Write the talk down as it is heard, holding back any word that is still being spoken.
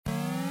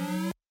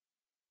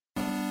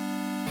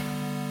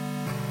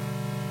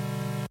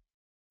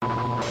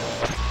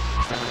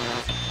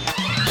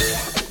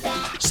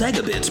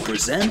Segabits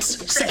presents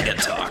Sega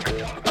Talk,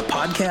 a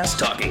podcast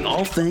talking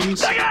all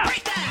things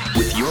Sega!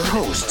 With your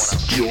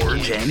hosts,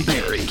 George and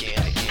Barry.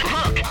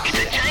 Look, it's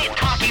a giant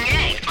talking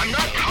egg. I'm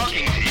not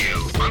talking to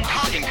you. I'm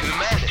talking to the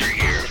master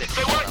here.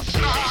 So what?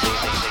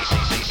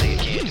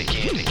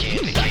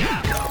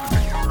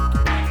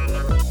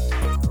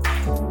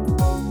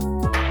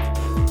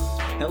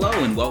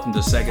 Hello and welcome to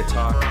Sega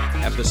Talk,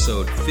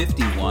 episode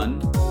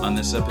 51. On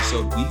this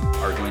episode, we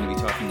are going to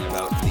be talking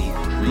about the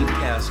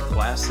Dreamcast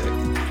classic,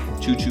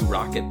 ChuChu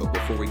Rocket. But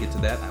before we get to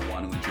that, I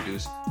want to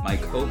introduce my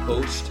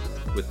co-host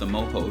with the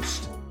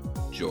mo-host,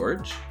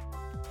 George.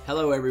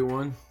 Hello,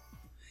 everyone.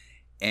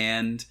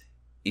 And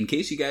in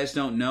case you guys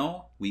don't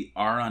know, we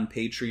are on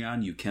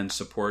Patreon. You can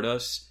support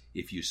us.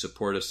 If you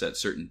support us at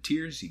certain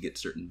tiers, you get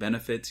certain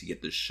benefits. You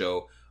get this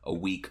show a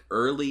week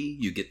early.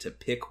 You get to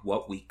pick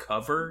what we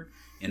cover.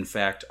 In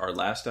fact, our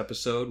last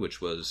episode, which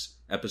was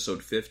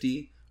episode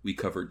 50, we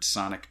covered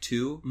Sonic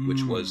 2,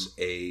 which was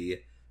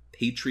a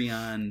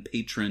Patreon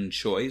patron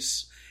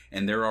choice.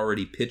 And they're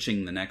already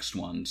pitching the next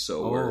one.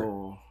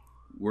 So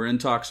we're in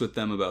talks with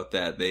them about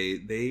that.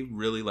 They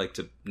really like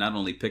to not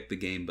only pick the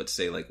game, but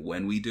say like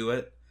when we do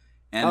it.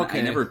 And okay.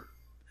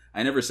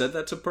 I never said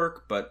that's a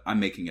perk, but I'm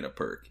making it a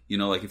perk. You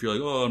know, like if you're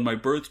like, oh, on my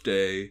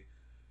birthday,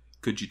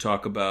 could you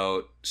talk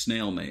about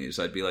Snail Maze?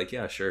 I'd be like,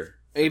 yeah, sure.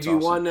 If you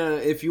want,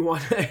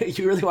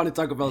 you really want to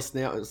talk about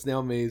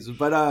Snail Maze,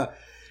 but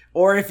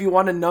or if you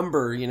want a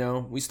number, you know,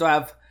 we still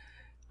have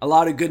a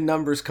lot of good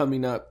numbers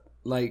coming up.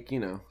 Like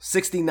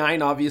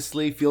 69,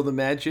 obviously, Feel the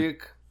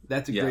Magic.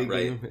 That's a great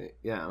game.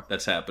 Yeah,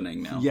 that's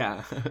happening now.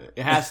 Yeah,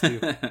 it has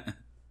to.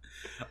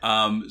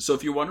 So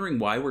if you're wondering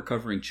why we're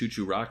covering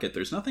ChuChu Rocket,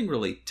 there's nothing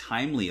really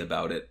timely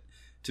about it.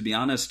 To be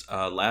honest,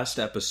 last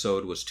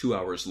episode was 2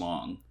 hours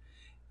long.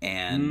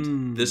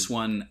 And this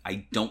one,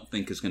 I don't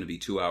think is going to be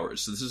 2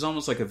 hours. So this is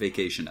almost like a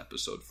vacation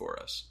episode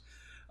for us.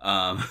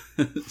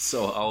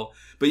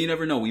 But you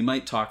never know. We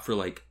might talk for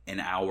like an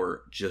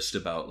hour just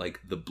about like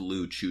the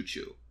blue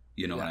ChuChu.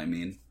 You know what I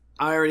mean?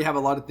 I already have a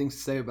lot of things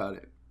to say about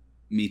it.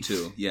 Me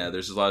too. Yeah,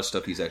 there's a lot of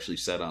stuff he's actually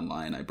said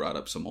online. I brought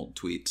up some old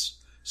tweets.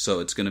 So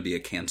it's going to be a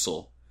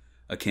cancel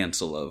of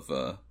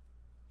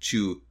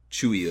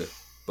Chewy.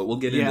 But we'll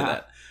get into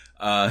that.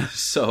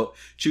 So,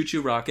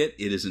 ChuChu Rocket,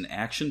 it is an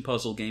action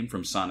puzzle game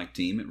from Sonic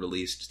Team. It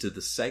released to the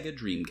Sega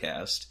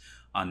Dreamcast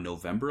on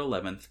November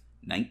 11th,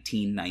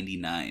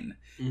 1999.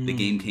 The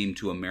game came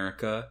to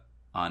America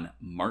on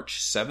March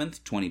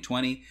 7th,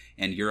 2020,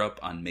 and Europe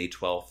on May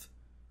 12th,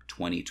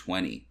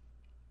 2020.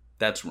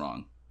 That's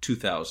wrong.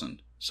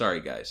 2000.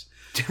 Sorry, guys.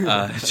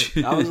 I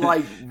was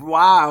like,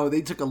 wow,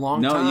 they took a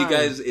long time. No, you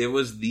guys, it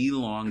was the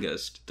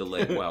longest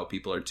delay. Wow,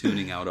 people are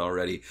tuning out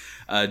already.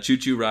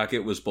 ChuChu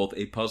Rocket was both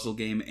a puzzle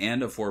game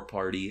and a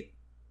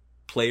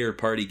player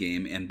party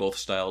game, and both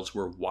styles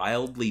were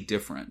wildly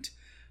different,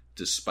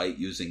 despite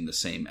using the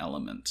same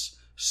elements.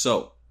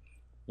 So,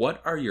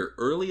 what are your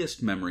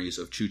earliest memories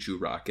of ChuChu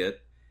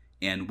Rocket,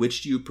 and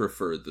which do you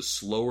prefer, the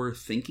slower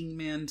thinking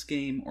man's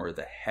game or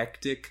the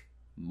hectic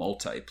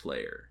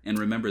multiplayer? And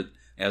remember,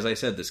 as I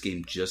said, this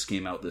game just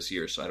came out this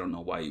year, so I don't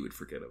know why you would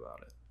forget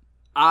about it.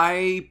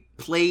 I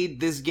played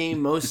this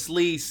game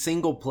mostly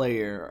single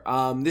player.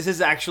 This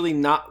is actually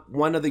not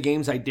one of the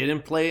games I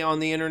didn't play on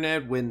the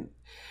internet.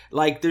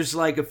 There's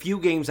like a few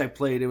games I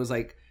played. It was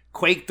like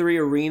Quake 3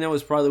 Arena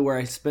was probably where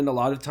I spent a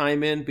lot of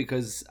time in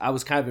because I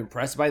was kind of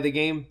impressed by the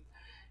game.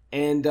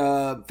 And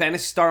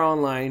Phantasy Star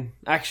Online,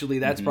 actually,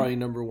 that's probably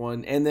number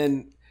one. And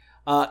then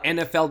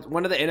NFL,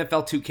 one of the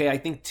NFL 2K, I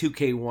think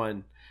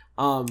 2K1.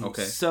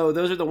 Okay. So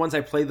those are the ones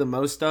I played the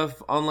most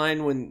of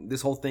online when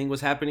this whole thing was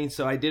happening.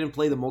 So I didn't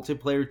play the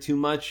multiplayer too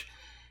much,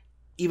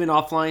 even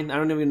offline. I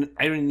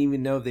don't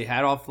even know if they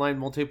had offline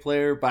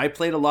multiplayer, but I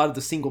played a lot of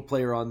the single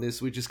player on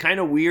this, which is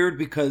kind of weird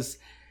because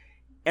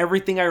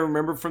everything I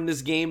remember from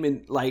this game,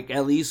 and like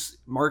at least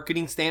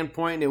marketing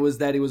standpoint, it was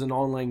that it was an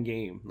online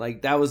game.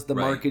 Like that was the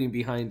marketing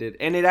behind it,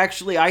 and it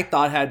actually I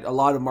thought had a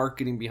lot of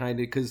marketing behind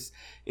it because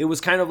it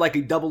was kind of like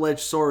a double-edged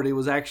sword. It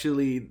was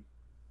actually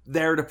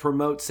there to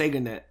promote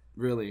SegaNet.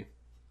 Really?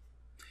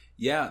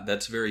 Yeah,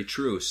 that's very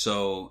true.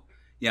 So,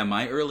 yeah,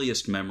 my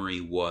earliest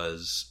memory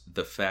was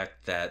the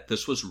fact that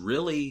this was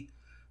really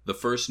the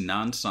first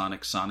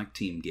non-Sonic Sonic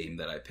Team game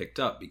that I picked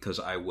up because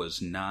I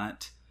was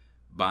not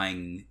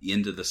buying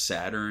into the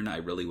Saturn. I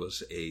really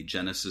was a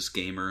Genesis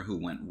gamer who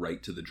went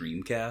right to the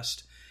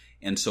Dreamcast.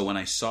 And so when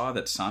I saw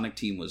that Sonic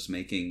Team was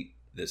making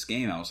this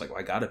game, I was like, well,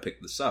 I got to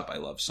pick this up. I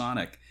love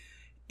Sonic.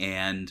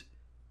 And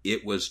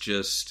it was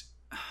just...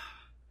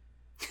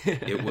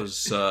 it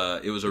was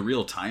a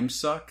real time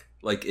suck.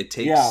 Like it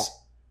takes,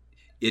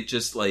 it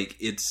just like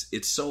it's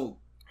so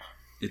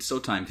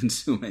time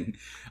consuming,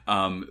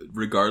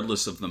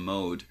 regardless of the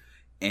mode.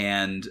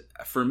 And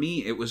for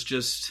me, it was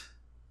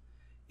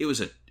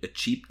a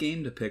cheap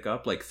game to pick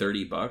up, like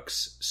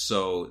 $30.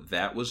 So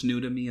that was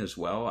new to me as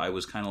well. I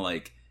was kind of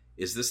like,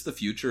 is this the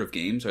future of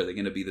games? Are they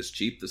going to be this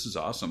cheap? This is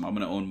awesome. I'm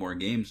going to own more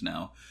games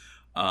now.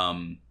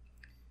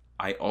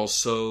 I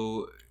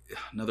also,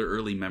 another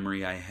early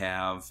memory I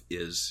have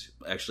is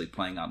actually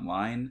playing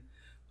online.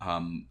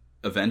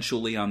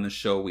 eventually on the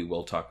show, we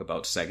will talk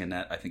about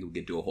SegaNet. I think we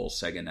could do a whole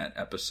SegaNet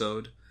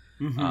episode,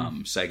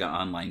 Sega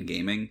Online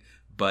Gaming.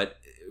 But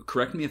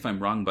correct me if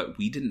I'm wrong, but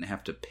we didn't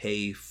have to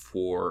pay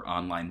for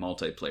online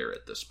multiplayer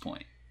at this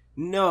point.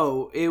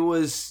 No, it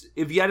was,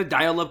 if you had a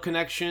dial-up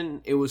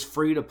connection, it was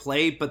free to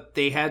play, but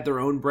they had their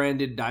own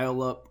branded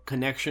dial-up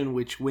connection,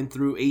 which went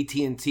through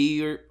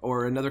AT&T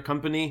or another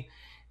company,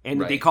 and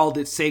they called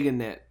it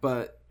SegaNet,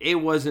 but it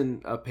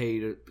wasn't a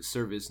paid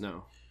service,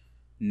 no.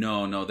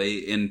 No,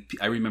 and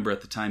I remember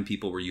at the time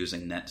people were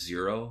using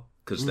NetZero,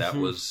 because that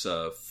was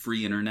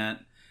free internet.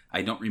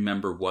 I don't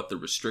remember what the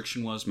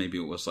restriction was. Maybe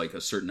it was like a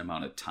certain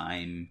amount of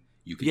time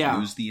you could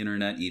use the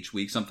internet each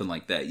week, something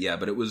like that. Yeah,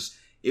 but it was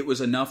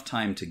enough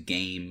time to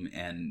game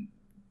and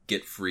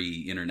get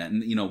free internet.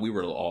 And, we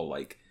were all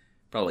like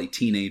probably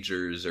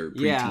teenagers or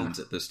preteens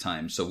at this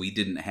time. So we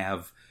didn't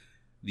have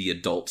the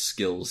adult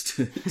skills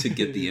to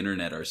get the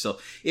internet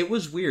ourselves. It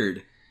was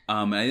weird.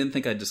 I didn't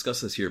think I'd discuss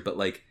this here, but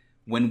like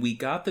when we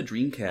got the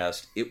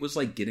Dreamcast, it was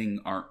like getting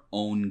our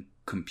own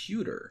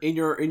computer. In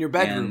your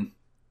bedroom.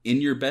 In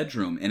your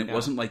bedroom. And it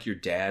wasn't like your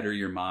dad or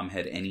your mom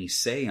had any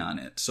say on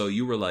it. So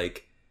you were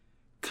like,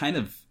 kind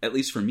of, at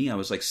least for me, I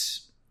was like,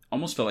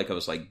 almost felt like I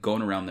was like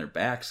going around their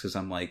backs, because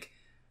I'm like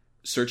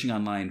searching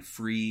online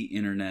free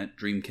internet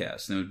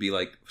Dreamcast, and it would be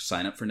like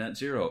sign up for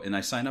NetZero, and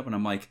I sign up and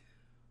I'm like,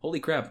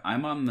 holy crap,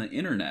 I'm on the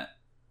internet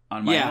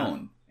on my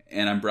own,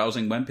 and I'm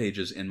browsing web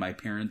pages, and my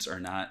parents are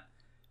not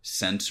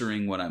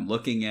censoring what I'm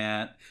looking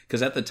at,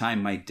 because at the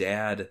time my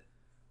dad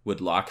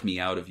would lock me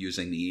out of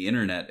using the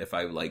internet if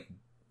I like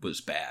was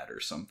bad or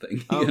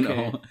something,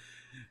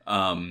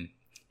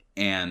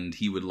 and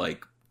he would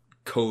like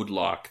code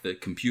lock the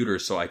computer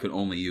so I could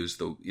only use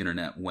the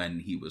internet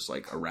when he was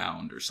like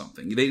around or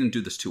something. They didn't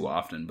do this too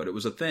often, but it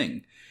was a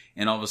thing.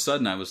 And all of a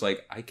sudden I was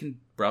like, I can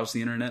browse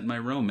the internet in my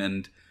room.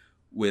 And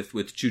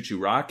with Choo Choo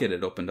Rocket,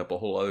 it opened up a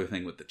whole other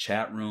thing with the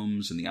chat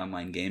rooms and the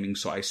online gaming.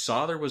 So I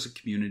saw there was a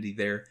community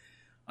there.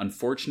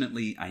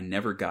 Unfortunately, I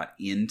never got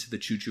into the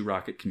Choo Choo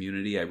Rocket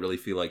community. I really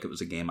feel like it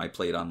was a game I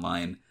played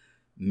online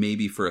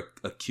maybe for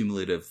a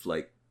cumulative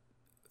like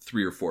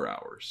 3 or 4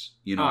 hours.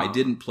 I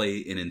didn't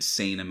play an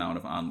insane amount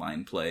of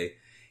online play.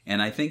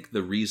 And I think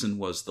the reason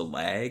was the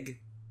lag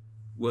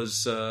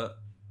was a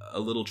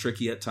little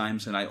tricky at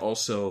times. And I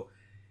also,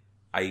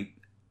 I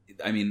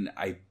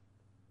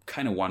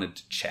kind of wanted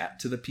to chat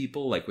to the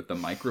people like with the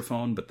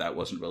microphone, but that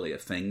wasn't really a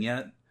thing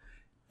yet.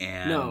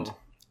 And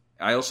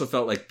I also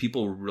felt like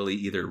people were really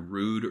either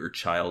rude or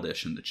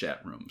childish in the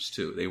chat rooms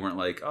too. They weren't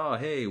like, oh,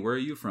 hey, where are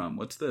you from?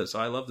 What's this? Oh,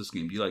 I love this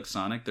game. Do you like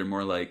Sonic? They're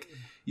more like,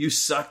 you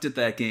sucked at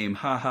that game.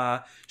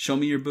 Haha. Show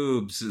me your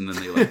boobs. And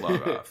then they like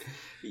log off.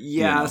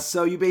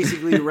 So you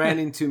basically ran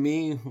into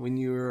me when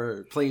you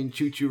were playing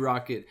Choo Choo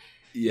Rocket.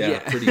 Yeah,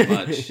 pretty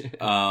much.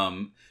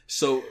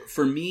 So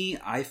for me,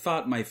 I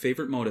thought my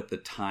favorite mode at the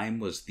time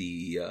was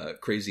the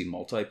crazy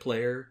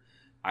multiplayer.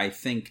 I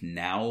think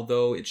now,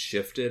 though, it's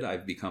shifted.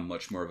 I've become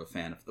much more of a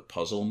fan of the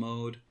puzzle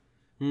mode.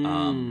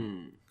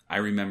 I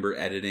remember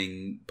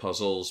editing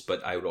puzzles,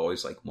 but I would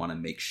always like want to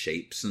make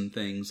shapes and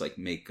things, like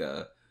make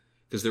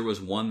because there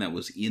was one that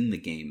was in the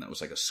game that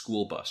was like a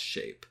school bus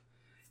shape.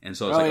 And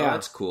so I was oh,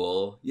 that's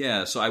cool.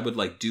 Yeah, so I would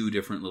like do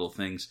different little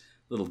things,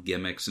 little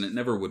gimmicks, and it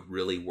never would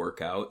really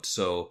work out.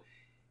 So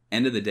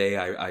end of the day,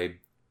 I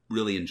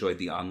really enjoyed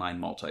the online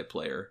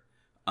multiplayer.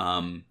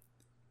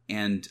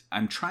 And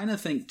I'm trying to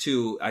think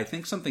too, I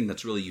think something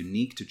that's really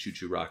unique to Choo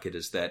Choo Rocket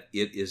is that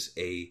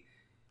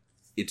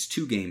it's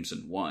 2 games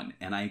in one.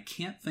 And I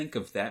can't think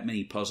of that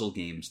many puzzle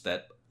games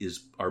that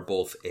are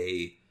both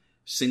a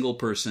single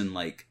person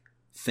like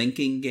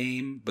thinking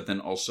game, but then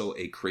also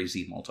a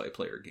crazy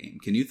multiplayer game.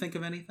 Can you think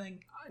of anything?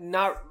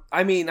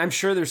 I'm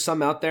sure there's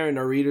some out there, and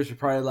our readers are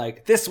probably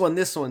like, this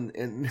one,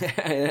 and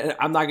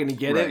I'm not going to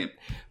get it.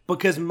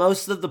 Because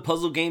most of the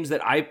puzzle games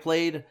that I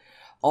played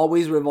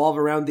always revolve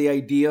around the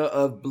idea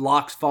of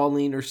blocks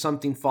falling or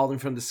something falling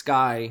from the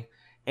sky.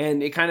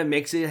 And it kind of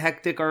makes it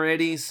hectic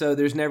already. So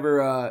there's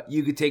never,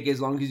 you could take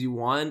as long as you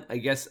want, I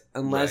guess,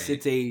 unless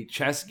it's a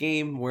chess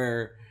game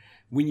where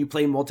when you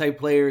play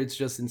multiplayer, it's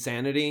just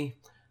insanity.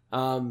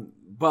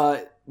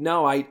 But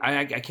no, I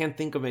can't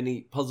think of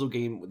any puzzle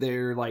game.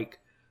 They're like,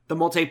 the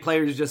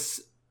multiplayer is just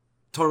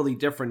totally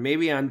different.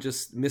 Maybe I'm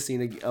just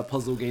missing a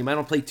puzzle game. I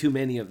don't play too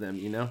many of them,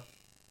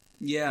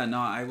 Yeah, no,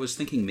 I was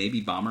thinking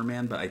maybe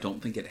Bomberman, but I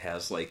don't think it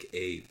has like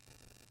a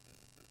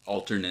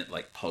alternate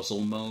like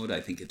puzzle mode. I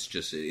think it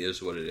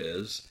is what it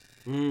is.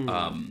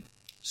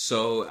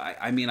 So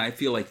I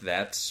feel like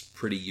that's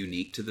pretty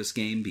unique to this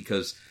game,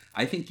 because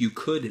I think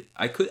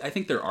I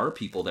think there are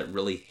people that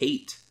really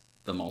hate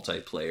the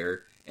multiplayer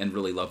and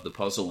really love the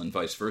puzzle, and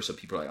vice versa.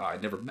 People are like,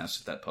 I'd never mess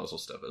with that puzzle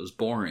stuff. It was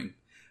boring.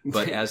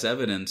 But as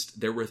evidenced,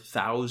 there were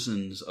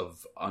thousands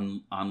of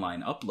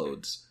online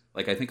uploads.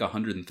 Like I think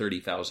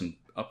 130,000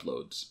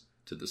 uploads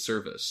to the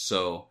service.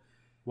 So,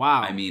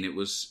 wow. I mean, it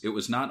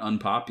was not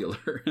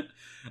unpopular.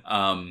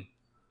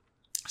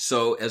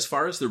 So as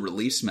far as the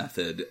release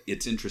method,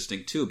 it's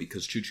interesting too,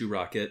 because Choo Choo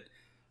Rocket,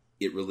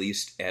 it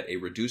released at a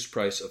reduced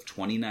price of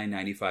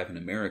 $29.95 in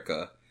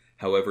America.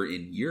 However,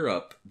 in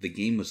Europe, the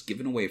game was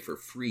given away for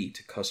free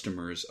to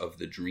customers of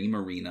the Dream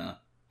Arena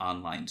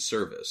online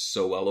service.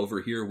 So while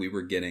over here we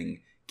were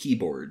getting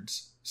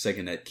keyboards,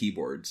 SegaNet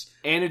keyboards.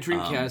 And a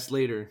Dreamcast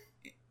later.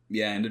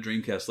 Yeah, and a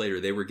Dreamcast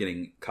later, they were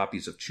getting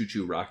copies of Choo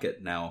Choo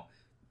Rocket. Now,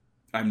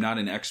 I'm not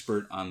an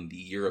expert on the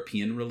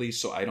European release,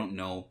 so I don't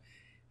know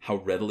how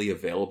readily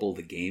available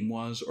the game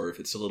was, or if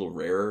it's a little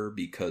rarer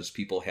because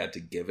people had to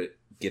get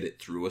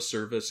it through a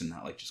service and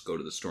not like just go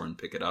to the store and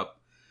pick it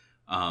up.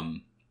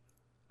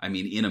 I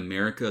mean, in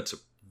America, it's a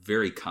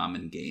very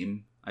common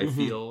game, I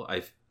feel.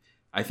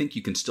 I think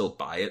you can still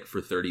buy it for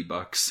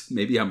 $30.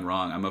 Maybe I'm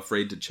wrong. I'm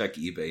afraid to check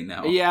eBay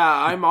now. Yeah,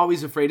 I'm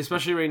always afraid,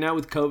 especially right now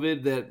with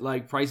COVID, that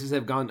like prices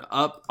have gone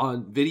up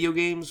on video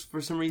games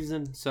for some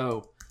reason.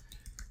 So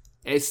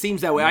it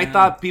seems that way. Yeah. I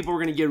thought people were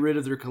going to get rid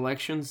of their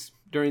collections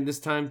during this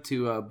time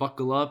to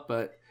buckle up,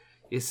 but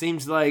it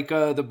seems like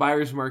the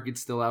buyer's market's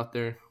still out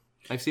there.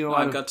 I've seen a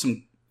lot.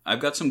 I've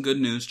got some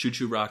good news. Choo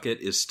Choo Rocket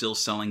is still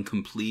selling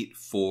complete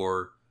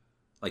for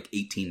like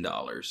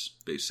 $18,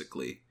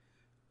 basically.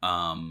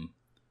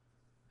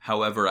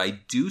 However, I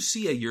do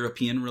see a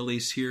European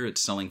release here.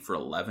 It's selling for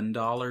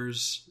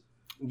 $11.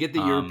 Get the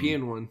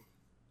European one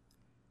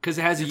because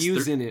it has a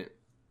use in it.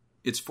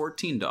 It's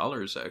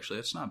 $14, actually.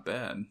 That's not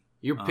bad.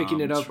 You're picking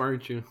it up,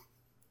 aren't you?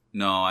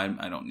 No, I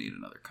don't need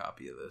another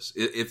copy of this.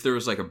 If there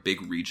was like a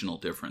big regional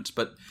difference.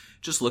 But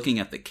just looking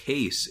at the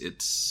case,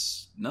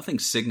 it's nothing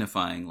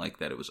signifying like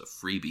that it was a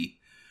freebie.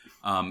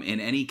 In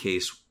any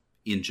case,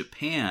 in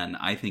Japan,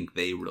 I think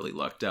they really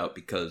lucked out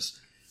because,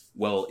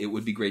 well, it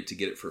would be great to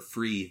get it for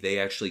free. They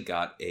actually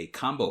got a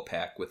combo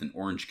pack with an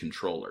orange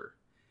controller.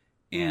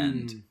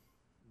 And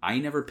I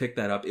never picked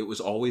that up. It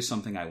was always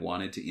something I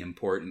wanted to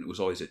import, and it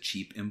was always a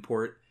cheap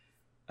import.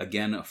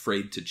 Again,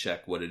 afraid to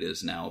check what it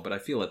is now, but I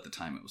feel at the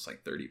time it was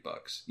like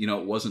 $30. You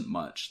know, it wasn't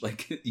much.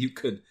 Like, you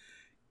could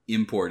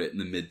import it in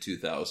the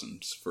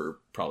mid-2000s for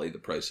probably the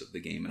price of the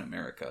game in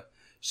America.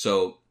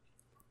 So,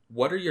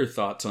 what are your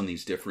thoughts on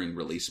these differing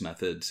release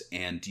methods,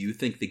 and do you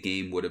think the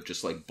game would have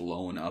just like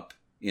blown up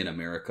in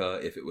America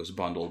if it was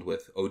bundled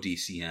with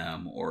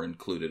ODCM or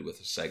included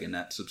with a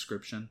SegaNet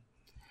subscription?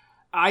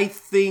 I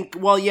think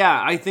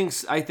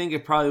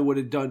it probably would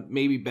have done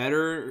maybe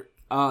better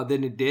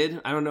than it did.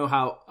 I don't know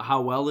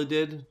how well it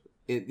did,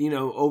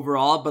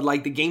 overall, but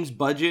like the game's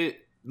budget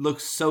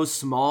looks so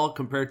small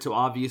compared to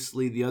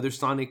obviously the other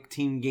Sonic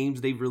Team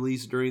games they've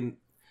released during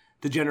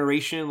the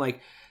generation,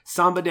 like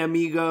Samba de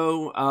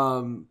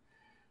Amigo,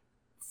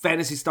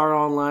 Phantasy Star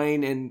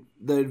Online, and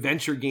the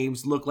adventure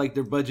games look like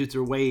their budgets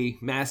are way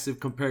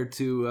massive compared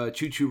to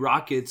Choo Choo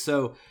Rocket.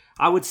 So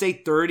I would say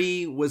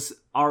 30 was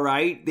all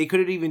right. They could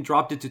have even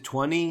dropped it to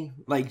 20,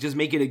 like just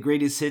make it a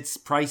greatest hits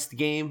priced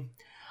game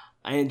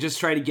and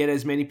just try to get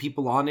as many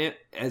people on it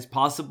as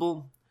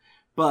possible.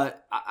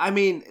 But I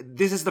mean,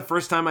 this is the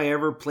first time I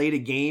ever played a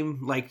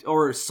game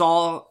or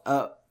saw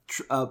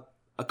a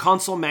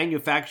console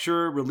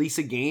manufacturer release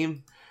a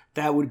game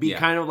that would be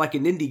kind of like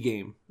an indie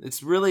game.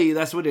 It's really,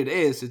 that's what it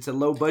is. It's a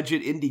low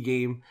budget indie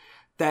game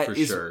that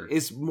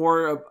is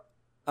more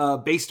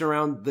based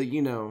around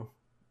the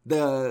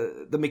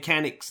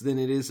mechanics than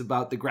it is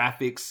about the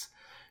graphics,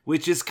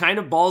 which is kind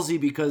of ballsy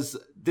because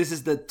this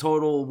is the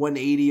total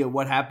 180 of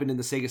what happened in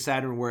the Sega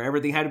Saturn, where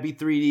everything had to be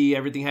 3D,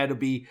 everything had to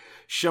be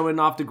showing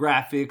off the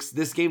graphics.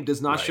 This game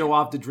does not show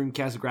off the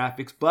Dreamcast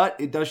graphics, but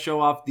it does show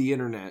off the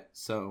internet.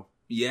 So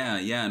yeah,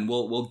 and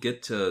we'll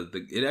get to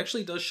it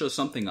actually does show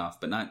something off,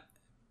 but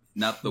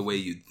not the way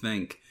you'd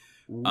think.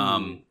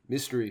 Ooh,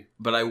 mystery.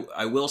 But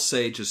I will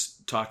say,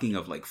 just talking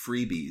of like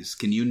freebies,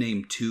 can you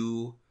name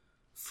 2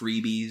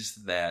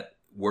 freebies that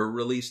were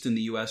released in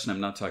the US? And I'm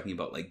not talking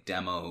about like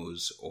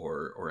demos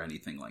or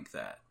anything like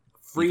that.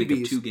 Freebies. You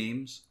think of 2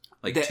 games?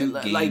 Like 2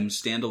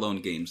 games,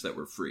 standalone games that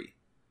were free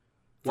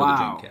for the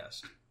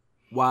Dreamcast.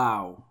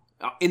 Wow.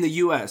 In the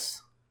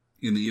US?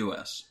 In the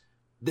US.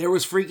 There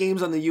was free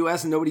games on the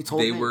US and nobody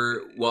told me?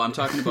 Well, I'm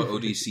talking about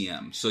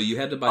ODCM. So you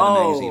had to buy the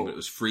magazine, but it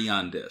was free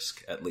on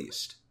disc, at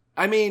least.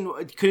 I mean,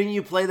 couldn't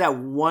you play that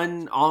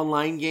one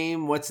online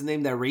game? What's the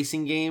name? That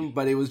racing game?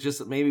 But it was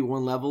just maybe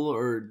one level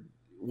or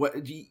what?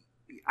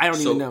 I don't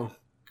even know.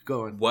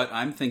 Go on. What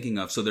I'm thinking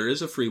of, so there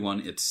is a free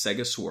one. It's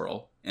Sega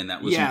Swirl, and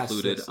that was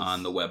included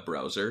on the web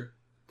browser.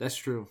 That's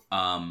true.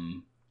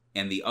 And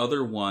the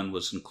other one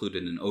was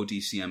included in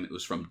ODCM. It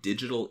was from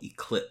Digital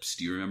Eclipse.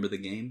 Do you remember the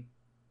game?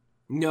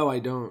 No, I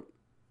don't.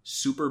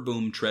 Super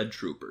Boom Tread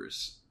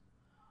Troopers.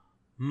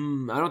 I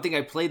don't think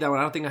I played that one.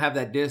 I don't think I have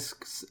that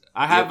disc.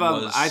 I have.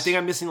 I think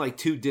I'm missing like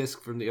 2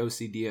 discs from the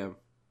OCDM.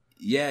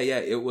 Yeah.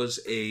 It was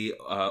a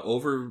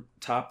over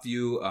top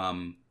view,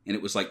 and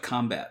it was like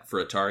Combat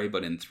for Atari,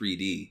 but in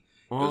 3D.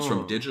 It was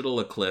from Digital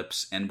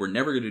Eclipse, and we're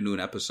never going to do an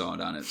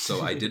episode on it.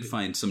 So I did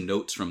find some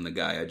notes from the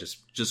guy. I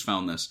just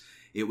found this.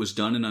 It was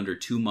done in under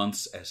 2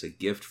 months as a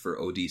gift for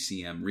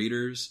ODCM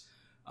readers.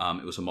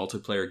 It was a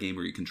multiplayer game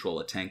where you control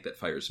a tank that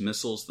fires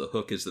missiles. The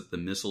hook is that the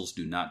missiles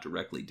do not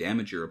directly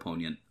damage your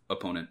opponent,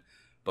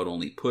 but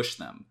only push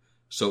them.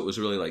 So it was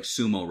really like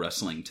sumo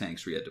wrestling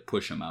tanks where you had to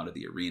push them out of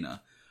the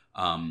arena.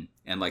 And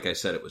like I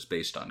said, it was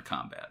based on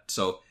Combat.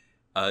 So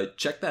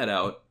Check that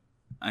out.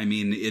 I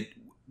mean,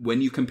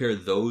 when you compare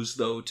those,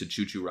 though, to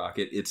Choo Choo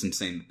Rocket, it's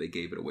insane that they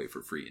gave it away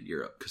for free in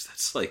Europe, because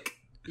that's like...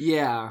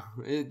 Yeah,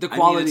 the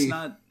quality... I mean, it's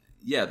not...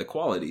 Yeah, the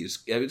quality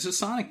is... It's a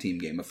Sonic Team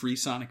game, a free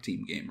Sonic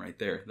Team game right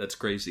there. That's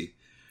crazy.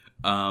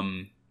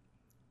 And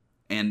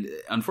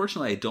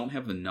unfortunately, I don't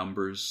have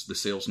the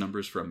sales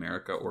numbers for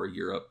America or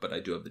Europe, but I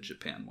do have the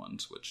Japan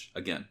ones, which,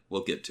 again,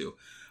 we'll get to.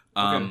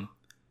 Okay.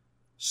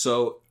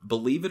 So,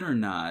 believe it or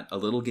not, a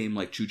little game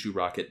like Choo Choo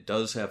Rocket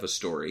does have a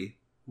story,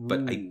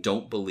 but I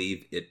don't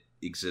believe it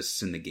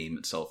exists in the game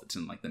itself. It's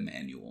in like the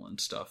manual and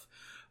stuff,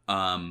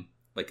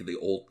 like the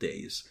old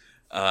days.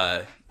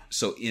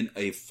 So in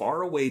a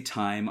faraway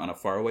time on a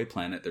faraway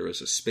planet, there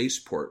is a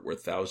spaceport where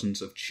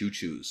thousands of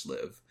choo-choos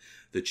live.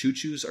 The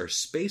choo-choos are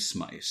space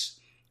mice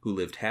who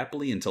lived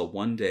happily until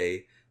one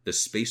day the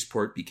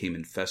spaceport became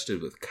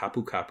infested with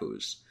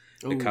kapu-kapus.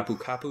 The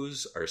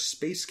kapu-kapus are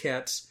space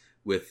cats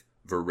with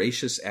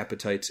voracious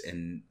appetites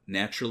and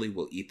naturally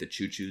will eat the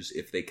choo-choos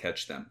if they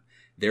catch them.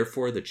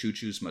 Therefore, the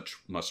choo-choos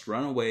must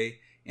run away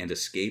and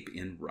escape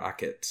in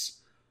rockets.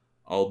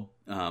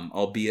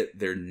 Albeit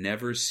they're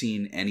never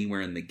seen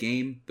anywhere in the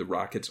game, the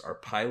rockets are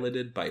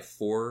piloted by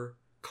 4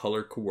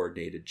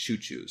 color-coordinated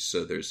choo-choos.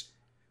 So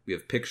we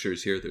have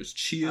pictures here. There's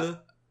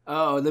Chia.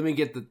 Let me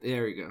get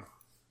there we go.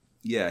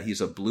 Yeah,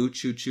 he's a blue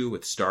choo-choo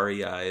with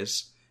starry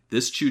eyes.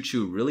 This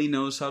choo-choo really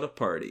knows how to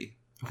party.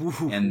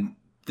 And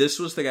this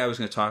was the guy I was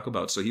going to talk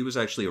about. So he was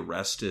actually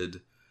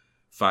arrested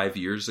 5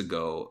 years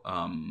ago.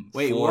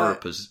 Wait,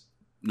 what?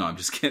 No, I'm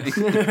just kidding.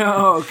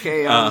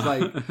 Okay, I was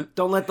like,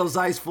 don't let those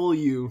eyes fool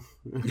you.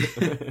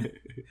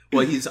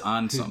 Well, he's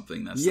on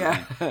something. That's the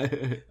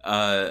thing.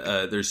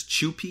 There's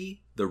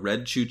Choopy, the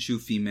red choo-choo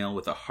female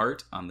with a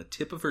heart on the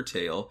tip of her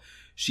tail.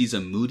 She's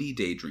a moody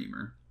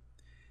daydreamer.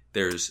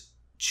 There's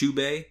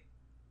Chubei,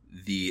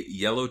 the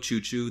yellow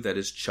choo-choo that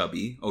is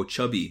chubby. Oh,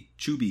 Chubby.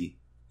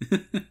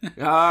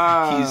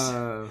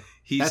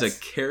 He's a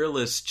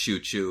careless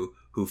choo-choo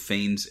who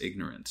feigns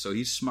ignorance. So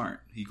he's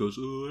smart. He goes,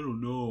 I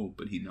don't know,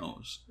 but he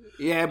knows.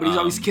 Yeah, but he's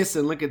always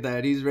kissing. Look at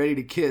that. He's ready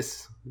to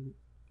kiss.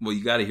 Well,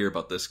 you got to hear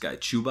about this guy.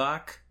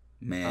 Chewbacca,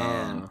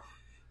 man.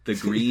 The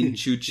green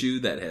choo-choo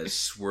that has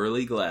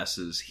swirly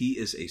glasses. He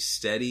is a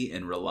steady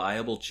and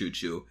reliable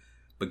choo-choo.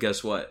 But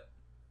guess what?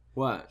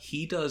 What?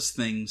 He does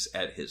things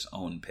at his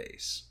own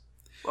pace.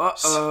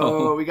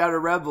 So, we got a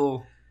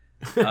rebel.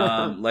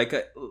 I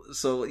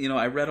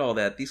read all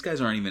that. These guys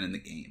aren't even in the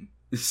game.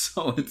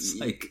 So it's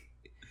like...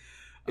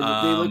 They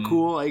look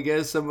cool, I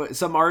guess.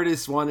 Some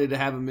artists wanted to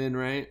have them in,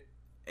 right?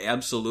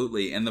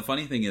 Absolutely. And the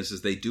funny thing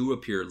is they do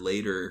appear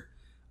later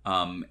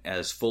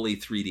as fully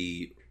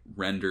 3D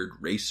rendered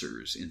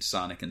racers in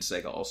Sonic and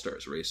Sega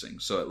All-Stars Racing.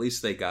 So at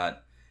least they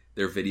got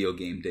their video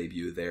game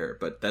debut there.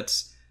 But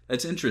that's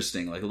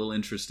interesting, like a little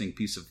interesting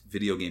piece of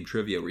video game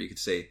trivia where you could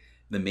say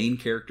the main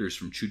characters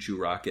from Choo Choo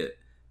Rocket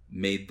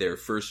made their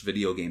first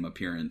video game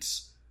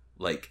appearance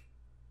like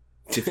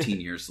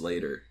 15 years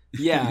later.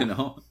 Yeah. You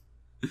know?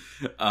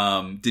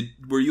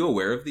 Were you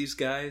aware of these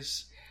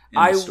guys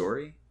in the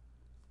story?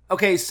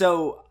 Okay,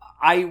 so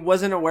I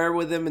wasn't aware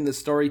with them in the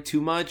story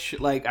too much.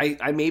 Like I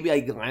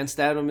glanced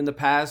at them in the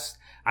past.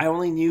 I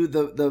only knew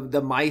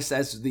the mice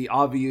as the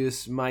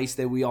obvious mice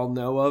that we all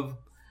know of.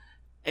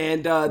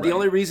 And the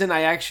only reason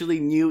I actually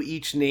knew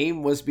each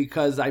name was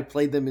because I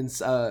played them in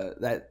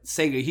that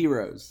Sega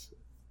Heroes.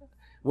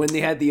 When they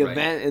had the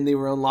event and they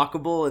were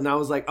unlockable, and I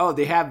was like, oh,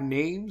 they have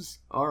names?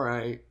 All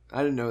right.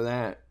 I didn't know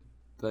that.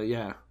 But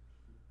yeah.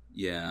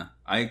 Yeah,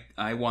 I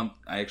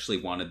actually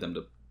wanted them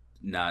to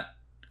not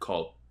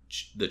call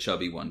the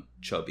chubby one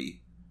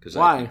chubby because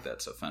I think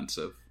that's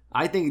offensive.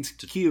 I think it's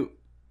cute.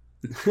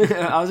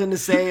 I was gonna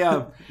say,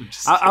 I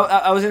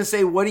was gonna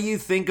say, what do you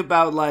think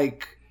about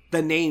like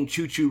the name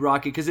Choo Choo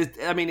Rocket? Because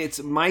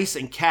it's mice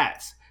and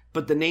cats,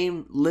 but the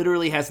name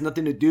literally has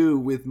nothing to do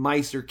with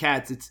mice or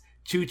cats. It's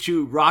Choo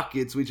Choo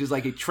Rockets, which is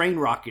like a train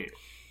rocket.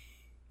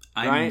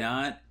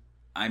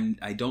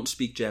 I don't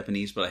speak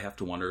Japanese, but I have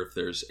to wonder if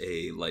there's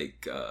a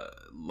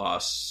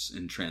loss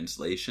in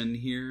translation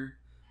here.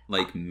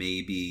 Like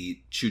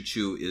maybe choo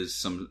choo is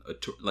some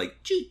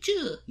like choo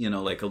choo,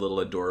 like a little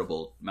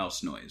adorable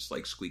mouse noise,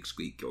 like squeak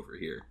squeak over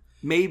here.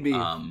 Maybe.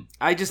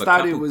 I just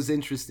thought it was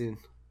interesting.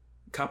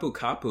 Kapu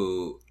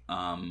kapu.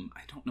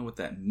 I don't know what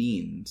that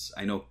means.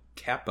 I know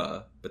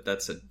kappa, but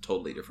that's a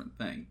totally different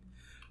thing.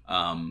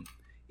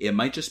 It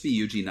might just be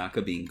Yuji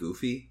Naka being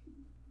goofy,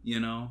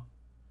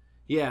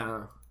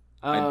 Yeah.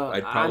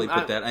 I'd probably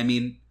put that. I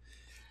mean,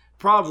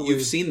 probably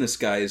you've seen this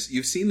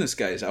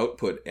guy's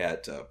output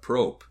at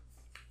Probe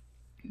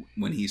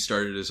when he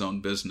started his own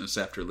business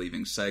after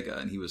leaving Sega,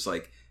 and he was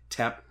like,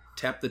 tap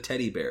the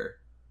teddy bear,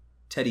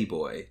 teddy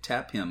boy,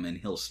 tap him and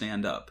he'll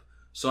stand up.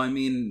 So I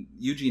mean,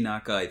 Yuji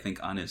Naka, I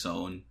think on his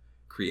own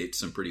creates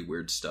some pretty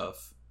weird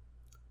stuff.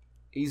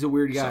 He's a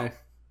weird guy. So,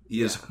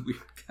 he is a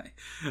weird guy.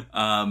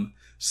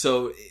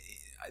 So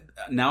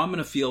now I'm going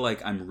to feel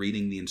like I'm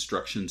reading the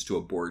instructions to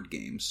a board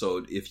game.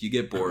 So if you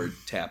get bored,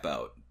 tap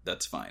out.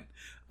 That's fine.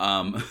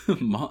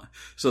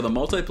 So the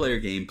multiplayer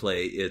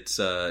gameplay,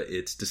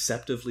 it's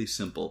deceptively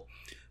simple.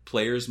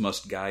 Players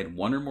must guide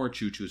one or more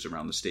choo-choos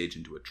around the stage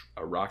into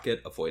a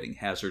rocket, avoiding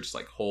hazards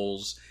like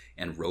holes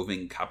and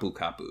roving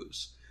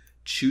kapu-kapus.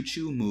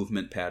 Choo-choo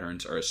movement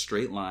patterns are a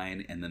straight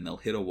line, and then they'll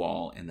hit a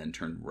wall and then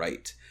turn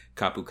right.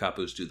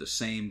 Kapu-kapus do the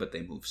same, but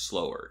they move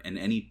slower. And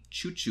any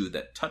choo-choo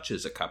that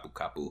touches a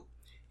kapu-kapu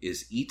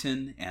is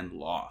eaten and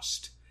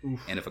lost. Oof.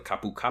 And if a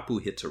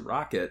kapu-kapu hits a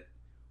rocket,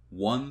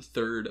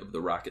 1/3 of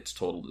the rocket's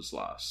total is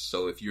lost.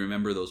 So if you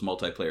remember those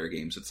multiplayer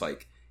games, it's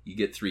like you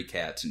get 3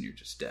 cats and you're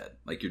just dead.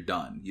 Like you're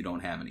done. You don't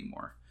have any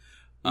more.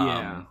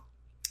 Yeah.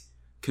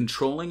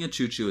 Controlling a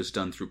choo-choo is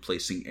done through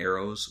placing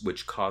arrows,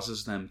 which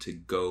causes them to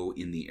go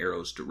in the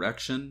arrow's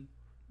direction.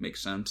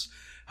 Makes sense.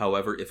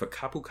 However, if a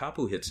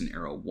kapu-kapu hits an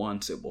arrow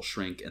once, it will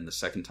shrink, and the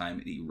second time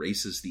it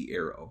erases the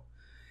arrow.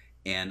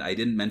 And I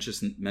didn't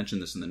mention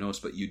this in the notes,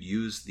 but you'd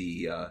use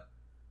the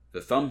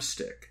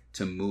thumbstick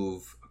to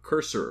move a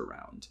cursor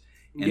around.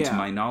 And to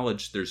my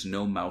knowledge, there's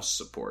no mouse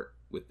support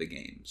with the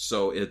game.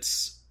 So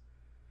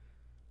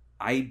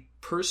I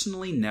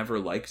personally never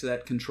liked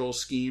that control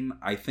scheme.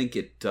 I think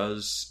it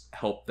does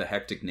help the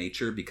hectic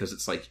nature, because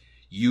it's like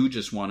you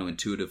just want to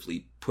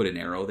intuitively put an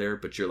arrow there,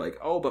 but you're like,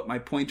 oh, but my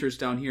pointer's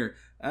down here.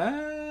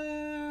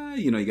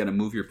 You got to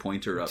move your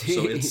pointer up.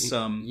 So it's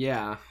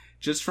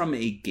just from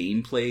a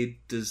gameplay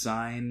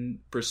design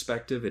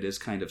perspective, it is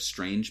kind of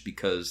strange,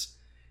 because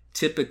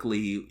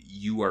typically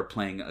you are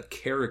playing a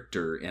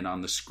character, and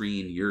on the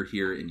screen you're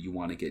here and you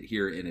want to get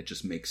here, and it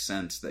just makes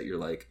sense that you're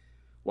like,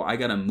 well, I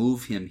got to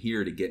move him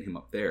here to get him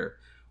up there.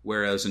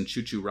 Whereas in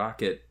Choo Choo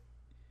Rocket,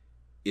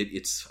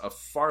 it's a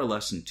far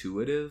less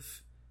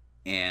intuitive.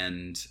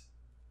 And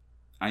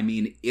I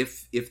mean,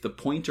 if the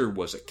pointer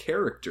was a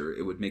character,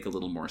 it would make a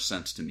little more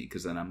sense to me,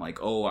 because then I'm like,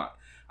 oh,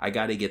 I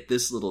got to get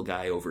this little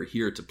guy over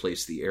here to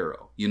place the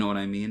arrow. You know what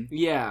I mean?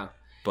 Yeah.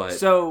 But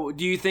so,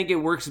 do you think it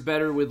works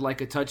better with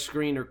like a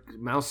touchscreen or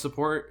mouse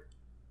support?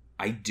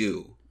 I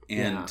do,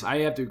 and yeah, I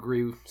have to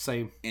agree.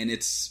 Same. And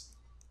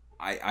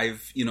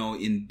I've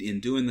in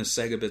doing the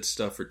Segabit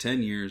stuff for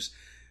 10 years,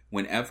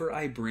 whenever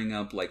I bring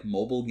up like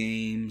mobile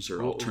games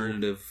or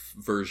alternative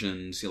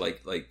versions,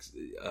 like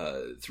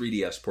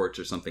 3DS ports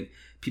or something,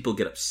 people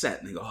get upset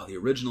and they go, "Oh, the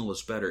original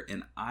was better."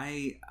 And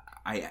I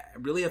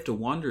really have to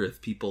wonder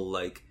if people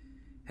like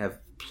have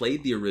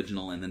played the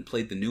original and then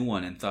played the new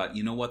one and thought,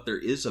 you know what, there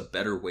is a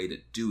better way to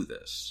do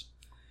this.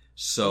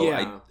 So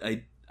yeah.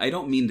 I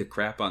don't mean to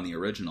crap on the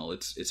original.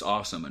 It's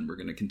awesome, and we're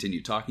going to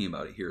continue talking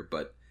about it here,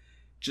 but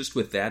just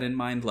with that in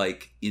mind,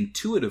 like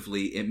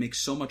intuitively, it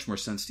makes so much more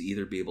sense to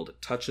either be able to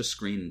touch a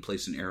screen and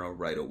place an arrow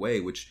right away,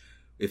 which,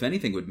 if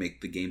anything, would make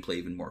the gameplay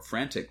even more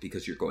frantic,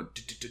 because you're going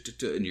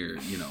and you're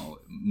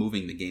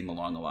moving the game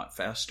along a lot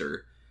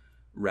faster,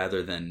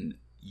 rather than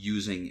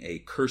using a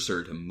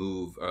cursor to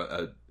move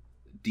a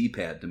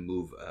D-pad to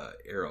move an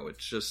arrow.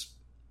 It's just,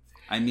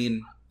 I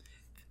mean,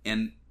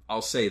 and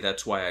I'll say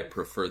that's why I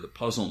prefer the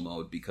puzzle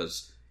mode,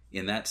 because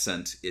in that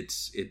sense,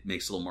 it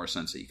makes a little more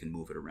sense that you can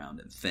move it around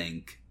and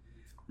think,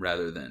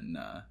 rather than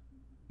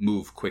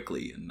move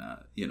quickly and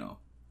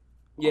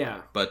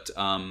Yeah. But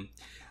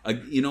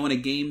in a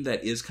game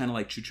that is kind of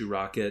like Choo Choo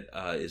Rocket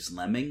is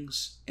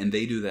Lemmings, and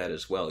they do that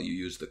as well. You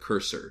use the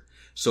cursor.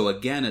 So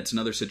again, it's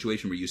another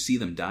situation where you see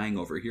them dying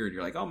over here, and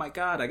you're like, "Oh my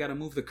god, I got to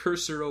move the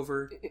cursor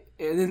over."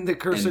 And then the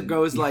cursor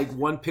goes like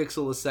 1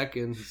 pixel a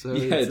second. So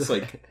yeah, it's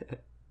like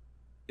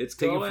it's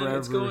taking going, forever.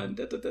 it's going.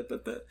 Da, da, da,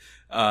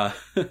 da,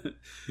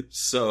 da.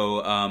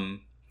 So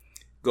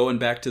going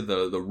back to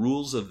the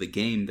rules of the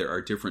game, there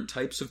are different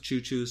types of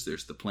choo-choos.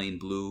 There's the plain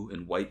blue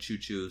and white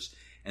choo-choos,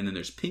 and then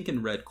there's pink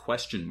and red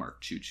question mark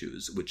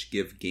choo-choos, which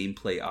give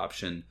gameplay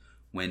option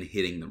when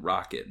hitting the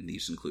rocket. And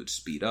these include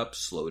speed up,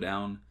 slow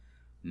down,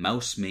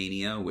 Mouse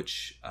Mania,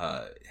 which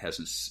has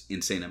an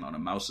insane amount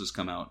of mouses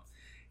come out,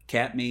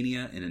 Cat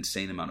Mania, an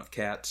insane amount of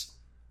cats,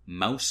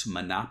 Mouse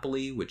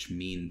Monopoly, which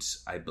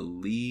means, I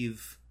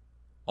believe,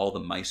 all the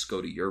mice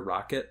go to your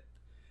rocket,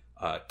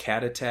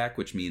 Cat Attack,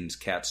 which means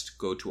cats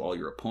go to all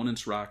your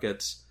opponent's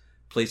rockets,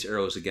 Place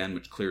Arrows again,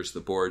 which clears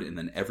the board, and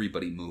then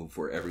Everybody Move,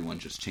 where everyone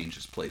just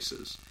changes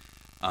places.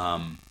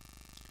 And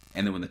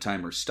then when the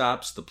timer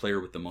stops, the player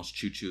with the most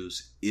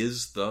choo-choos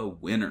is the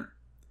winner.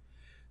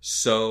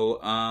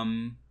 So,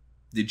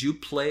 did you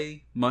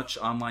play much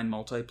online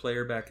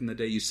multiplayer back in the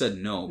day? You said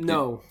no.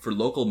 No. For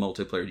local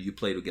multiplayer, you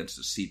played against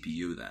a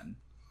CPU then,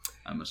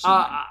 I'm assuming.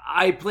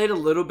 I played a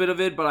little bit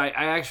of it, but I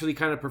actually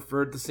kind of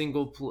preferred the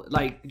single,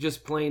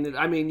 just playing it.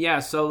 I mean, yeah,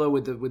 solo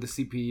with the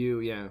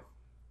CPU, yeah.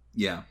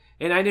 Yeah.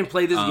 And I didn't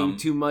play this game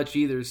too much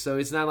either, so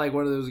it's not like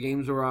one of those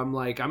games where I'm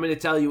like, I'm going to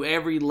tell you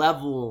every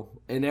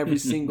level and every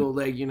single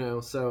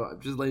so I'm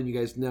just letting you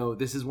guys know.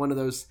 This is one of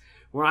those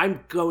where I'm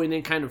going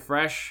in kind of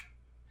fresh.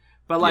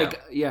 But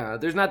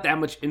there's not that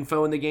much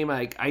info in the game.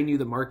 Like, I knew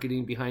the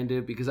marketing behind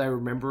it because I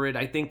remember it.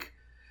 I think,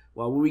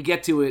 when we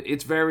get to it,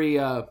 it's very,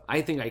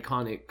 I think,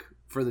 iconic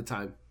for the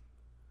time.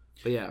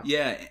 But yeah.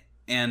 Yeah,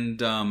 and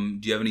do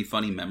you have any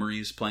funny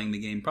memories playing the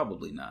game?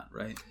 Probably not,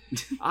 right?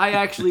 I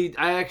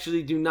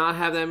actually do not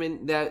have them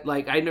in that.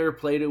 Like, I never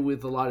played it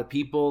with a lot of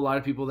people. A lot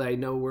of people that I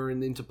know were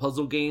into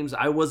puzzle games.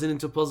 I wasn't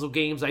into puzzle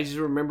games. I just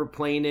remember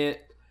playing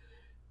it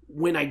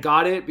when I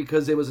got it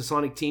because it was a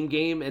Sonic Team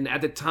game, and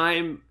at the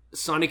time,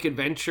 Sonic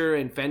Adventure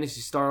and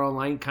Phantasy Star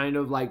Online kind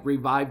of like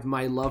revived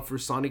my love for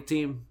Sonic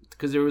Team,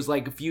 because there was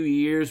like a few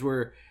years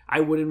where I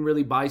wouldn't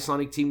really buy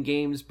Sonic Team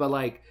games, but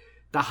like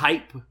the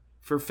hype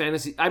for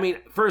Fantasy, I mean,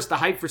 first the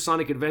hype for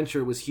Sonic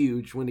Adventure was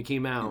huge when it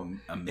came out.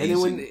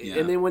 Amazing.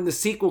 And then when the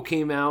sequel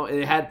came out and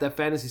it had the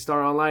Phantasy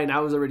Star Online, I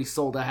was already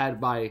sold. I had to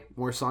buy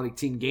more Sonic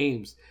Team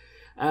games.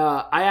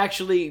 I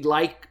actually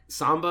like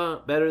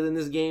Samba better than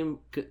this game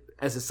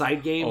as a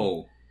side game.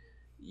 Oh,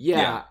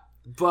 yeah.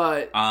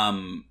 But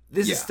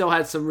this has still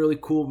had some really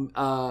cool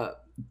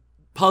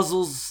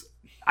puzzles.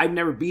 I've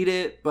never beat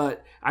it,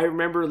 but I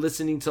remember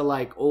listening to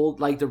like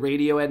the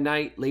radio at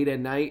night, late at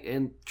night,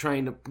 and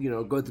trying to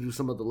go through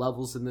some of the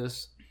levels in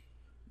this.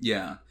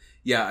 Yeah,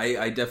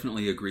 I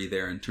definitely agree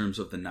there in terms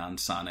of the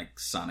non-Sonic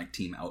Sonic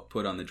Team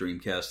output on the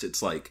Dreamcast.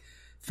 It's like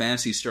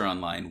Phantasy Star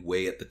Online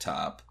way at the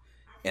top,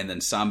 and then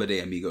Samba de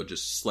Amigo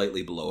just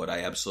slightly below it.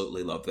 I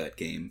absolutely love that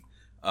game.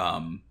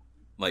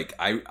 Like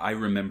I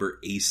remember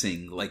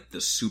acing like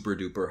the super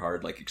duper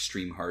hard, like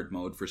extreme hard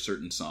mode for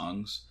certain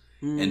songs.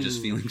 And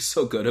just feeling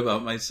so good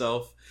about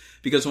myself,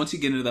 because once you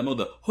get into that mode,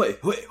 the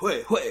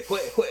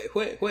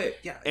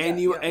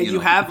you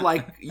have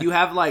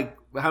like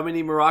how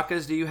many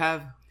maracas do you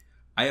have?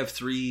 I have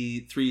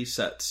three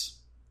sets.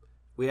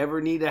 We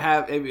ever need to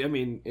have? I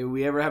mean, if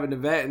we ever have an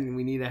event and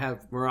we need to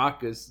have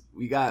maracas,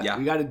 we got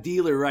a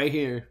dealer right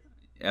here.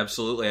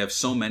 Absolutely, I have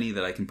so many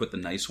that I can put the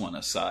nice one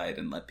aside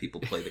and let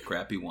people play the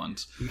crappy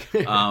ones.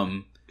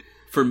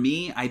 For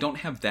me, I don't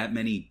have that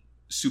many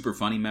super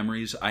funny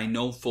memories. I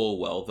know full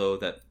well, though,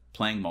 that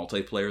playing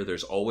multiplayer,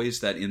 there's always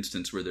that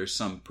instance where there's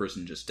some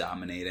person just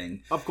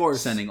dominating. Of course.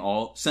 Sending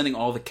all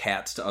the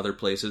cats to other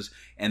places,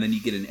 and then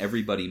you get an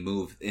everybody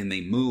move, and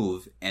they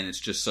move, and it's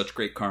just such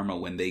great karma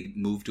when they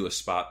move to a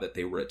spot that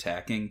they were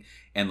attacking,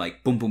 and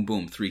like, boom, boom,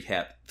 boom, three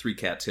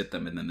cats hit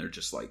them, and then they're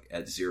just like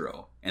at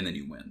 0, and then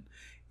you win.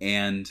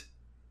 And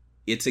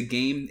it's a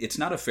game, it's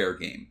not a fair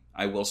game.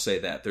 I will say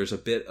that. There's a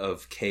bit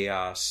of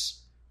chaos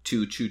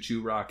to Choo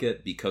Choo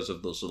Rocket because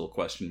of those little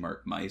question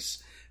mark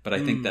mice. But I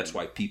think that's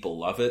why people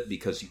love it,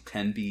 because you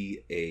can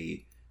be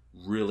a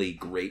really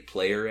great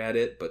player at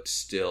it, but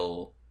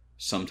still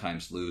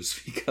sometimes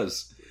lose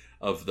because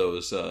of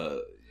those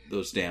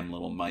damn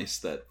little mice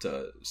that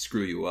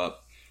screw you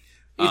up.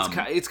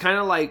 It's kind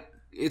of like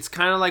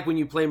when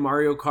you play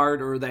Mario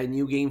Kart or that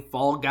new game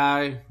Fall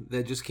Guy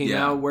that just came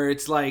out, where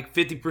it's like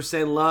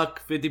 50%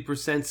 luck,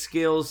 50%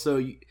 skill.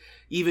 So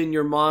even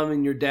your mom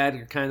and your dad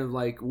can kind of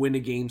like win a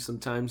game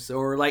sometimes,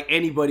 or like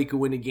anybody could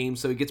win a game,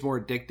 so it gets more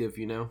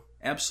addictive,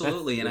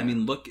 Absolutely. I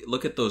mean,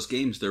 look at those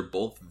games. They're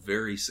both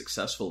very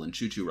successful, and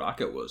Choo Choo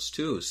Rocket was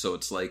too. So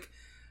it's like,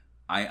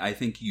 I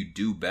think you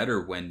do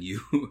better when you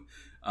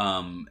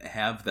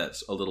have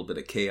that a little bit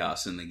of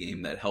chaos in the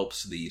game that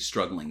helps the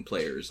struggling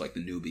players, like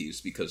the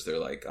newbies, because they're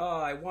like,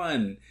 oh, I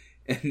won.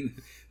 And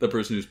the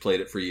person who's played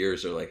it for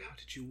years are like, how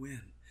did you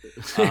win?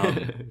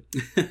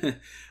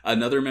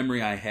 Another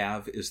memory I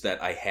have is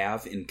that I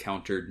have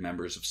encountered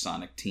members of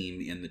Sonic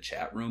Team in the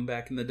chat room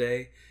back in the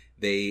day.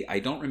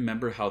 I don't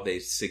remember how they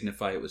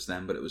signify it was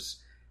them, but it was,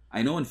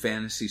 I know in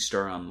Phantasy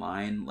Star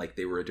Online, like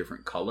they were a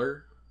different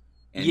color,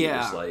 and it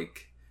was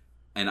like,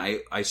 and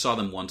I saw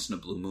them once in a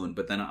blue moon,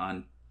 but then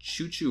on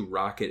Choo Choo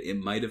Rocket, it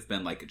might have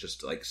been like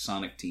just like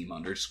Sonic Team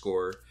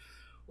 _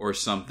 or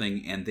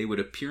something, and they would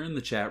appear in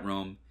the chat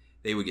room.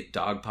 They would get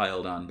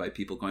dogpiled on by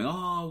people going,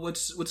 oh,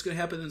 what's going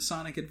to happen in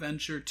Sonic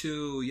Adventure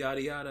 2, yada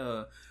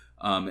yada.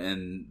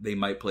 And they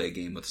might play a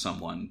game with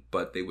someone,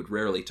 but they would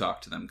rarely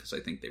talk to them because I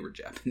think they were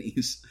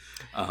Japanese.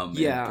 And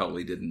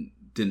probably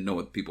didn't know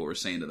what people were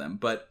saying to them.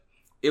 But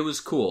it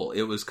was cool.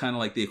 It was kind of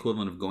like the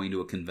equivalent of going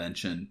to a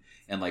convention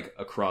and like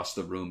across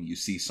the room you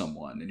see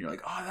someone and you're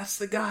like, oh, that's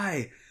the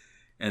guy.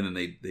 And then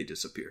they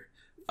disappear.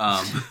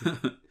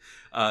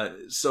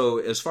 So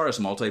as far as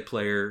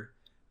multiplayer,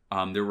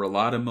 there were a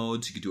lot of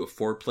modes. You could do a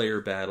 4-player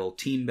battle,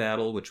 team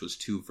battle, which was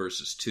 2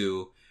 versus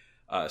 2,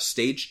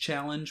 stage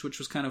challenge, which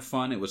was kind of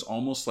fun. It was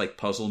almost like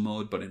puzzle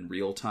mode, but in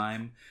real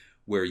time,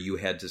 where you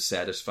had to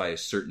satisfy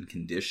certain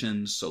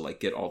conditions. So like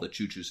get all the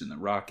choo-choos in the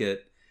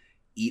rocket,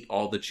 eat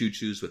all the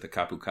choo-choos with a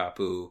kapu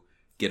kapu,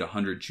 get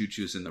 100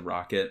 choo-choos in the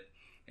rocket.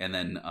 And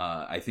then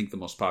I think the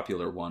most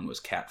popular one was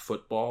cat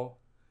football,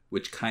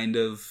 which kind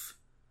of,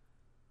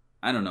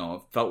 I don't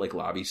know, felt like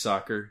lobby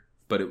soccer.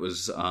 But it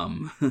was,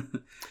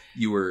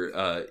 you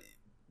were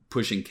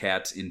pushing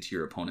cats into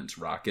your opponent's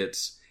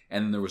rockets.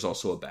 And then there was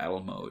also a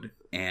battle mode.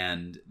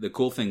 And the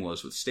cool thing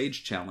was with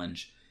Stage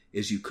Challenge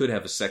is you could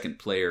have a second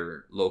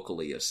player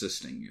locally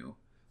assisting you.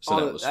 So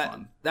that was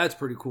fun. That's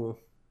pretty cool.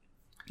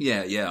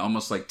 Yeah.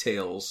 Almost like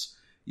Tails,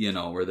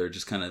 where they're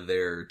just kind of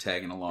there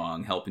tagging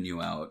along, helping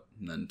you out,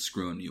 and then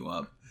screwing you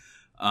up.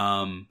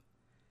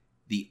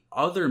 The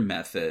other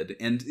method,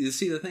 and you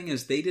see, the thing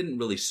is, they didn't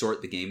really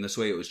sort the game this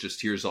way. It was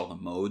just, here's all the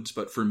modes.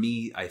 But for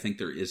me, I think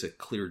there is a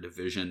clear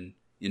division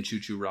in Choo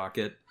Choo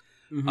Rocket,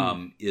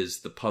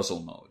 is the puzzle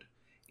mode.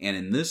 And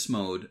in this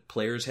mode,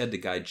 players had to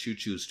guide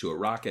choo-choos to a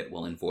rocket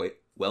while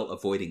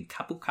avoiding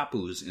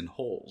kapu-kapus in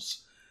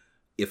holes.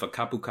 if a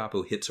Kapu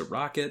Kapu hits a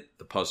rocket,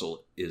 the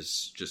puzzle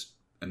is just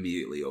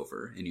immediately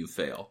over and you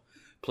fail.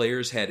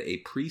 Players had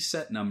a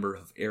preset number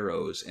of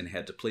arrows and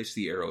had to place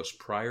the arrows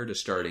prior to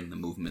starting the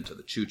movement of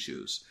the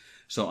choo-choos.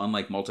 So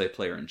unlike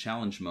multiplayer and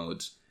challenge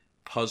modes,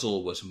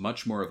 puzzle was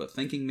much more of a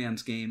thinking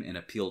man's game and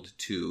appealed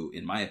to,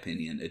 in my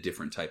opinion, a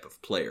different type of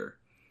player.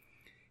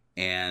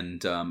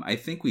 And I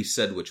think we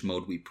said which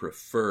mode we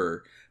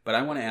prefer, but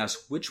I want to ask,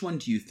 which one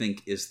do you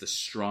think is the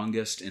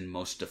strongest and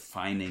most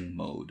defining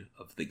mode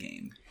of the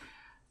game?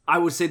 I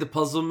would say the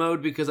puzzle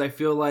mode, because I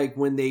feel like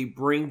when they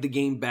bring the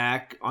game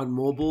back on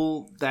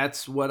mobile,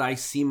 that's what I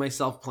see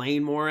myself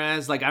playing more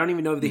as. Like, I don't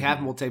even know if they have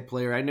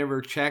multiplayer. I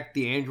never checked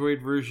the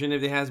Android version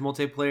if it has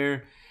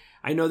multiplayer.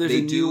 I know there's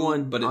a new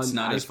one, but it's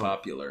not iPhone. as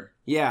popular.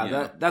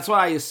 Yeah, that's what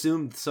I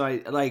assumed. So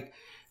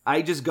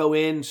I just go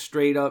in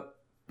straight up,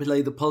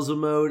 play the puzzle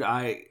mode.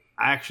 I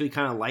actually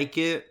kind of like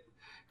it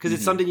because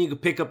it's something you can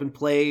pick up and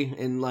play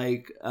and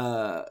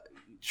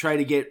try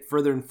to get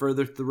further and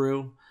further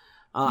through.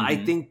 I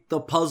think the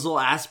puzzle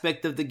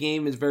aspect of the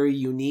game is very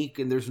unique,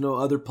 and there's no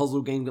other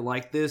puzzle game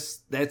like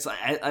this that's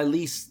at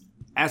least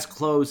as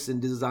close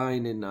in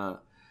design and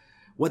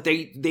what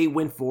they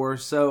went for.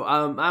 So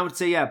I would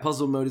say, yeah,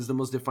 puzzle mode is the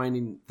most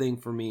defining thing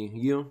for me.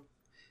 You?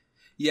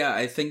 Yeah,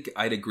 I think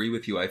I'd agree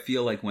with you. I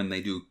feel like when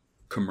they do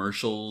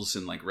commercials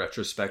and like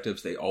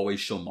retrospectives, they always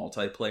show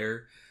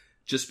multiplayer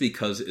just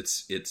because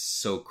it's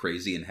so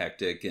crazy and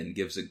hectic and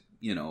gives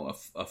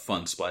a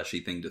fun splashy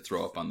thing to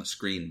throw up on the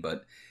screen.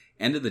 But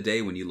end of the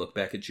day, when you look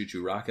back at Choo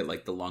Choo Rocket,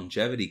 like the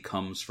longevity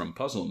comes from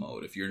puzzle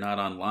mode. If you're not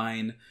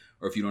online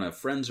or if you don't have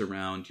friends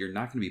around, you're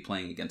not going to be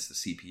playing against the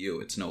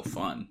CPU. It's no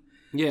fun.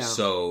 Yeah.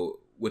 So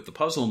with the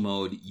puzzle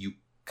mode, you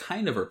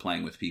kind of are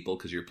playing with people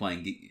because you're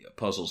playing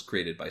puzzles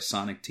created by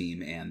Sonic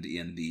Team, and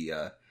in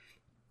the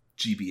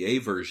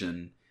GBA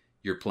version,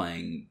 you're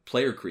playing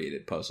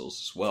player-created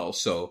puzzles as well.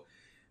 So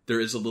there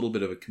is a little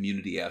bit of a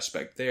community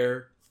aspect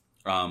there.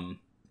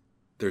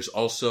 There's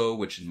also,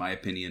 which in my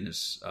opinion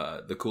is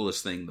the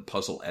coolest thing, the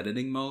puzzle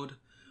editing mode,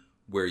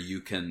 where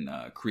you can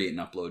create and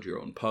upload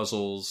your own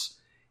puzzles.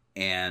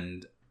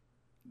 And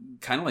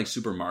kind of like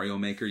Super Mario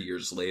Maker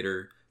years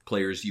later,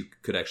 players, you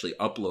could actually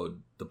upload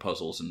the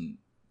puzzles and,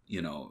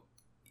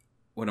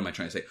 what am I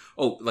trying to say?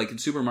 Oh, like in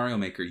Super Mario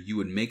Maker, you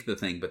would make the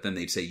thing, but then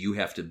they'd say you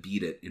have to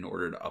beat it in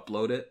order to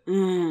upload it.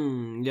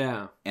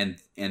 Yeah. And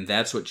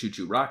that's what Choo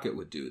Choo Rocket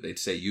would do. They'd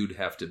say you'd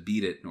have to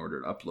beat it in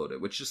order to upload it,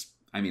 which just,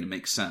 it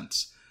makes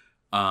sense.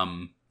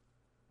 I've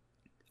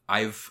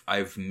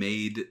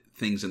made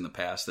things in the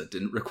past that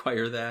didn't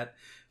require that,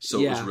 so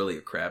it was really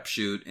a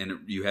crapshoot, and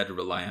you had to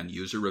rely on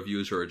user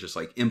reviews or just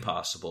like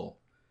impossible.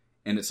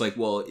 And it's like,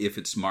 well, if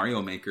it's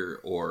Mario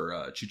Maker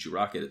or Choo Choo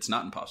Rocket, it's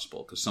not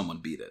impossible because someone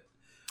beat it.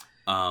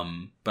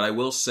 But I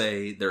will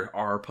say there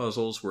are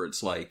puzzles where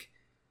it's like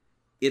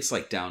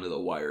down to the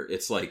wire.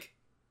 It's like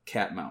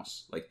cat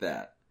mouse, like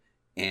that.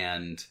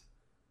 And,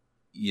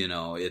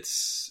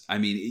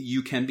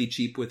 you can be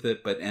cheap with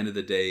it, but end of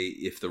the day,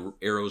 if the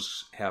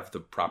arrows have the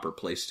proper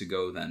place to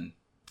go, then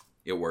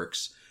it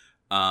works.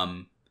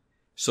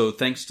 So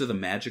thanks to the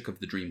magic of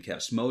the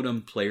Dreamcast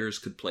modem, players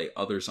could play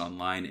others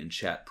online and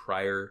chat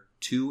prior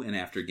to and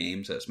after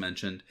games, as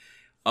mentioned,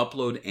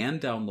 upload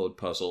and download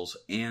puzzles,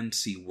 and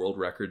see world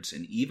records,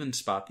 and even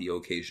spot the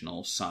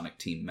occasional Sonic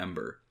Team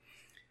member.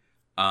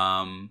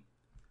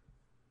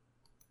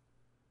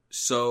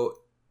 So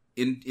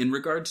in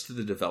regards to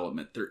the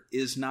development, there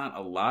is not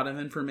a lot of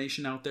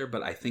information out there,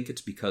 but I think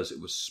it's because it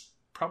was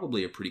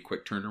probably a pretty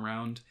quick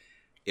turnaround.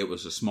 It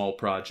was a small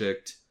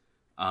project.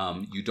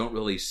 You don't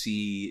really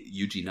see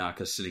Yuji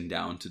Naka sitting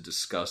down to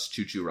discuss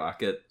Choo Choo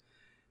Rocket.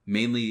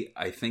 Mainly,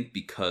 I think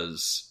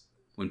because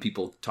when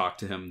people talk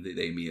to him,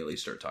 they immediately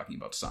start talking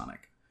about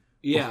Sonic.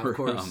 Yeah, of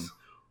course.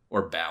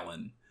 Or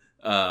Balan.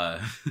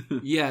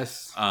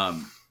 Yes.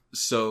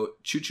 So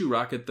Choo Choo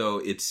Rocket, though,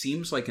 it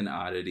seems like an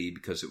oddity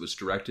because it was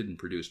directed and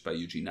produced by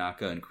Yuji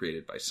Naka and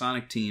created by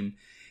Sonic Team.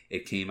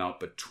 It came out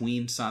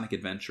between Sonic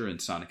Adventure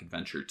and Sonic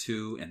Adventure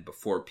 2 and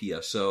before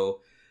PSO.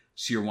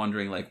 So you're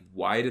wondering,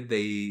 why did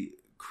they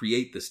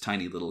create this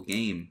tiny little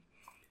game?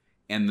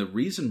 And the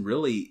reason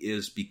really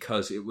is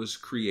because it was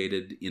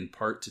created in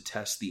part to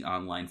test the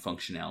online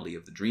functionality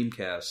of the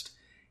Dreamcast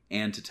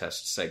and to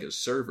test Sega's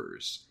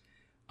servers.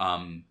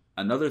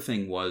 Another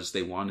thing was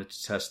they wanted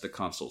to test the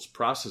console's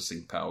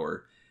processing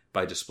power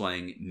by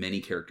displaying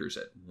many characters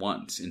at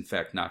once. In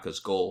fact, Naka's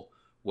goal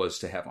was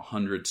to have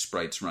 100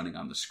 sprites running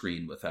on the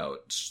screen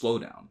without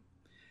slowdown.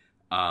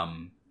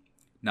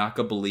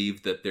 Naka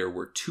believed that there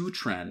were two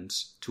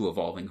trends to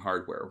evolving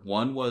hardware.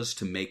 One was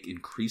to make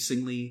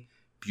increasingly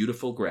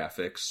beautiful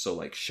graphics, so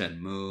like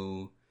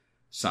Shenmue,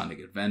 Sonic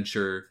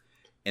Adventure,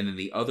 and then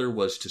the other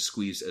was to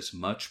squeeze as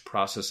much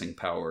processing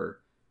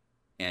power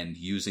and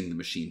using the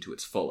machine to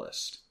its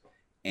fullest.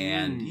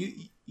 And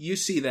you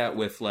see that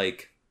with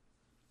like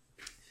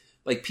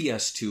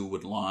PS2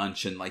 would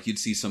launch, and you'd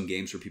see some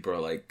games where people are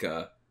like,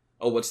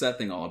 oh, what's that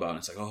thing all about? And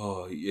it's like,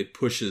 oh, it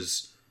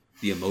pushes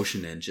the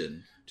emotion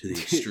engine to the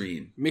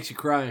extreme. Makes you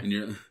cry. And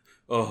you're,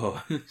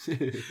 Oh,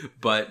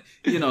 but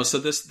so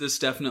this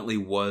definitely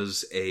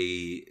was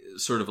a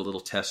sort of a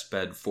little test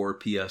bed for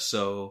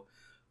PSO.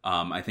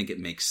 I think it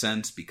makes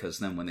sense because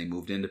then when they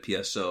moved into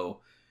PSO,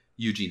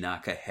 Yuji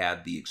Naka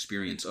had the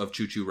experience of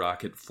ChuChu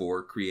Rocket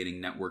for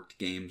creating networked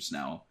games.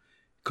 Now,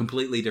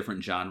 completely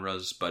different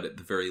genres, but at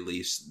the very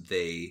least,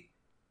 they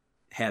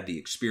had the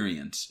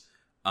experience.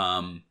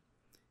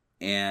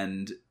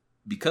 And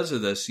because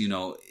of this,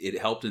 it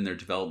helped in their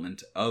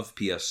development of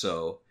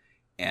PSO.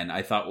 And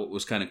I thought what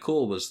was kind of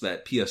cool was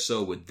that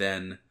PSO would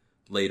then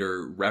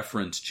later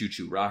reference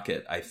ChuChu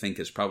Rocket, I think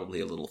is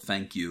probably a little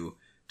thank you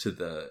to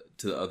the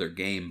other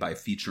game by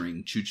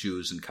featuring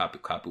ChuChus and Kapu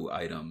Kapu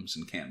items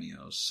and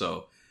cameos.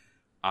 So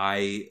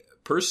I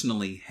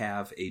personally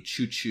have a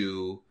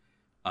ChuChu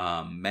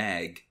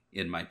mag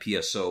in my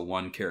PSO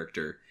 1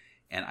 character,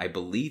 and I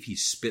believe he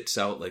spits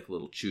out like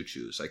little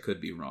ChuChus. I could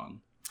be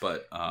wrong,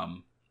 but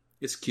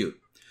it's cute.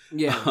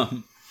 Yeah.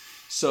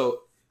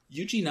 So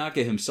Yuji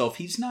Naka himself,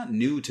 he's not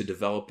new to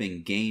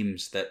developing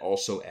games that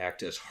also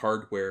act as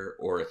hardware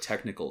or a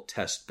technical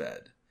test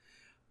bed.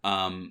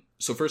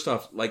 So first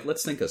off,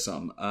 let's think of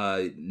some.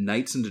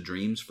 Nights into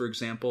Dreams, for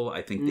example,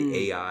 I think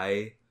the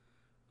AI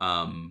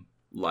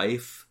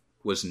life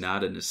was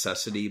not a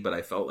necessity, but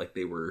I felt like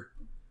they were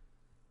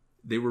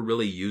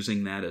really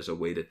using that as a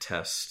way to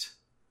test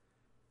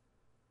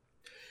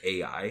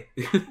AI.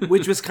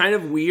 Which was kind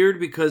of weird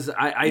because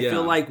I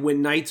feel like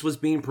when Nights was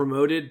being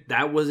promoted,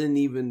 that wasn't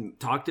even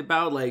talked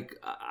about.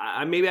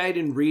 Maybe I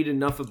didn't read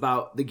enough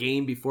about the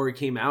game before it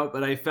came out,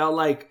 but I felt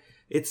like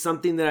it's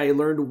something that I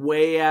learned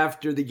way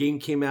after the game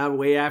came out,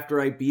 way after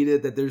I beat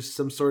it, that there's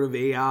some sort of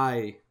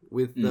AI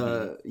with in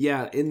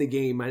the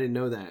game. I didn't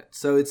know that.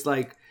 So it's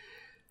like,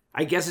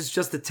 I guess it's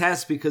just a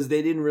test because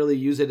they didn't really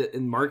use it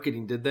in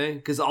marketing, did they?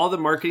 Because all the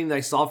marketing that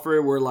I saw for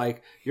it were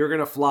like, you're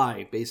going to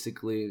fly,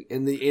 basically.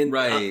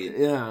 Right.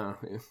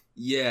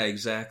 Yeah,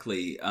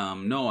 exactly.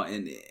 No,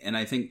 and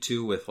I think,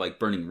 too, with like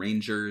Burning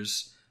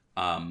Rangers,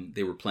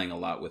 they were playing a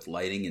lot with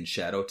lighting and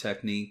shadow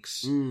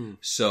techniques.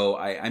 So,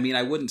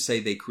 I wouldn't say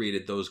they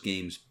created those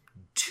games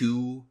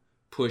to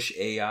push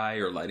AI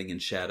or lighting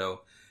and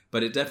shadow,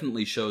 but it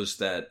definitely shows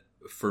that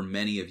for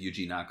many of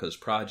Yuji Naka's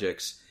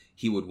projects,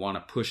 he would want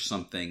to push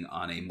something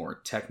on a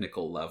more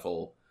technical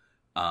level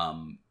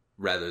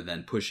rather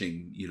than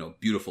pushing,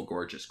 beautiful,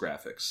 gorgeous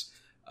graphics.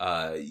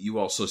 You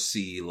also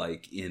see,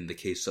 like, in the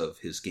case of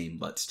his game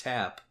Let's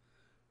Tap,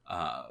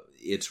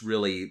 it's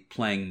really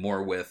playing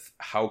more with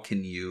how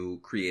can you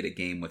create a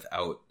game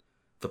without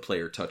the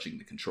player touching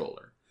the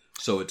controller.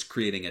 So it's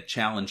creating a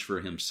challenge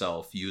for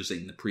himself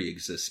using the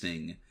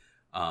pre-existing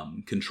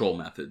control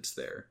methods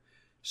there.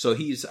 So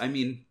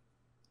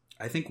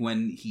I think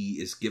when he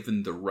is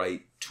given the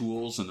right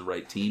tools and the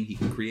right team, he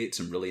can create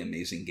some really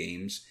amazing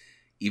games,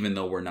 even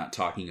though we're not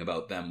talking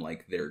about them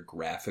like they're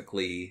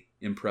graphically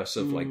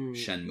impressive, like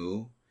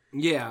Shenmue.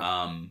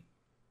 Yeah.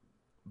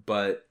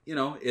 But,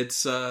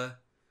 it's...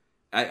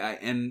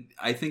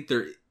 I think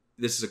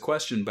this is a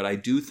question, but I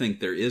do think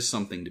there is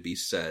something to be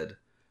said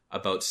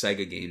about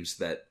Sega games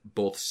that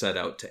both set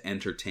out to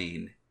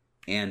entertain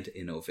and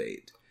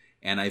innovate.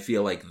 And I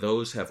feel like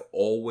those have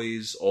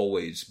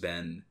always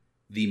been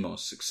the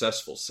most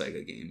successful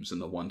Sega games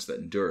and the ones that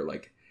endure,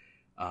 like,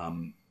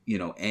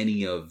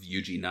 any of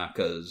Yuji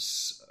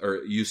Naka's or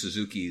Yu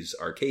Suzuki's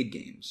arcade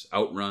games,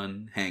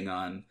 Outrun, Hang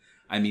On.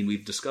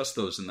 We've discussed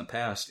those in the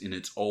past, and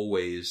it's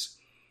always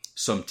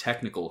some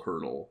technical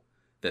hurdle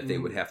that they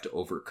would have to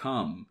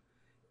overcome.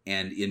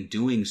 And in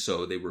doing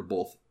so, they were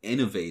both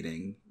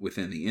innovating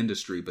within the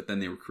industry, but then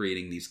they were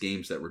creating these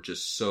games that were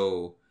just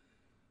so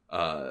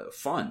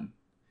fun.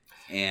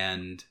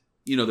 And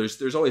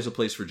there's always a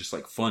place for just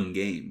like fun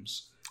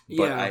games,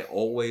 but I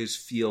always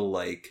feel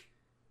like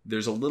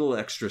there's a little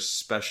extra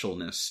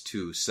specialness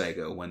to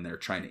Sega when they're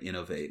trying to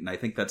innovate. And I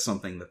think that's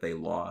something that they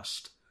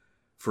lost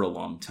for a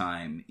long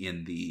time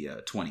in the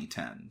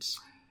 2010s.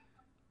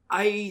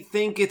 I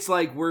think it's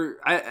like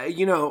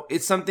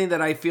it's something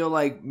that I feel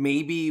like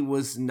maybe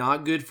was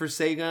not good for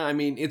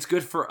Sega. It's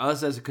good for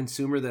us as a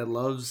consumer that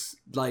loves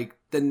like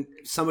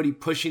somebody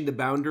pushing the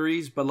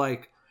boundaries, but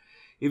like,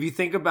 if you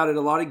think about it,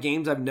 a lot of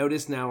games I've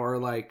noticed now are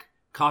like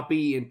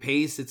copy and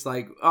paste. It's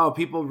like, oh,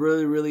 people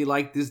really, really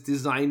like this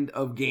design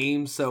of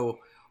games, so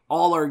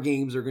all our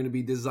games are going to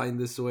be designed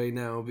this way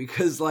now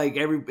because like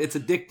it's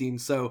addicting.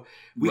 So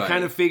we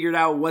kind of figured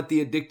out what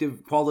the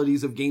addictive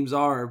qualities of games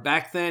are.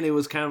 Back then, it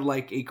was kind of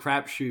like a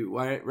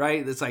crapshoot,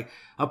 right? It's like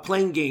a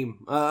playing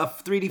game, a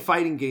 3D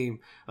fighting game.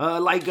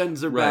 Light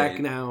guns are back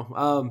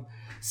now.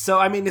 So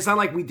it's not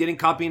like we didn't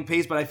copy and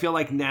paste, but I feel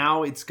like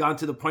now it's gone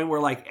to the point where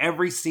like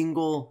every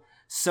single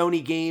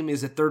Sony game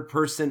is a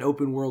third-person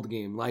open-world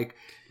game. Like,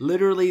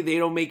 literally, they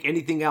don't make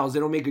anything else. They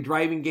don't make a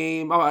driving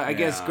game. Oh, I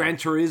guess Gran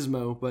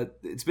Turismo, but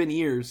it's been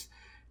years.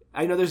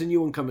 I know there's a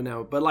new one coming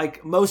out, but,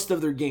 like, most of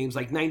their games,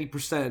 like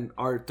 90%,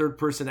 are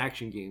third-person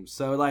action games.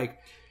 So, like,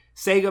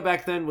 Sega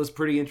back then was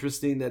pretty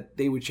interesting that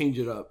they would change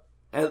it up.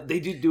 They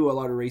did do a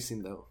lot of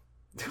racing, though.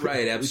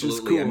 Right,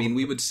 absolutely. Cool.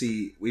 We would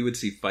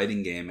see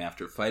fighting game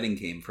after fighting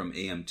game from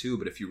AM2,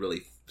 but if you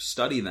really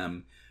study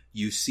them,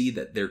 you see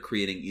that they're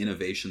creating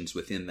innovations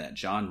within that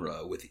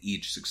genre with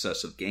each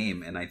successive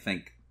game. And I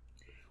think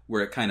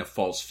where it kind of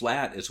falls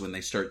flat is when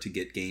they start to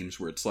get games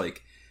where it's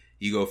like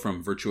you go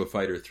from Virtua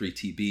Fighter 3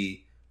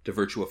 TB to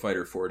Virtua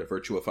Fighter 4 to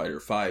Virtua Fighter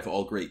 5,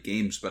 all great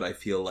games, but I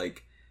feel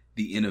like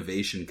the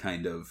innovation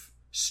kind of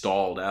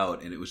stalled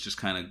out, and it was just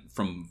kind of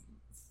from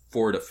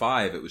 4 to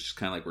 5, it was just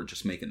kind of like we're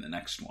just making the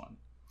next one.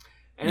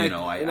 And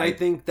I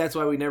think that's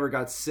why we never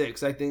got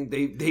 6. I think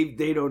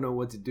they don't know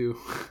what to do.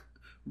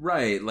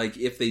 Right, like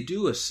if they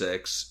do a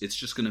 6, it's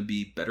just going to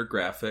be better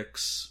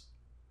graphics,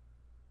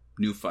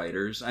 new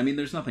fighters. I mean,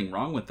 there's nothing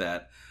wrong with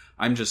that.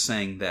 I'm just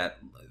saying that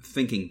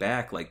thinking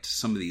back, like to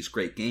some of these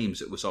great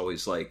games, it was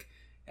always like,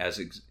 as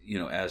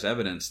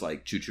evidence,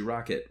 like Choo Choo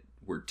Rocket,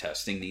 we're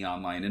testing the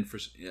online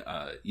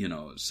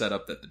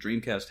setup that the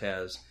Dreamcast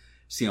has,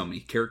 see how many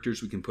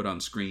characters we can put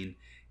on screen,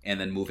 and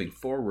then moving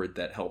forward,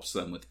 that helps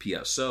them with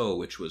PSO,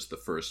 which was the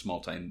first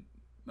online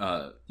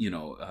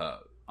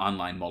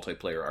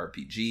multiplayer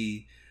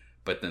RPG.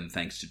 But then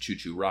thanks to Choo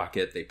Choo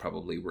Rocket, they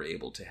probably were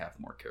able to have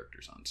more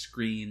characters on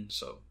screen.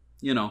 So,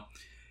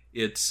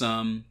 it's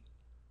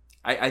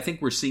I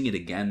think we're seeing it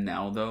again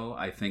now, though.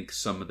 I think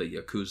some of the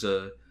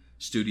Yakuza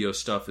studio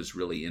stuff is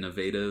really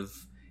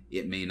innovative.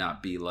 It may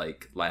not be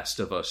like Last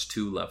of Us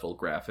 2 level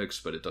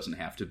graphics, but it doesn't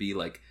have to be.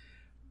 Like,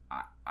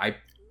 I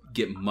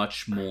get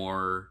much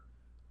more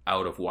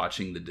out of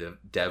watching the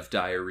dev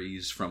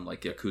diaries from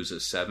like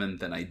Yakuza 7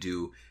 than I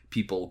do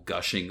people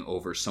gushing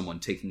over someone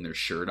taking their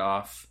shirt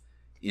off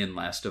in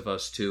Last of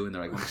Us 2, and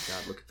they're like, oh my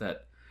god, look at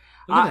that.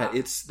 Look at that.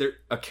 It's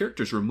a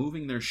character's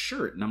removing their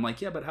shirt. And I'm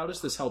like, yeah, but how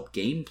does this help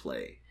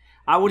gameplay?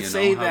 I would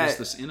say how does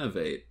this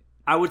innovate?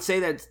 I would say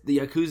that the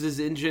Yakuza's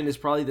engine is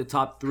probably the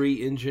top 3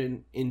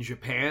 engine in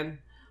Japan.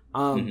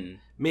 I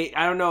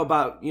don't know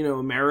about,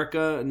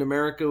 America. In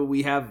America,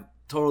 we have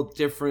total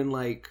different,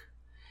 like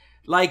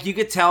you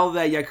could tell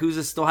that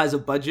Yakuza still has a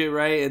budget,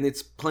 right? And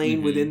it's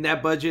playing within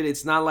that budget.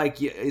 It's not like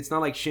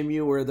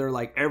Shenmue where they're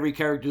like every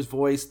character's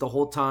voice the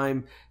whole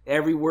time.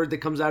 Every word that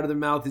comes out of their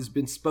mouth has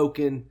been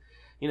spoken.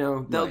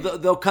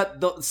 They'll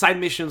cut the side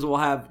missions will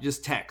have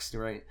just text,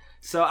 right?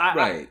 So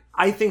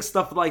I think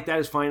stuff like that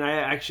is fine. I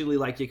actually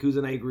like Yakuza,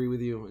 and I agree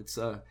with you. It's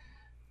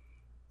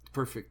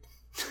perfect.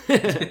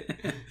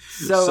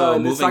 So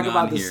let's talk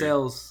about the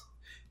sales.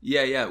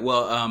 Yeah.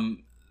 Well,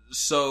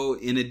 so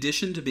in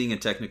addition to being a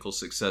technical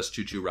success,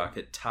 Choo Choo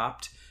Rocket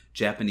topped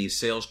Japanese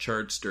sales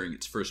charts during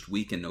its first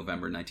week in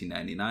November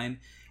 1999.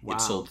 Wow.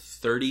 It sold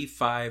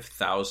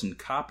 35,000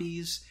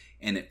 copies,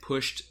 and it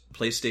pushed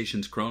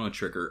PlayStation's Chrono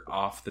Trigger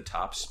off the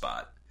top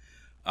spot.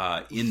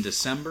 In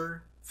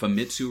December,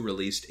 Famitsu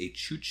released a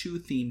Choo Choo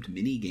themed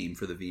mini-game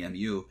for the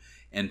VMU,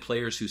 and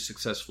players who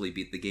successfully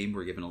beat the game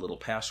were given a little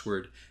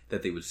password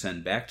that they would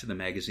send back to the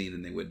magazine,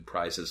 and they would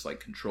prizes like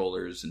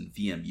controllers and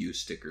VMU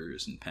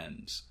stickers and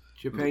pens.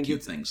 Japan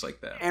gets things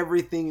like that.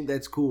 Everything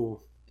that's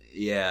cool.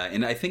 Yeah,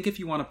 and I think if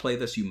you want to play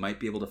this, you might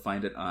be able to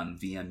find it on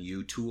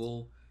VMU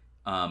Tool.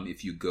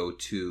 If you go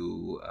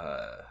to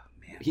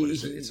what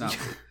is it?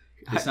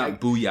 It's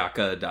not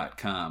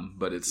Booyaka.com,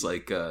 but it's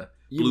like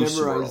Blue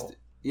Swirl.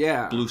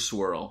 Yeah. Blue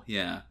Swirl,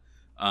 yeah.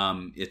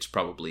 It's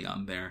probably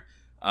on there.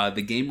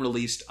 The game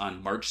released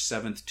on March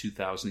 7th,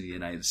 2000 in the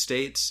United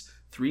States,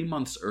 3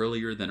 months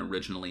earlier than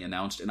originally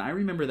announced. And I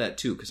remember that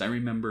too, because I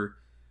remember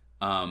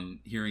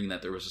hearing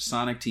that there was a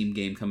Sonic Team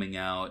game coming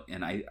out,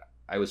 and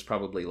I was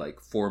probably like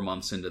 4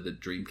 months into the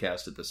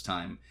Dreamcast at this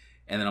time.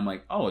 And then I'm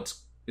like, oh,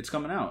 it's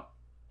coming out.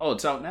 Oh,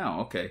 it's out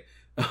now. Okay.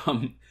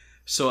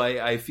 So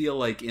I feel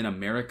like in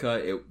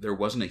America, there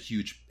wasn't a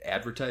huge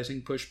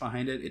advertising push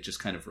behind it. It just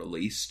kind of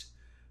released.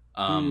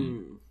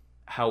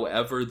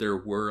 However, there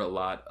were a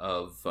lot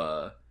of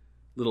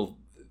little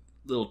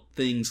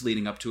things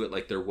leading up to it.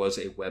 Like there was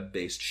a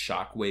web-based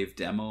Shockwave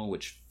demo,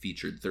 which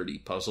featured 30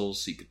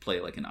 puzzles, so you could play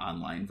like an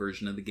online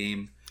version of the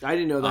game. I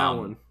didn't know that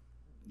one.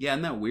 Yeah,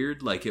 isn't that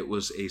weird? Like it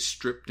was a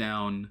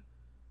stripped-down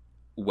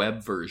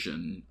web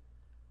version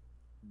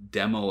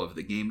demo of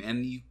the game,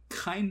 and you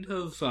kind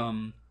of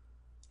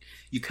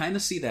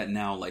see that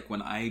now. Like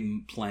when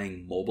I'm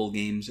playing mobile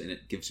games and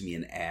it gives me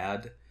an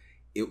ad,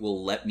 it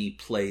will let me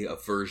play a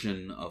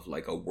version of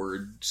like a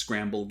word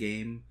scramble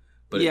game,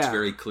 but it's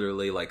very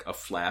clearly like a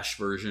Flash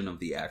version of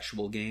the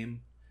actual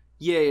game.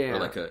 Yeah. Or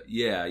like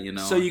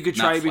so you could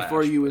try it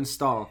before you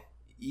install.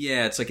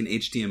 Yeah, it's like an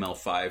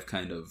HTML5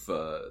 kind of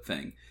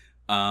thing.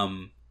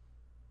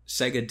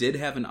 Sega did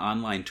have an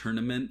online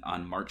tournament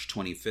on March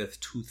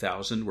 25th,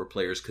 2000, where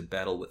players could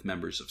battle with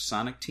members of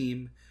Sonic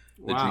Team,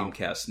 the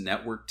Dreamcast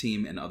Network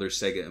Team, and other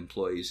Sega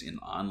employees in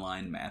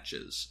online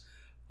matches.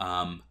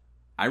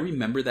 I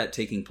remember that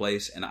taking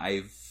place, and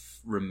I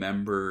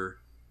remember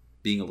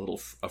being a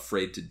little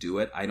afraid to do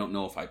it. I don't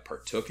know if I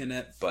partook in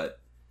it, but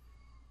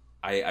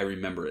I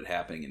remember it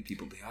happening, and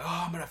people being,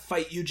 "Oh, I'm going to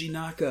fight Yuji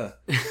Naka."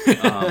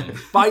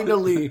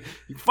 Finally.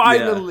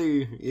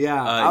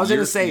 Yeah. I was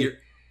going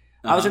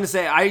to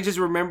say, I just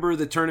remember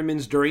the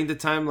tournaments during the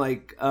time,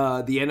 like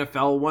the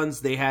NFL ones,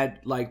 they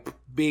had like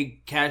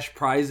big cash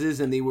prizes,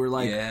 and they were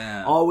like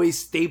Yeah. always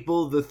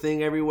staple the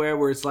thing everywhere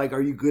where it's like,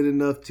 are you good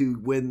enough to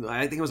win?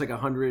 I think it was like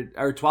 100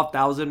 or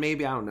 12,000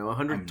 maybe. I don't know.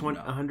 120,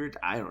 100.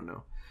 I don't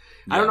know.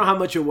 I don't know how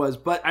much it was,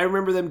 but I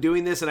remember them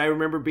doing this, and I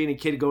remember being a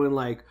kid going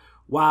like,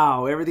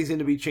 wow, everything's going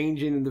to be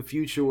changing in the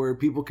future where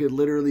people could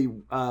literally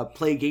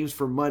play games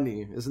for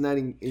money. Isn't that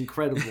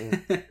incredible?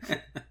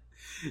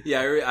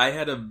 Yeah, I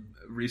had a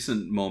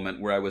recent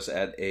moment where I was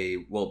at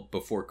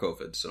before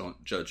COVID, so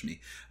don't judge me.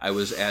 I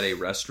was at a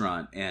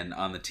restaurant, and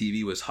on the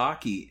TV was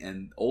hockey,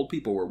 and old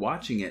people were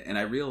watching it, and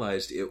I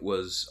realized it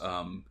was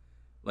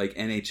like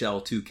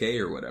NHL 2K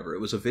or whatever.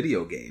 It was a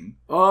video game.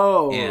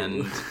 Oh.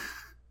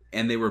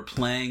 And they were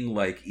playing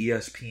like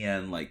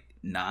ESPN like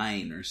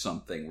 9 or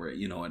something where,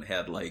 you know, it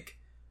had like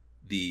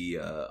the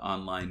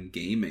online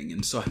gaming.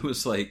 And so I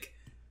was like,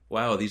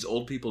 wow, these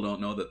old people don't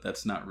know that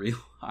that's not real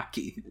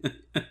hockey.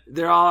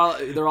 They're all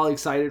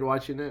excited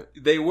watching it.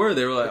 They were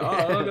like,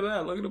 oh, look at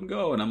that, look at them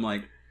go. And I'm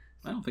like,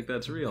 I don't think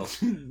that's real.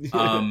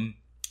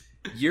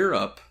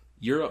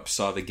 Europe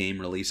saw the game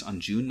release on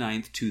June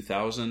 9th,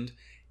 2000.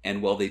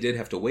 And while they did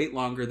have to wait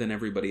longer than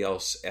everybody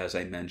else, as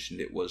I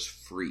mentioned, it was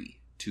free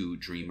to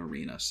Dream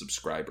Arena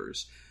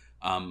subscribers.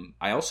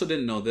 I also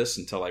didn't know this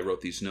until I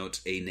wrote these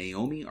notes. A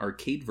Naomi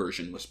arcade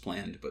version was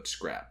planned but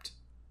scrapped.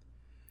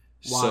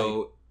 Why?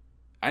 So,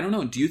 I don't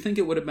know. Do you think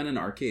it would have been an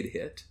arcade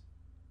hit?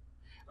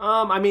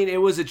 I mean, it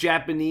was a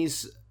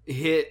Japanese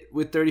hit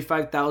with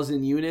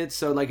 35,000 units.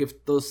 So, like,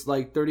 if those,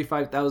 like,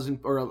 35,000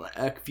 or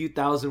a few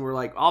thousand were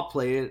like, I'll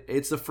play it.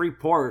 It's a free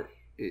port.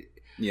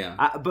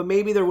 Yeah. But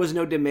maybe there was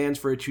no demands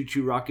for a Choo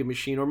Choo Rocket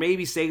Machine. Or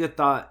maybe Sega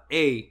thought,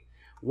 hey,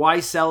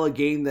 why sell a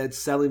game that's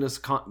selling us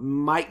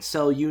might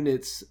sell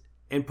units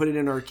and put it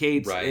in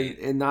arcades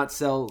and not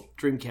sell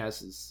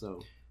Dreamcasts?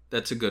 So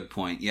that's a good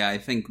point. Yeah, I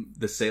think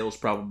the sales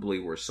probably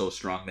were so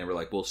strong they were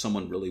like, will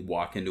someone really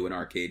walk into an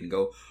arcade and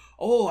go,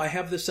 oh, I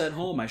have this at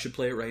home, I should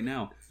play it right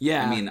now?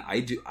 Yeah. I mean, I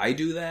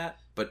do that,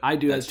 but I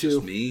do that's that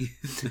too. Just me.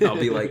 I'll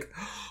be like,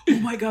 oh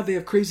my god, they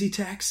have Crazy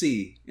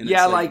Taxi. And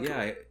yeah,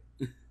 it's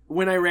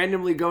when I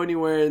randomly go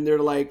anywhere and they're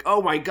like,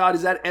 oh my god,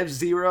 is that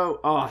F-Zero?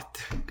 Oh,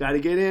 gotta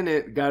get in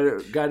it.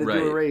 Gotta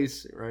do a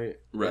race. Right,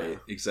 yeah.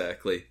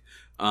 Exactly.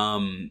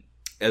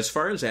 As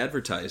far as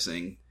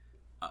advertising,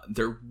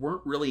 there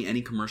weren't really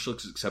any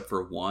commercials except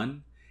for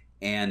one.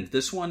 And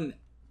this one,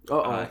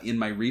 in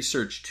my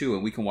research too,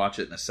 and we can watch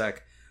it in a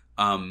sec,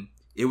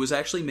 it was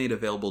actually made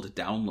available to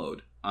download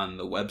on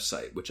the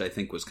website, which I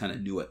think was kind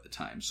of new at the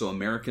time. So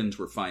Americans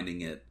were finding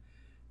it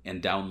and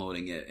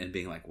downloading it and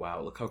being like,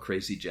 wow, look how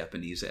crazy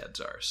Japanese ads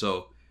are.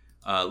 So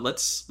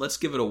let's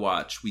give it a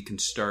watch. We can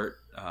start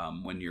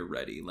when you're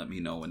ready. Let me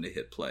know when to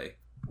hit play.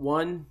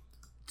 1,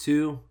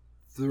 2,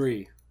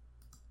 3.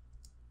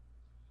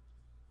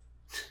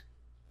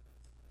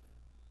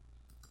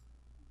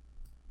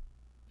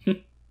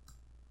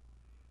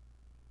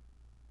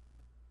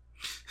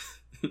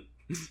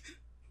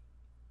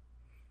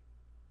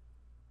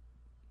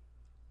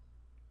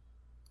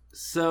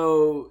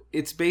 So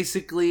it's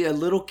basically a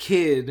little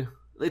kid.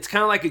 It's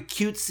kind of like a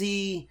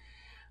cutesy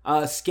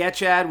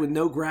sketch ad with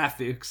no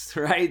graphics,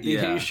 right? They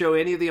didn't show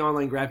any of the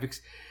online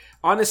graphics.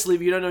 Honestly,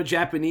 if you don't know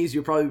Japanese,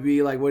 you'll probably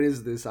be like, what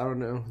is this? I don't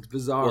know. It's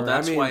bizarre. Well,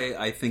 that's why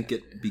I think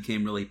it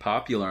became really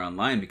popular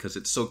online, because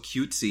it's so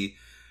cutesy.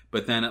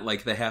 But then at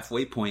like the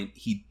halfway point,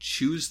 he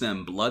chews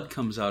them, blood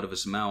comes out of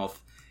his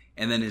mouth,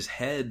 and then his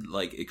head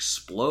like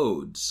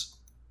explodes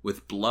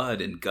with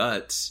blood and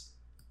guts.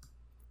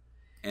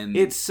 And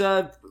it's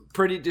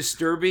pretty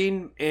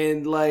disturbing,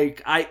 and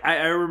like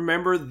I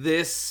remember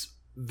this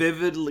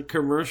vivid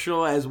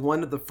commercial as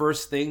one of the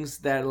first things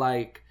that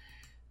like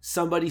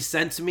somebody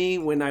sent to me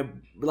when I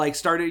like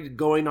started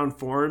going on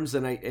forums,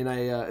 and I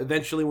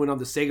eventually went on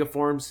the Sega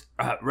forums.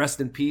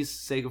 Rest in peace,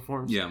 Sega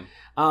forums. Yeah.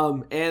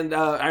 And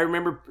I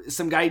remember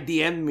some guy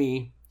DM'd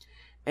me,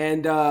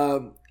 and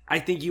I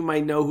think you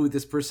might know who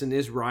this person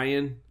is,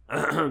 Ryan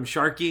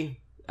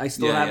Sharkey. I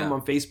still have him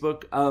on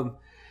Facebook.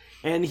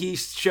 And he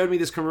showed me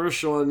this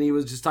commercial, and he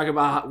was just talking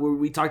about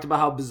we talked about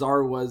how bizarre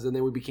it was, and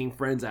then we became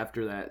friends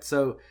after that.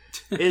 So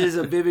it is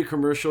a vivid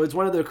commercial. It's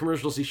one of the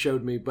commercials he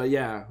showed me. But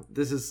yeah,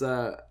 this is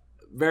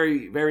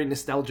very, very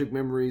nostalgic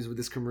memories with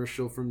this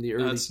commercial from the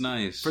early. That's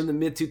nice. From the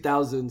mid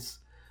 2000s.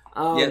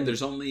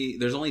 There's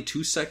only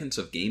 2 seconds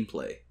of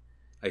gameplay.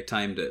 I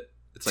timed it.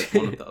 It's like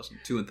 1,000,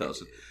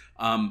 2,000.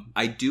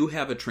 I do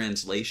have a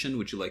translation.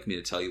 Would you like me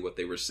to tell you what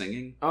they were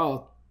singing?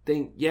 Oh.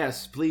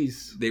 Yes,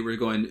 please. They were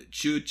going,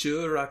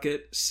 choo-choo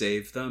rocket,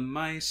 save the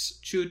mice.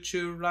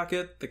 Choo-choo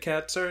rocket, the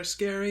cats are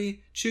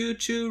scary.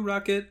 Choo-choo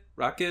rocket,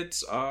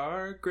 rockets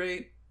are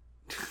great.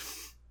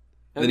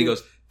 Then he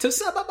goes,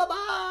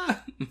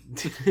 ta-sa-ba-ba-ba!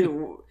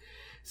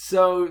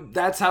 So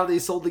that's how they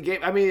sold the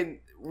game. I mean,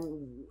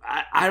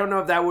 I don't know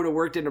if that would have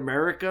worked in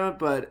America,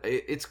 but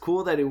it's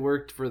cool that it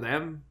worked for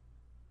them.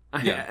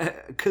 Yeah.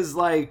 Because,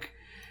 like,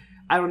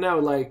 I don't know,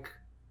 like...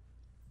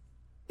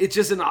 It's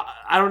just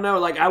I don't know,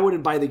 like I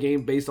wouldn't buy the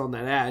game based on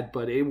that ad,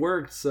 but it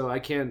worked, so I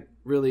can't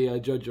really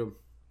judge them.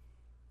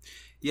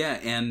 Yeah,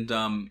 and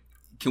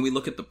can we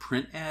look at the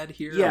print ad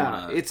here?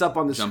 Yeah, it's up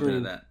on the jump screen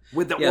into that.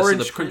 with the Yeah, so orange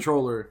the print-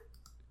 controller.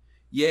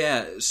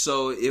 Yeah,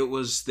 so it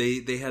was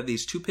they had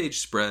these 2-page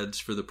spreads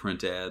for the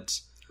print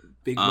ads.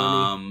 Big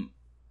money.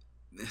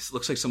 It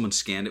looks like someone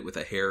scanned it with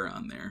a hair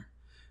on there.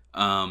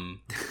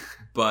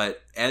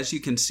 But as you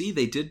can see,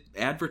 they did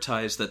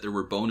advertise that there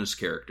were bonus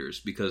characters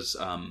because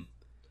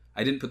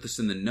I didn't put this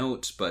in the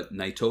notes, but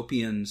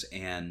Nighttopians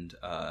and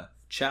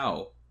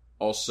Chow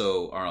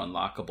also are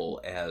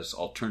unlockable as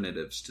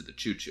alternatives to the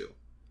Choo Choo.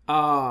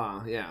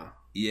 Yeah.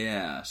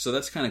 Yeah, so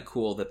that's kind of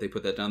cool that they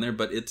put that down there,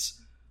 but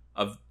it's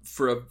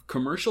for a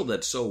commercial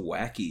that's so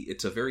wacky,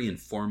 it's a very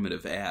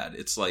informative ad.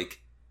 It's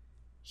like,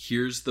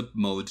 here's the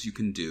modes you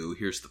can do,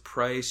 here's the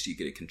price, you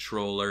get a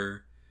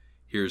controller,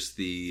 here's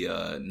the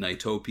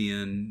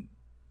Nighttopian,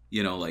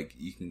 like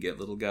you can get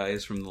little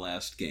guys from the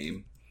last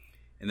game.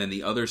 And then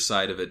the other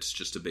side of it's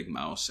just a big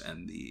mouse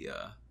and the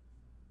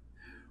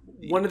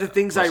one of the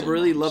things I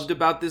really mouse. loved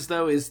about this,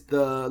 though, is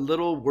the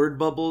little word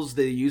bubbles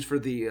they use for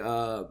the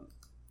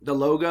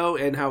logo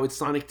and how it's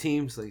Sonic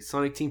Teams. Like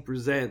Sonic Team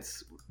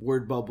Presents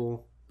word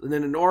bubble, and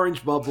then an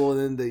orange bubble,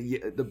 and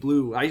then the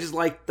blue. I just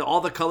like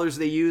all the colors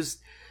they used.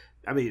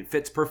 I mean, it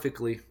fits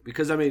perfectly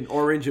because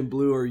orange and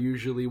blue are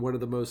usually one of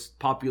the most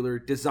popular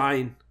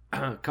design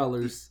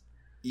colors.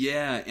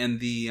 Yeah, and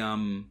the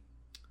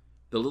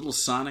little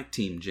Sonic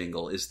Team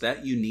jingle, is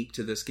that unique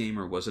to this game,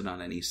 or was it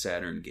on any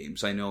Saturn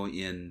games? I know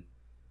in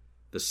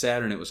the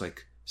Saturn it was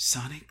like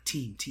Sonic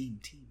Team.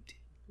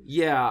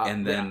 Yeah,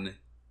 and then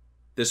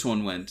this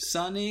one went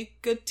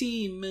Sonic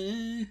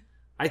Team.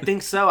 I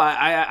think so.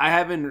 I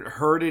haven't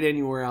heard it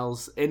anywhere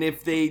else. And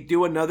if they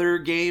do another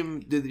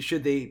game,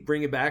 should they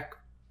bring it back?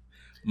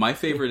 My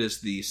favorite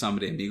is the Samba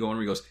de Amigo one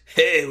where he goes,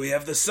 "Hey, we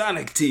have the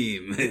Sonic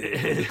Team."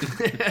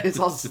 It's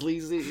all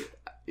sleazy.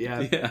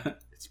 Yeah,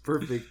 it's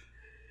perfect.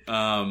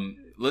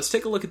 Let's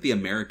take a look at the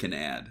American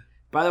ad.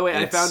 By the way,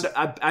 I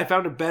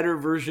found a better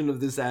version of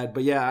this ad,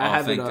 but yeah, I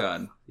have it up. Thank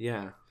God.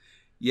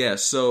 Yeah.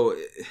 So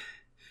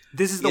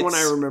this is the one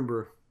I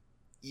remember.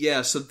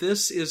 Yeah, so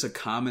this is a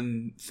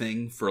common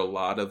thing for a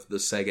lot of the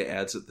Sega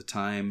ads at the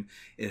time.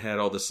 It had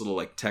all this little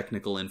like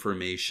technical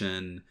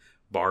information,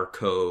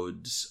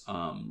 barcodes,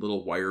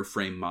 little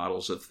wireframe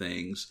models of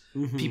things,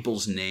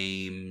 people's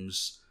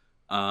names.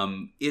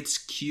 It's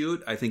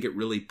cute. I think it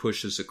really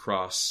pushes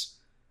across.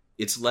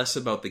 It's less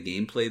about the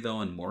gameplay though,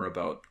 and more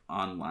about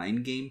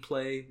online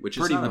gameplay, which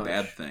is not a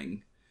bad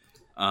thing.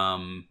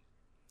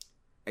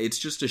 It's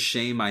just a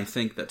shame, I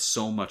think, that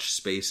so much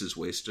space is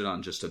wasted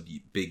on just a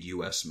big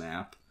US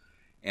map,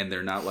 and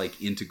they're not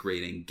like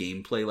integrating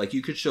gameplay. Like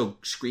you could show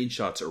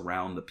screenshots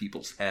around the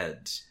people's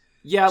heads.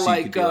 Yeah, so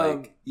like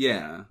they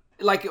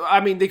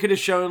could have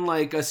shown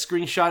like a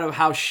screenshot of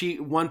how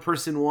one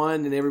person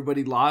won and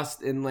everybody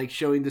lost, and like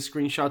showing the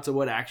screenshots of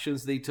what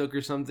actions they took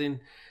or something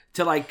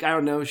to like, I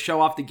don't know,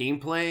 show off the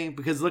gameplay.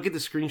 Because look at the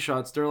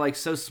screenshots; they're like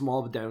so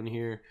small down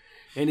here,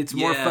 and it's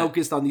more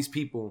focused on these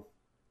people.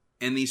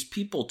 And these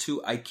people, too,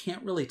 I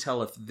can't really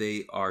tell if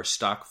they are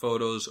stock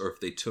photos or if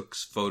they took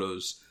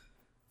photos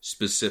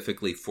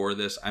specifically for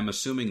this. I'm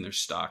assuming they're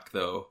stock,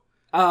 though.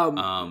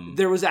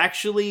 There was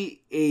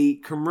actually a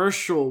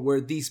commercial where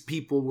these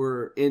people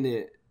were in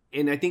it.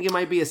 And I think it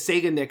might be a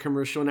SegaNet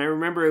commercial. And I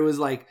remember it was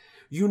like,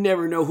 you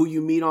never know who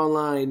you meet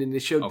online. And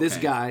it showed this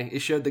guy. It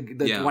showed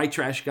the white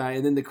trash guy.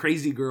 And then the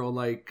crazy girl.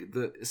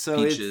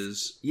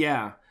 Peaches.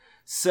 Yeah.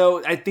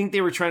 So I think they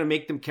were trying to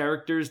make them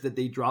characters that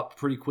they dropped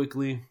pretty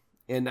quickly.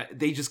 And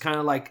they just kind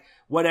of like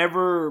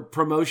whatever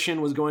promotion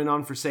was going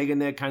on for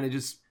SegaNet kind of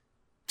just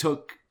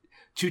took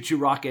Choo Choo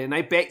Rocket. And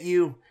I bet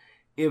you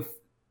if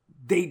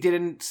they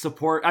didn't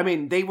support,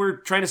 they were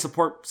trying to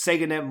support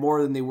SegaNet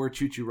more than they were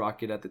Choo Choo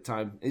Rocket at the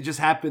time. It just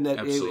happened that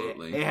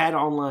it had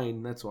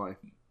online. That's why.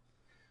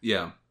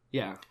 Yeah.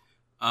 Yeah.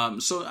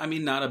 So,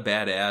 not a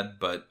bad ad,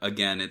 but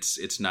again,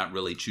 it's not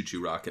really Choo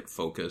Choo Rocket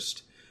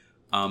focused.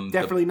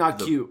 Definitely not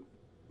cute.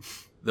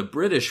 The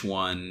British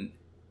one,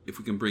 if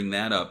we can bring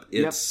that up,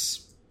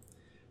 it's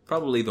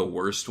probably the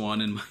worst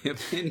one in my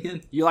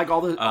opinion. You like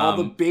all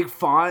the big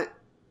font?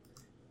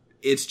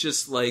 It's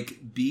just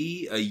like,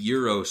 be a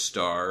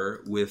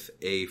Eurostar with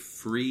a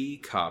free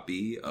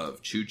copy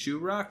of Choo Choo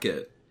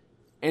Rocket.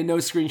 And no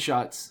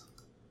screenshots.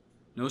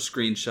 No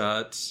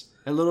screenshots.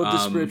 A little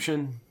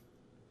description.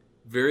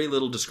 Very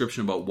little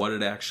description about what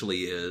it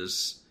actually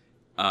is.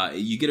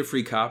 You get a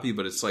free copy,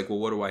 but it's like, well,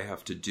 what do I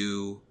have to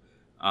do?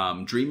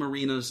 Dream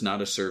Arena's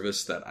not a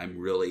service that I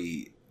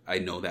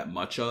know that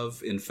much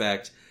of. In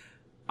fact,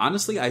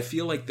 honestly, I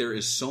feel like there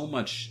is so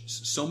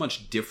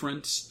much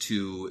difference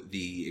to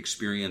the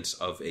experience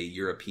of a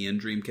European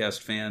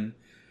Dreamcast fan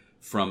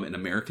from an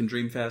American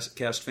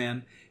Dreamcast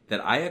fan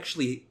that I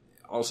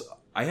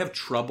have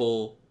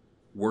trouble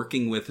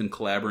working with and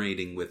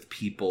collaborating with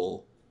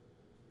people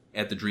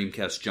at the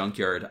Dreamcast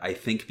junkyard. I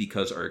think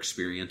because our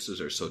experiences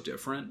are so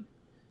different.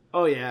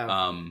 Oh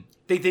yeah.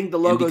 They think the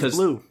logo's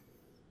blue.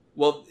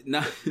 Well,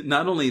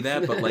 not only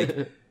that, but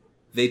like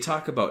they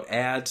talk about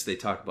ads, they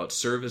talk about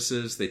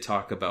services, they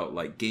talk about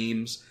like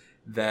games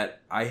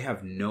that I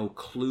have no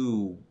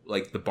clue.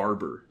 Like the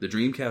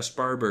Dreamcast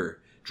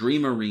Barber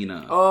Dream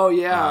Arena. Oh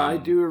yeah, I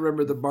do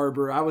remember the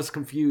barber. I was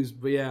confused,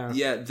 but yeah.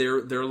 Yeah,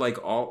 they're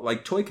like all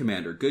like Toy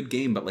Commander, good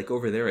game, but like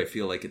over there, I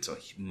feel like it's a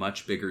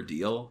much bigger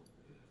deal.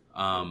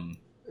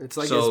 It's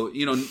like so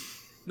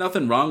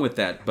nothing wrong with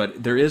that,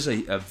 but there is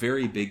a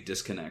very big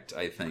disconnect,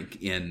 I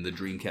think, in the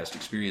Dreamcast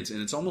experience,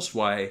 and it's almost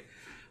why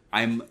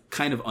I'm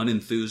kind of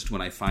unenthused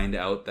when I find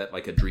out that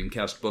like a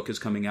Dreamcast book is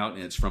coming out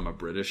and it's from a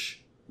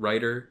British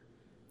writer,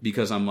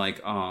 because I'm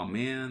like, oh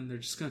man, they're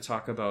just going to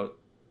talk about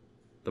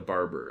the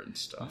barber and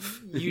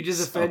stuff. You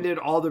just offended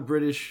all the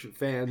British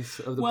fans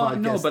of the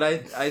podcast. No, but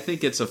I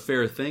think it's a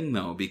fair thing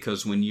though,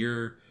 because when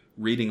you're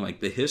reading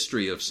like the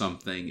history of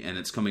something and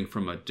it's coming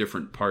from a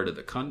different part of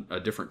a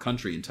different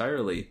country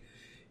entirely,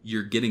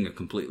 you're getting a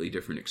completely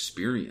different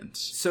experience.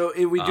 So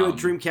if we do a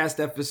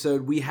Dreamcast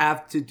episode, we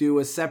have to do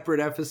a separate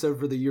episode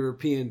for the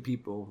European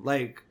people,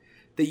 like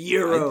the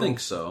Euro. I think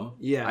so.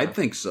 Yeah, I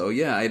think so.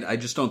 Yeah, I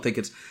just don't think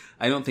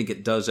I don't think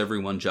it does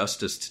everyone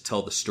justice to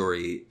tell the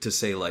story, to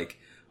say like,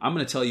 I'm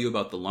going to tell you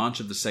about the launch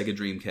of the Sega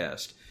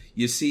Dreamcast.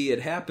 You see,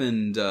 it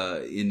happened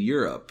in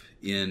Europe.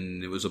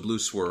 It was a Blue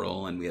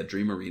Swirl, and we had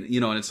Dream Arena.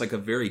 And it's like a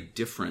very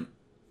different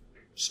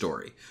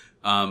story.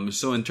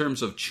 So in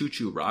terms of Choo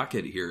Choo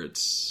Rocket here,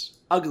 it's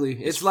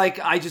ugly. It's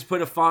like I just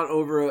put a font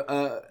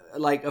over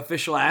like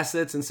official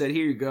assets and said,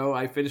 "Here you go.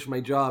 I finished my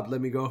job. Let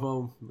me go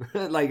home."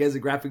 Like as a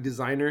graphic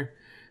designer.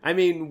 I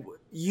mean,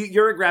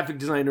 you're a graphic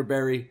designer,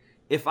 Barry.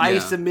 If I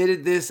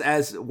submitted this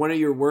as one of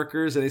your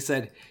workers and they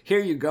said, "Here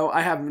you go,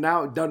 I have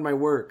now done my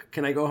work.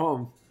 Can I go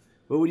home?"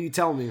 What would you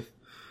tell me?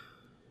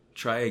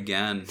 Try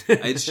again.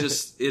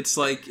 It's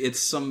like it's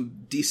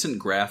some decent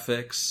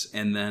graphics,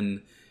 and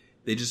then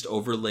they just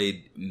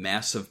overlaid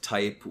massive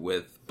type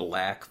with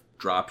black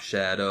drop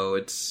shadow.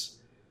 It's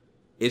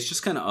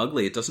just kind of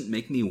ugly. It doesn't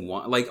make me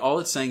want, like, all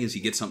it's saying is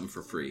you get something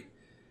for free.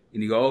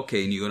 And you go,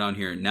 okay, and you go down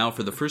here. And now,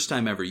 for the first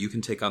time ever, you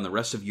can take on the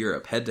rest of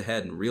Europe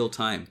head-to-head in real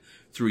time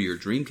through your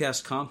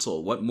Dreamcast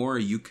console. What's more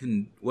you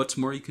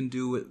can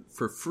do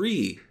for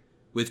free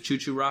with Choo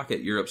Choo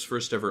Rocket, Europe's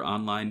first ever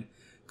online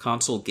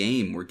console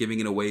game. We're giving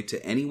it away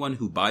to anyone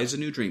who buys a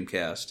new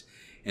Dreamcast,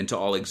 and to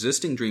all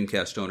existing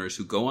Dreamcast owners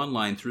who go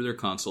online through their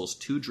consoles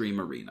to Dream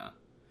Arena,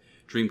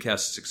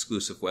 Dreamcast's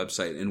exclusive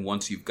website. And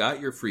once you've got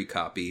your free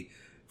copy,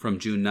 from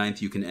June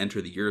 9th, you can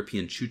enter the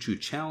European Choo Choo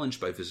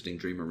Challenge by visiting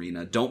Dream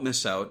Arena. Don't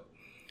miss out.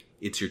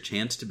 It's your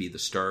chance to be the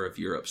star of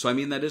Europe. So, I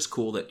mean, that is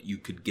cool that you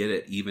could get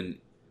it even,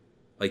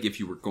 like, if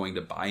you were going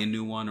to buy a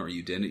new one or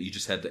you didn't, you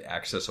just had to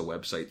access a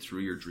website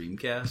through your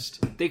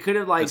Dreamcast. They could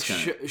have, like,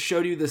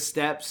 showed you the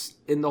steps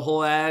in the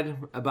whole ad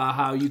about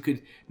how you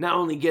could not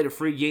only get a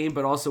free game,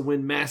 but also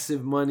win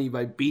massive money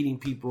by beating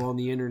people on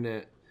the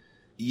internet.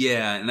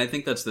 Yeah, and I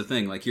think that's the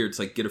thing. Like, here, it's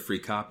like, get a free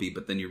copy,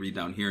 but then you read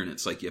down here, and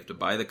it's like, you have to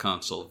buy the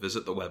console,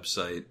 visit the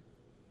website.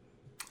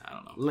 I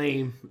don't know.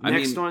 Lame.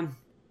 Next one?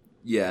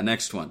 Yeah,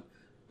 next one.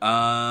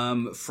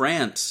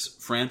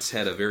 France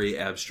had a very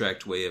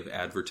abstract way of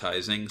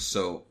advertising,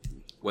 so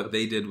what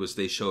they did was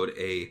they showed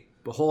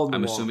hole in the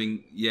I'm wall.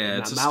 Assuming, yeah,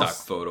 it's a stock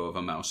photo of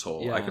a mouse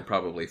hole. Yeah. I could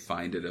probably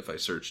find it if I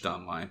searched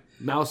online.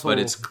 Mouse hole. But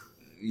it's,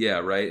 yeah,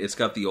 right? It's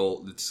got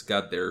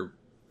their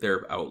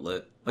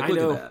outlet. Like, look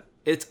at that.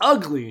 It's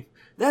ugly.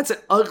 That's an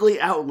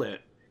ugly outlet.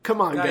 Come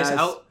on, guys.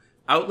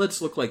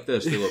 Outlets look like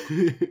this. They look.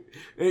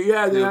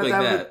 Yeah, they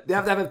have to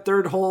have a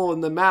third hole in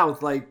the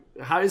mouth. Like,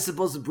 how are you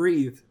supposed to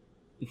breathe?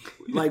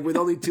 Like, with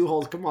only two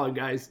holes. Come on,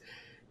 guys.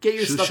 Get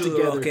your stuff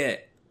together.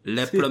 Okay.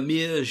 Le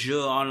premier jeu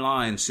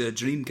online sur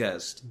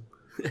Dreamcast.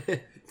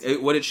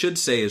 What it should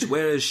say is,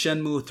 where is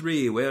Shenmue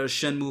 3? Where is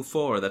Shenmue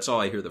 4? That's all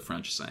I hear the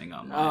French saying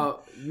online. Oh,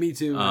 me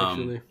too,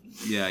 actually.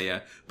 Yeah.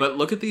 But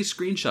look at these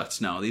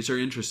screenshots now. These are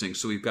interesting.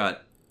 So we've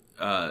got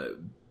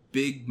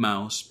big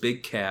mouse,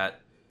 big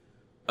cat,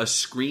 a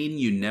screen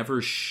you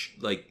never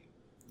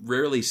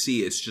rarely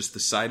see. It's just the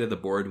side of the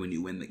board when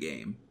you win the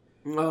game.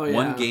 Oh, yeah.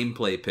 One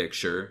gameplay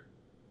picture,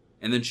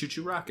 and then Choo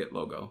Choo Rocket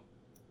logo.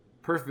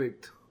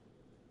 Perfect.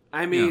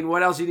 I mean,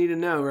 what else you need to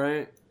know,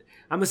 right?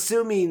 I'm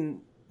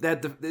assuming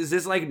that is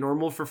this like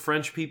normal for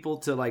French people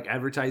to like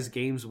advertise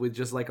games with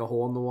just like a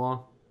hole in the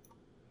wall?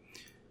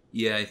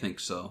 Yeah, I think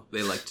so.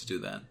 They like to do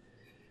that.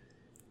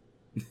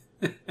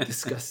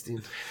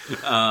 Disgusting.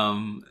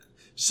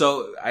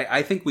 So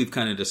I think we've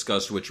kind of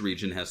discussed which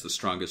region has the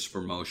strongest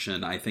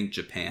promotion. I think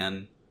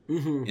Japan,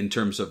 in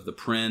terms of the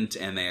print,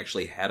 and they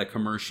actually had a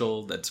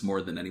commercial that's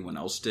more than anyone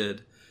else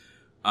did.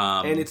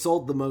 And it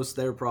sold the most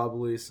there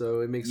probably, so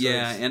it makes sense.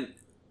 Yeah, and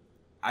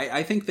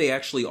I think they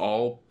actually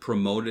all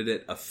promoted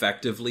it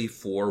effectively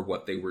for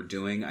what they were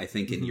doing. I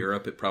think in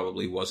Europe it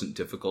probably wasn't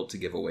difficult to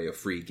give away a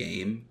free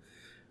game.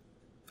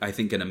 I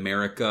think in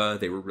America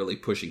they were really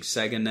pushing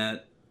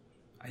SegaNet.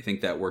 I think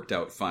that worked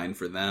out fine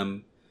for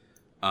them.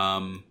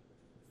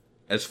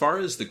 As far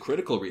as the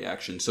critical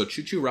reaction, so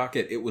Choo Choo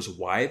Rocket, it was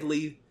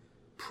widely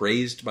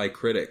praised by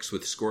critics,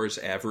 with scores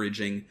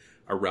averaging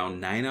around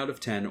 9 out of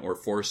 10 or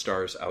 4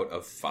 stars out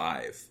of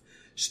 5.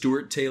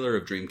 Stuart Taylor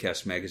of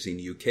Dreamcast Magazine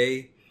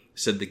UK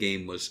said the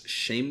game was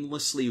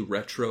shamelessly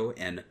retro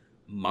and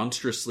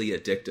monstrously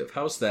addictive.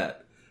 How's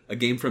that? A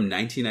game from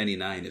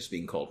 1999 is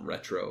being called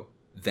retro.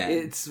 then.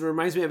 It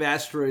reminds me of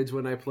Asteroids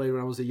when I played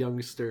when I was a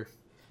youngster,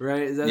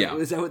 right? Is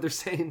that what they're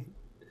saying?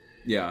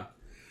 Yeah.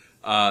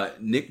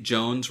 Nick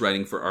Jones,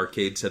 writing for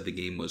Arcade, said the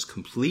game was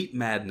complete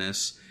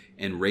madness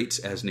and rates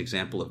as an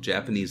example of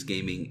Japanese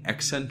gaming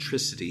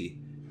eccentricity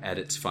at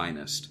its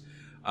finest.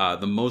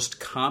 The most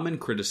common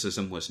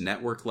criticism was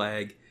network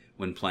lag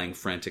when playing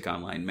frantic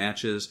online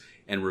matches,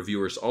 and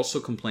reviewers also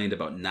complained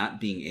about not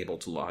being able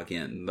to log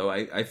in, though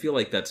I feel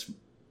like that's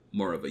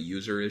more of a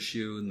user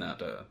issue,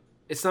 not a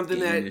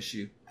game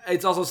issue.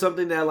 It's also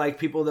something that like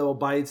people that will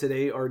buy it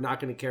today are not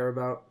going to care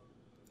about.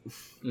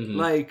 Mm-hmm.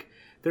 Like,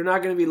 they're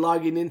not going to be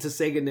logging into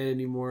SegaNet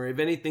anymore. If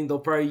anything, they'll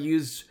probably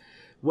use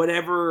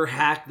whatever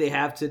hack they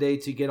have today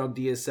to get on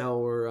DSL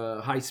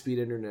or high-speed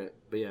internet.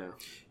 But yeah.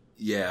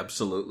 Yeah,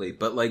 absolutely.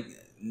 But like,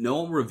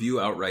 no review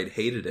outright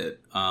hated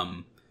it.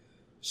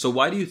 So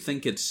why do you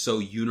think it's so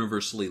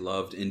universally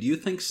loved? And do you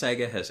think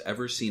Sega has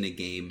ever seen a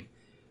game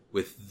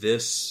with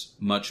this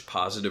much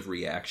positive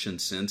reaction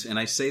since? And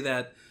I say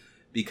that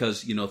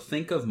because,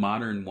 think of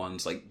modern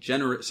ones like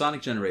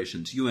Sonic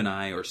Generations. You and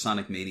I or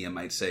Sonic Mania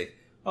might say,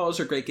 oh, those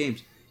are great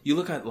games. You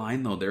look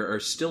online, though, there are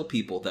still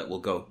people that will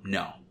go,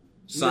 no.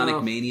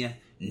 Sonic Mania,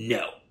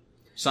 no.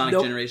 Sonic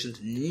Generations,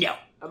 no.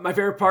 My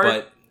favorite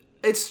part,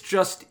 it's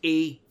just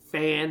a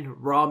fan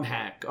ROM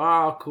hack.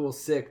 Oh, cool,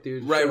 sick,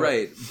 dude.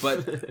 Right.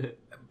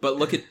 But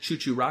look at Choo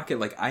Choo Rocket.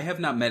 Like, I have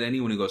not met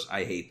anyone who goes,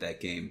 I hate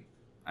that game.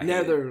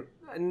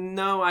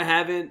 No, I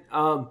haven't.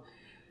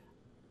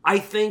 I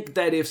think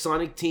that if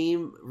Sonic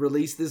Team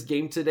released this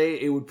game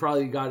today, it would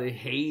probably got a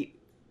hate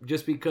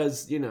just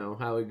because,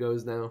 how it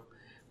goes now.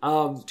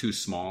 Too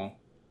small.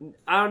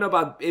 I don't know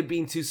about it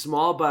being too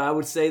small, but I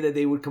would say that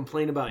they would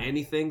complain about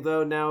anything,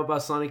 though, now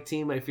about Sonic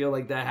Team. I feel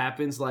like that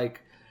happens.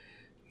 Like,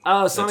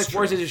 Sonic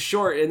Forces is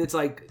short, and it's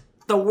like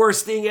the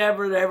worst thing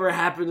ever that ever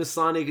happened to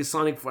Sonic is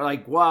Sonic.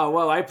 Like,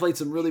 wow, I played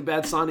some really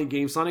bad Sonic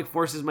games. Sonic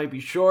Forces might be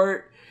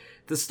short.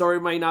 The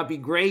story might not be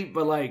great,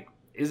 but, like,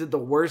 is it the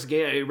worst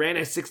game? It ran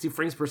at 60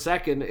 frames per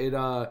second. It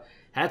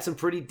had some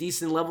pretty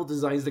decent level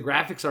designs. The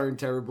graphics aren't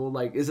terrible.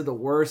 Like, is it the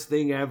worst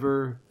thing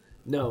ever?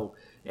 No.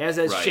 As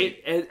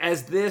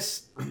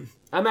this,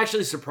 I'm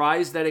actually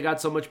surprised that it got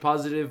so much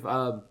positive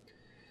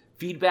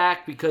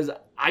feedback because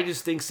I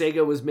just think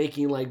Sega was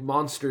making like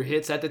monster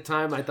hits at the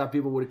time. I thought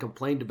people would have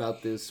complained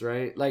about this,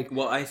 right? Like,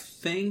 well, I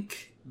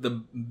think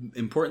the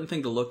important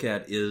thing to look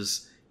at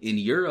is in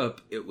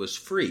Europe it was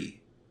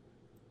free,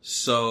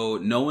 so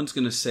no one's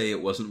going to say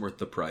it wasn't worth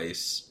the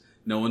price.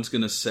 No one's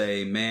going to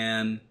say,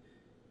 man,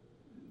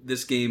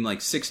 this game like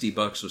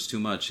 $60 was too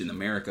much in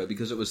America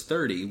because it was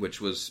 30,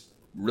 which was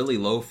really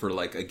low for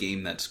like a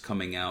game that's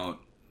coming out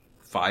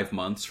 5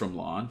 months from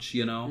launch,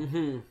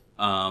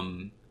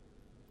 Mm-hmm.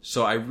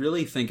 So I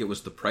really think it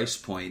was the price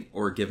point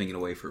or giving it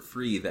away for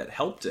free that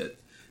helped it,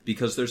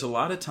 because there's a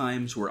lot of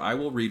times where I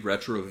will read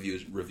retro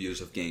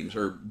reviews of games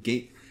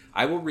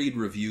I will read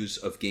reviews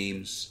of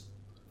games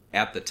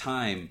at the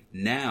time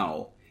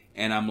now,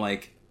 and I'm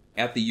like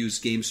at the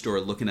used game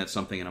store looking at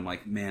something and I'm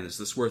like, man, is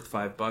this worth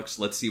 $5?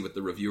 Let's see what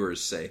the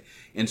reviewers say.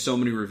 And so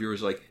many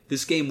reviewers are like,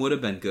 this game would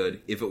have been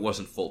good if it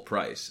wasn't full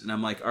price. And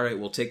I'm like, all right,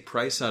 we'll take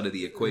price out of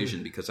the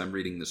equation because I'm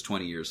reading this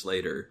 20 years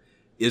later.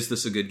 Is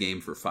this a good game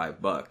for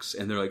 $5?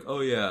 And they're like,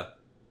 oh yeah,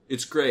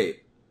 it's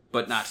great,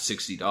 but not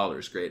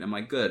 $60 great. I'm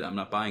like, good, I'm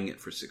not buying it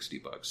for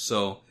 $60.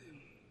 So,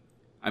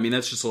 I mean,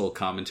 that's just a little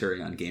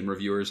commentary on game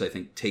reviewers. I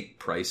think take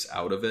price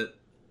out of it.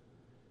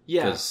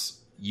 Yeah. Because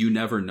you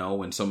never know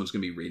when someone's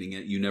going to be reading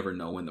it. You never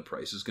know when the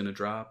price is going to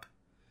drop.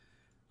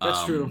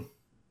 That's true.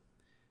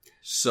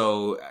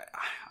 So,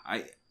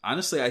 I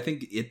honestly, I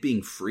think it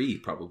being free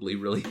probably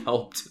really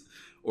helped,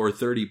 or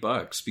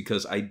 $30,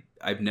 because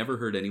I've never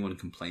heard anyone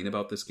complain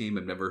about this game.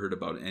 I've never heard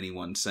about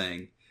anyone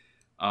saying,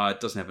 it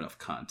doesn't have enough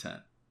content.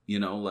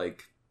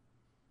 Like,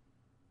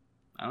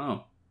 I don't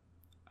know.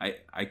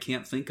 I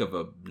can't think of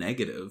a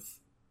negative.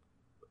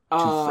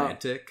 Too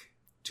frantic,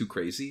 too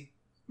crazy.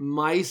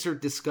 Mice are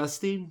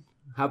disgusting.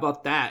 How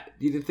about that?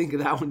 You didn't think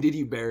of that one, did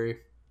you, Barry?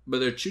 But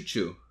they're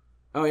choo-choo.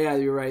 Oh, yeah,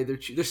 you're right.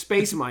 They're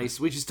space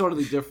mice, which is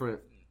totally different.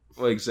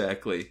 Well,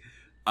 exactly.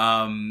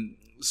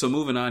 So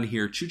moving on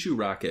here, Choo Choo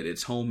Rocket,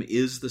 its home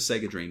is the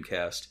Sega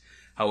Dreamcast.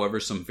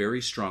 However, some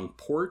very strong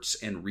ports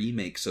and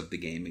remakes of the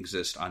game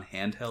exist on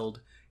handheld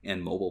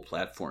and mobile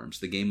platforms.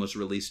 The game was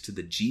released to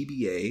the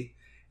GBA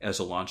as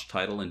a launch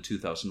title in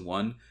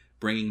 2001,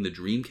 bringing the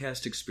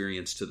Dreamcast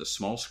experience to the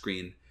small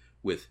screen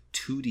with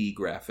 2D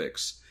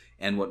graphics.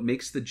 And what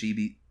makes the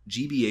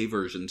GBA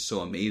version so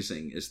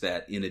amazing is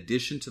that in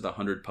addition to the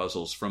 100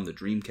 puzzles from the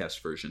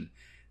Dreamcast version,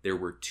 there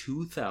were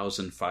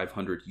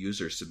 2,500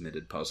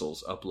 user-submitted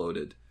puzzles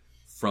uploaded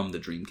from the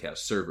Dreamcast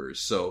servers.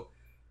 So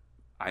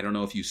I don't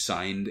know if you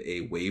signed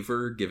a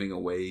waiver giving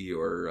away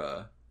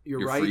your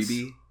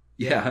freebie.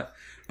 Yeah,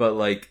 but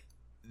like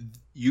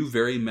you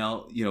very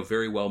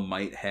well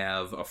might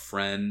have a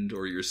friend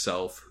or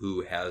yourself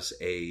who has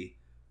a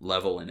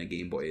level in a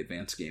Game Boy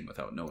Advance game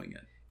without knowing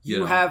it.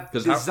 You have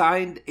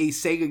designed a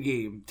Sega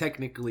game,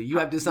 technically. You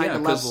have designed a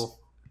level.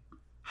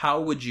 how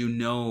would you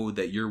know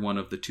that you're one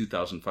of the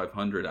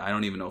 2,500? I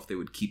don't even know if they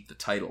would keep the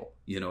title.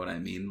 You know what I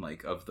mean?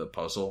 Like, of the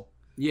puzzle.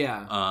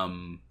 Yeah.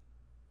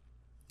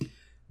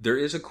 There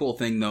is a cool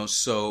thing, though.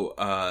 So,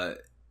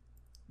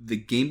 the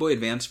Game Boy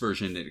Advance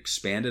version, it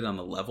expanded on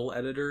the level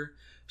editor.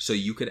 So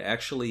you could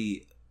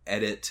actually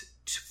edit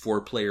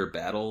 4-player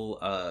battle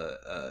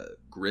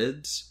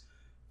grids,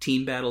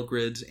 team battle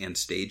grids, and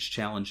stage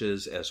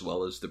challenges, as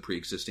well as the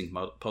pre-existing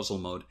puzzle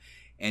mode.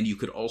 And you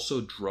could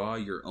also draw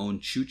your own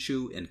Choo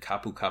Choo and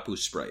Kapu Kapu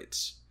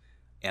sprites.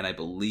 And I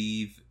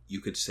believe you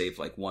could save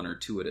like 1 or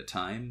 2 at a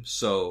time.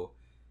 So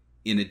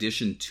in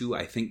addition to,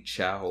 I think,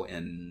 Chow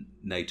and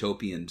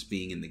Nighttopians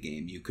being in the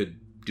game, you could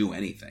do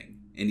anything.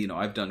 And, you know,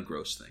 I've done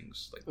gross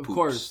things. Like Of poops.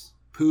 course.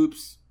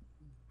 Poops.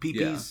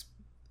 Peepees.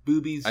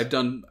 Boobies.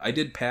 I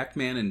did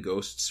Pac-Man and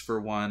Ghosts for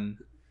one.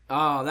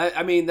 Oh,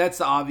 that's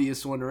the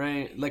obvious one,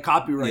 right? Like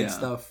copyright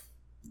stuff.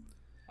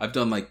 I've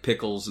done like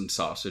pickles and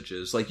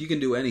sausages. Like, you can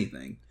do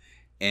anything.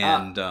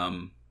 And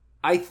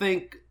I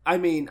think, go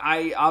on.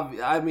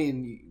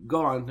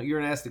 You're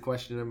going to ask the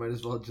question. I might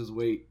as well just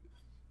wait.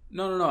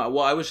 No.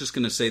 Well, I was just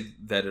going to say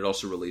that it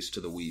also released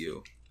to the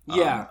Wii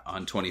U.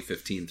 On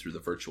 2015 through the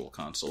Virtual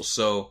Console.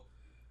 So,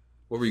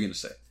 what were you going to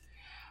say?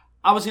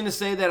 I was going to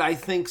say that I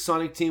think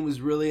Sonic Team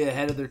was really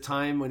ahead of their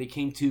time when it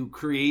came to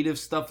creative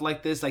stuff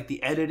like this, like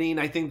the editing.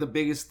 I think the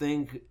biggest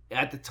thing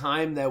at the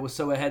time that was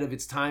so ahead of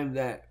its time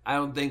that I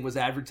don't think was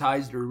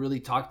advertised or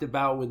really talked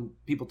about when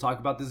people talk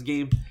about this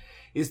game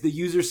is the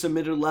user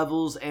submitted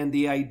levels and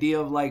the idea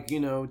of, like, you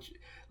know,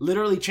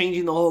 literally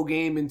changing the whole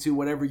game into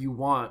whatever you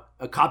want.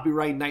 A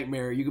copyright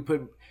nightmare. You could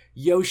put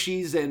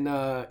Yoshi's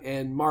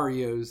and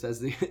Mario's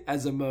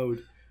as a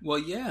mode. Well,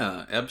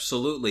 yeah,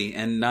 absolutely.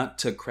 And not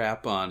to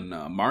crap on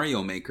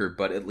Mario Maker,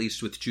 but at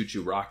least with Choo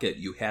Choo Rocket,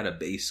 you had a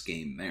base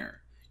game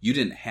there. You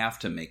didn't have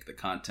to make the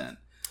content.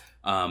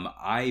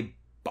 I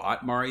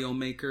bought Mario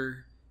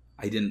Maker.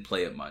 I didn't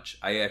play it much.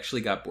 I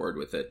actually got bored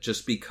with it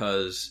just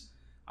because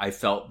I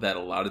felt that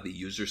a lot of the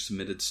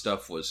user-submitted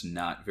stuff was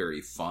not very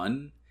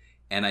fun.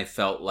 And I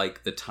felt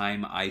like the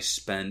time I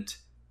spent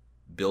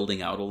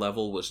building out a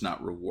level was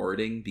not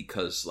rewarding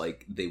because,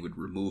 like, they would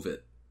remove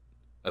it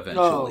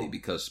eventually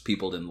because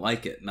people didn't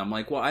like it. And I'm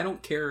like, well, I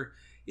don't care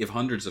if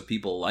hundreds of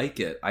people like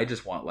it. I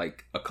just want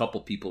like a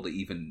couple people to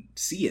even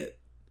see it,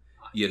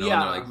 you know.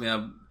 Yeah. And they're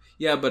like,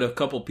 yeah, but a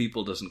couple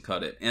people doesn't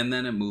cut it. And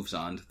then it moves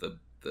on to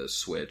the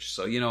Switch.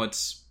 So, you know,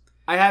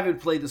 I haven't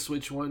played the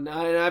Switch one.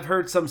 I've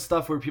heard some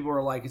stuff where people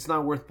are like, it's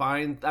not worth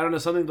buying. I don't know,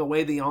 something the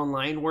way the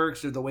online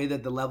works or the way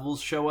that the levels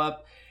show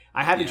up.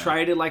 I haven't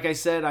tried it. Like I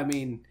said, I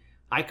mean,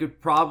 I could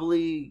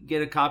probably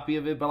get a copy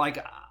of it, but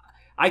like,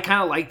 I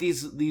kind of like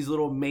these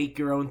little make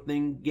your own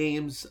thing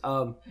games.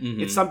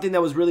 It's something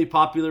that was really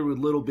popular with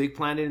Little Big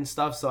Planet and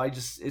stuff. So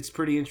it's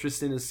pretty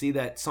interesting to see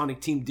that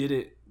Sonic Team did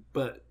it,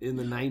 but in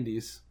the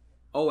 90s.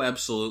 Oh,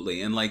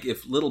 absolutely. And like,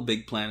 if Little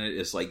Big Planet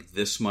is like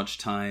this much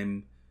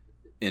time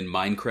and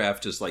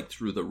Minecraft is like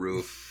through the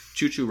roof,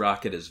 Choo Choo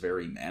Rocket is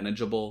very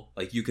manageable.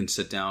 Like, you can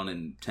sit down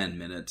in 10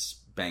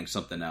 minutes, bang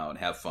something out,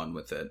 have fun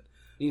with it.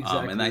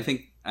 Exactly.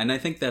 And I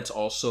think that's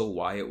also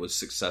why it was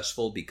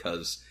successful,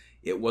 because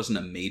it wasn't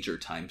a major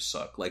time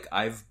suck. Like,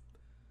 I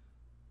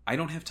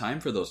don't have time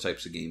for those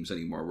types of games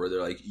anymore where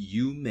they're like,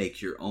 you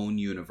make your own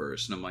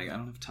universe. And I'm like, I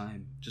don't have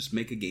time. Just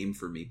make a game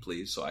for me,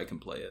 please, so I can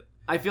play it.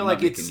 I feel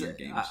like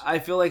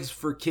it's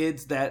for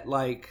kids that,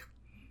 like,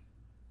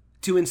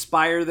 to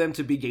inspire them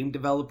to be game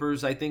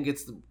developers. I think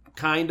it's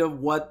kind of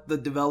what the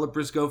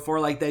developers go for.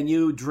 Like that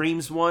new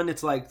Dreams one,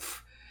 it's like,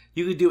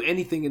 you could do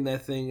anything in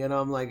that thing. And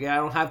I'm like, I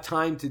don't have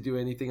time to do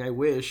anything. I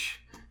wish.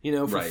 You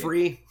know, for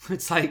free.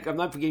 It's like, I'm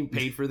not getting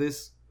paid for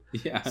this.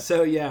 Yeah.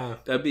 So, yeah.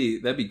 That'd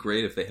be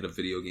great if they had a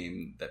video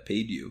game that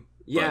paid you.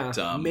 Yeah.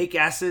 But, make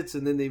assets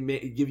and then they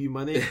give you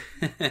money.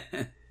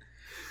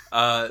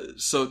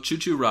 So, Choo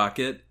Choo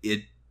Rocket,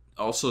 it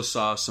also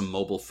saw some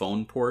mobile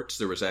phone ports.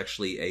 There was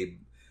actually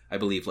I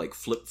believe, like,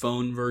 flip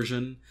phone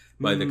version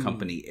by the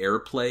company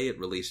Airplay. It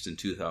released in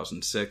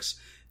 2006.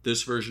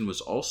 This version was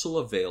also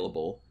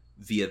available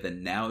via the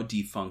now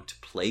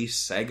defunct Play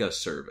Sega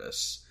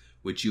service,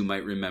 which you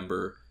might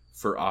remember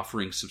for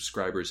offering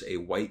subscribers a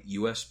white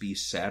USB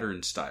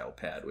Saturn style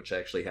pad, which I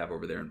actually have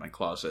over there in my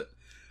closet.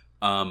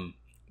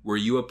 Were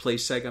you a Play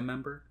Sega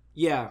member?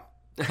 Yeah.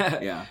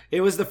 Yeah.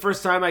 It was the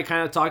first time I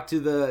kind of talked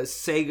to the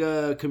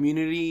Sega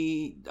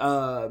community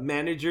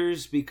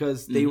managers,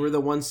 because they were the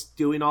ones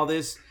doing all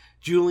this.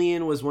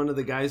 Julian was one of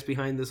the guys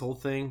behind this whole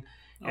thing.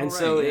 And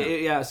so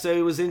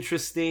it was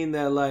interesting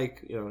that,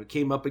 like, you know, it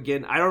came up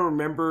again. I don't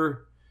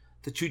remember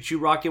the Choo Choo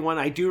Rocket one.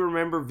 I do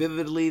remember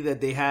vividly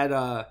that they had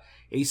a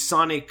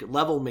Sonic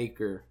level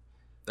maker.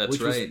 That's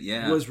right,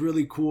 yeah. Was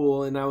really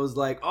cool. And I was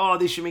like, oh,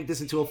 they should make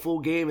this into a full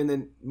game. And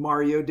then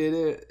Mario did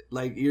it,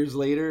 like, years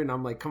later. And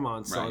I'm like, come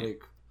on, Sonic. Right.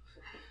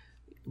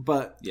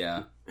 But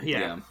yeah.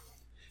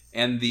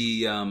 And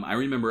I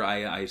remember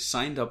I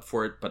signed up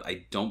for it, but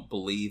I don't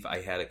believe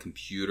I had a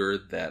computer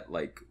that,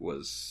 like, it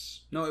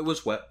was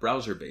web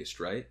browser based,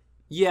 right?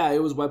 Yeah,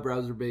 it was web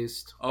browser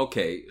based.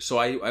 Okay, so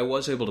I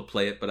was able to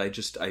play it, but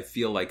I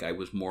feel like I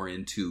was more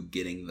into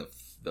getting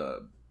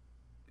the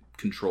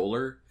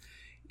controller,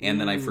 and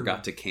then I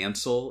forgot to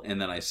cancel,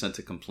 and then I sent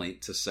a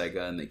complaint to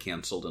Sega, and they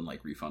canceled and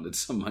like refunded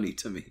some money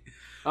to me.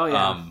 Oh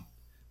yeah.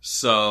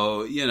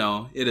 So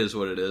it is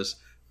what it is.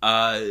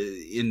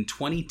 In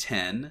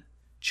 2010,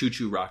 Choo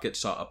Choo Rocket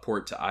saw a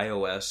port to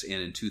iOS,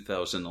 and in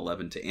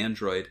 2011 to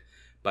Android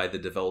by the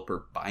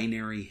developer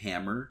Binary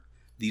Hammer.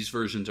 These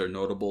versions are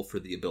notable for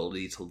the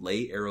ability to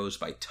lay arrows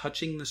by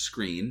touching the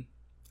screen,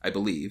 I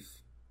believe.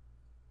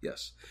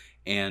 Yes.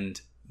 And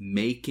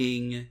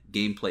making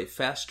gameplay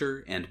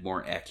faster and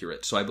more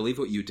accurate. So I believe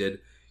what you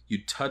did,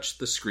 you'd touch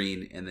the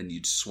screen and then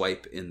you'd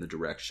swipe in the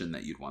direction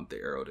that you'd want the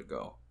arrow to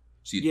go.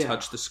 So you'd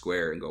touch the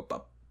square and go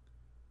bop,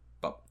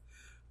 bop.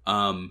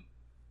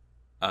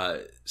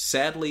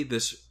 Sadly,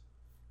 this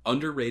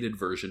underrated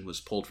version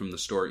was pulled from the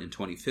store in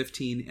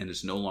 2015 and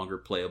is no longer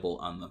playable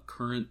on the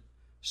current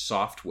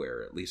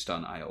software, at least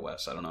on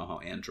iOS. I don't know how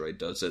Android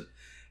does it.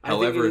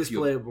 However, it is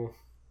playable.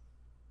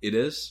 It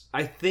is?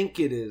 I think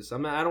it is. I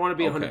don't want to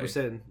be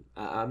 100%.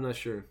 I'm not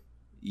sure.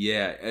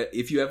 Yeah.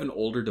 If you have an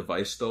older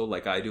device, though,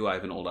 like I do, I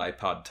have an old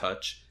iPod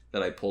Touch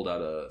that I pulled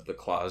out of the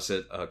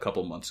closet a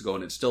couple months ago,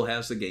 and it still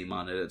has the game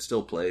on it. It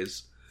still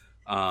plays.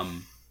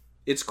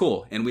 It's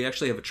cool. And we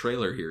actually have a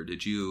trailer here.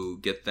 Did you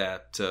get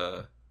that?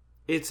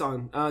 It's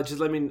on. Just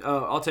let me...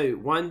 I'll tell you.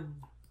 1,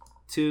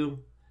 2,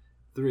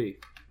 3.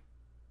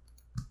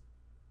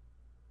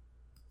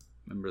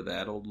 Remember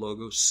that old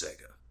logo?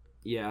 Sega.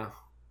 Yeah.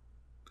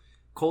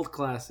 Cult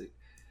classic.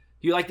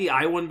 You like the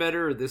I one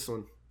better or this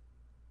one?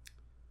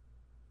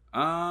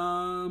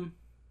 I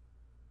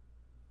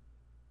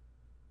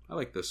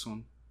like this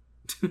one.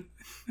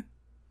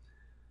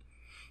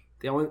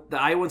 The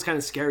I one's kind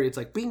of scary. It's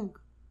like bing.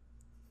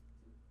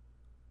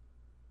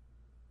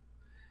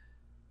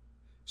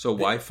 So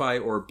Wi-Fi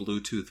or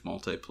Bluetooth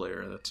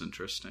multiplayer. That's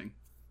interesting.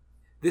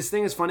 This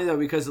thing is funny though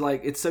because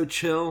like it's so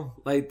chill.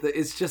 Like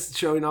it's just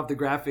showing off the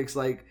graphics.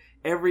 Like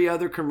every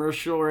other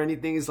commercial or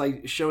anything is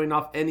like showing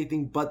off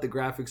anything but the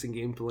graphics and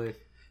gameplay.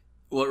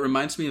 Well, it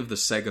reminds me of the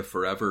Sega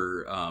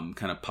Forever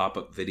kind of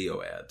pop-up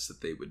video ads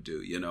that they would do,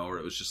 where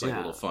it was just like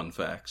little fun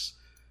facts.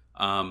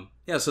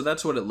 So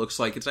that's what it looks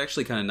like. It's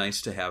actually kind of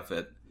nice to have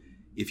it,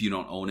 if you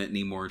don't own it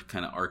anymore,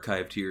 kind of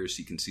archived here so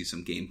you can see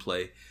some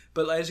gameplay.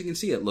 But as you can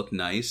see, it looked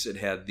nice. It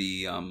had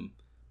the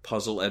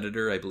puzzle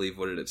editor. I believe,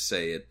 what did it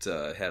say? It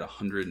had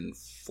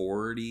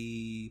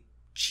 140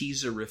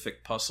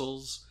 cheeserific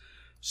puzzles.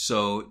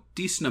 So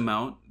decent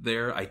amount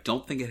there. I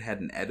don't think it had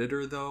an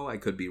editor, though. I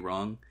could be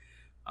wrong.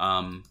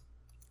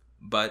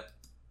 But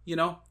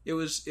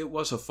it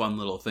was a fun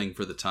little thing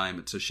for the time.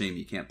 It's a shame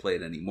you can't play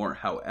it anymore.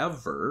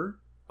 However,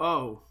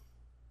 we're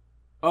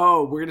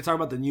gonna talk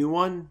about the new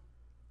one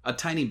a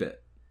tiny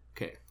bit.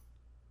 Okay,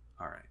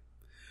 all right.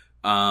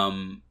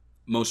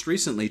 Most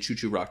recently, Choo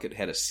Choo Rocket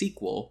had a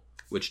sequel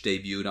which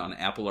debuted on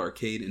Apple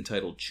Arcade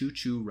entitled Choo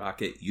Choo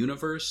Rocket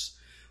Universe.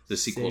 The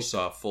sequel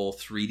saw full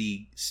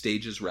 3D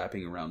stages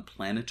wrapping around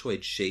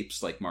planetoid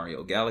shapes like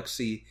Mario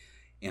Galaxy,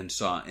 and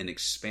saw an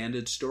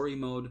expanded story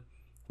mode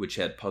which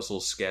had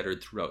puzzles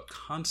scattered throughout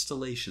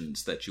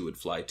constellations that you would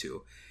fly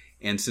to.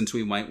 And since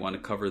we might want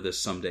to cover this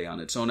someday on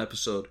its own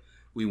episode,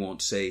 we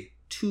won't say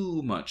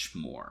too much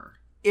more.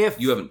 If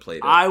you haven't played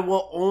it, I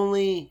will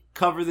only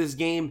cover this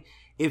game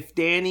if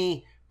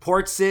Danny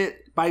ports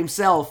it by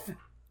himself.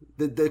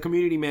 The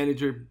community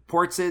manager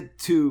ports it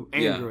to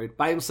Android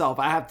by himself.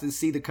 I have to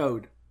see the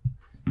code.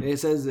 And it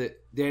says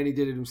that Danny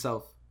did it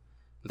himself.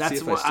 Let's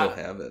see if I still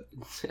have it.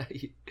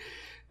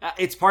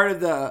 It's part of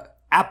the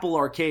Apple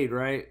Arcade,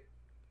 right?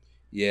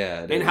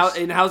 Yeah,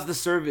 and how's the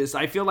service?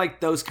 I feel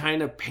like those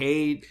kind of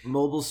paid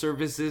mobile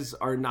services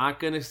are not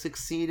going to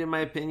succeed, in my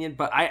opinion.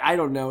 But I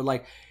don't know,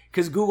 like,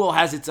 because Google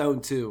has its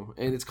own too,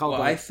 and it's called.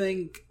 Well, I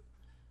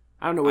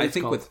don't know what it's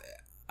called.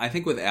 I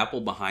think with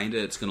Apple behind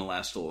it, it's going to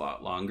last a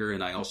lot longer.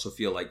 And I also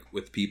feel like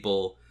with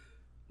people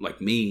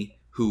like me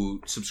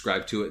who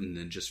subscribe to it and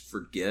then just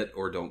forget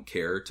or don't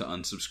care to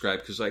unsubscribe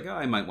because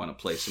I might want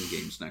to play some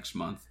games next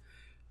month.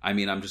 I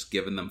mean, I'm just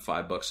giving them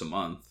 $5 a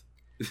month.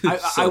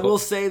 I will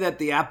say that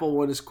the Apple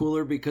one is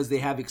cooler because they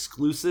have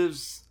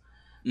exclusives.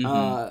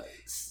 Mm-hmm.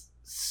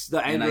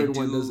 The Android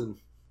one doesn't.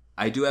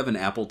 I do have an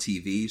Apple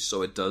TV,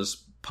 so it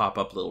does pop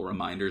up little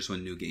reminders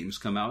when new games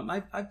come out,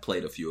 and I've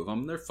played a few of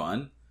them. They're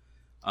fun.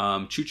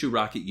 Choo Choo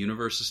Rocket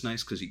Universe is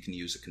nice because you can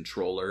use a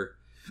controller.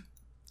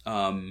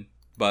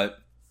 But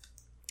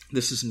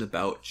this isn't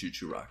about Choo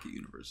Choo Rocket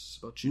Universe. It's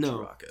about Choo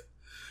Choo Rocket.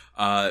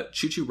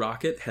 Choo Choo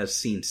Rocket has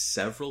seen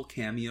several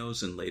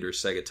cameos in later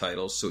Sega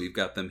titles, so we've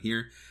got them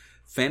here.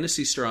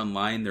 Phantasy Star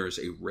Online, there's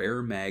a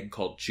rare mag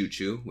called Choo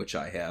Choo, which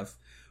I have,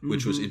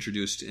 which was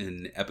introduced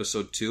in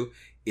Episode 2.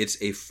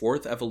 It's a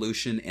fourth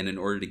evolution, and in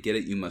order to get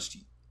it, you must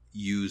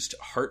use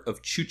Heart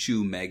of Choo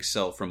Choo mag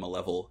cell from a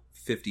level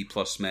 50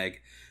 plus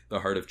mag. The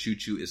Heart of Choo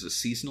Choo is a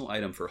seasonal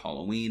item for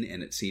Halloween,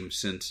 and it seems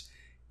since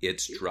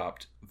it's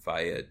dropped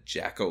via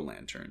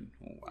Jack-O-Lantern.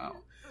 Oh, wow.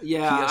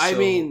 Yeah,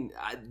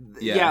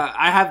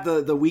 I have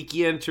the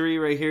wiki entry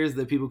right here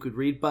that people could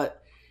read,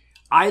 but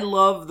I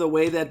love the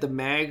way that the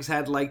mags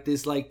had like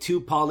this like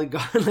 2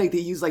 polygon, like they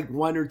use like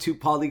 1 or 2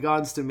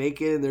 polygons to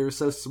make it, and they're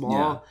so small.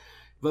 Yeah.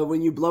 But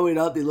when you blow it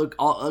up, they look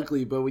all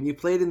ugly. But when you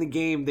played in the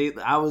game,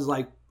 I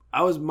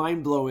was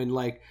mind blowing.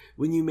 Like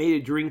when you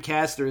made a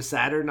Dreamcast or a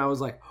Saturn, I was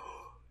like,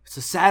 oh, it's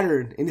a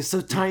Saturn, and it's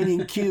so tiny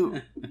and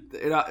cute.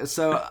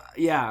 So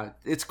yeah,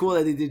 it's cool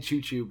that they did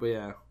Choo Choo. But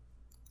yeah.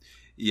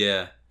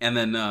 Yeah, and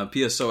then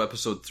PSO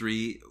Episode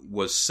 3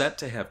 was set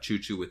to have Choo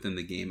Choo within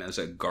the game as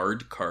a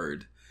guard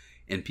card,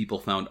 and people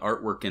found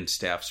artwork and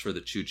staffs for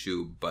the Choo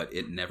Choo, but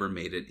it never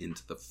made it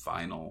into the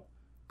final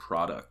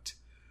product.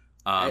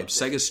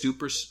 Sega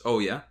Super... Oh,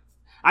 yeah?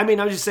 I mean,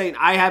 I'm just saying,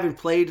 I haven't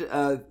played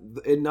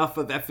enough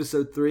of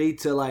Episode 3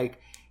 to, like,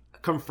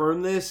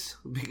 confirm this.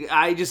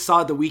 I just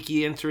saw the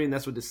wiki entry, and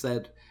that's what it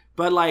said.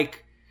 But,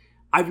 like...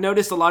 I've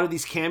noticed a lot of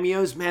these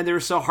cameos, man, they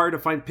were so hard to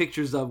find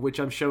pictures of, which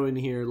I'm showing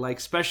here. Like,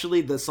 especially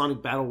the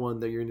Sonic Battle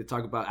one that you're going to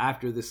talk about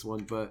after this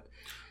one. But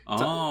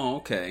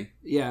okay.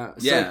 Yeah.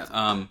 Yeah.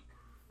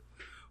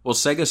 Well,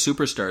 Sega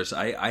Superstars,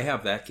 I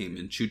have that game,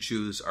 and Choo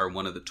Choos are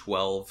one of the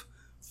 12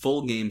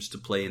 full games to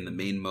play in the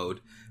main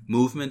mode.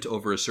 Movement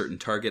over a certain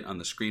target on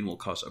the screen will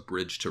cause a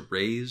bridge to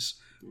raise,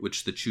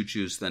 which the Choo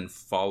Choos then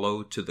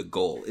follow to the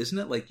goal. Isn't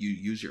it like you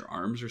use your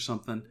arms or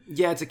something?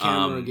 Yeah, it's a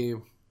camera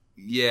game.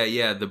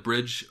 Yeah. The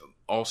bridge...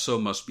 also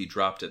must be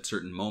dropped at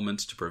certain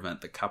moments to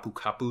prevent the Kapu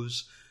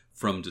Kapus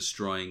from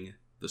destroying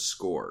the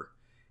score.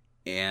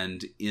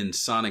 And in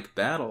Sonic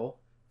Battle,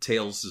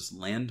 Tails'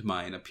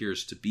 landmine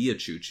appears to be a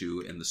Choo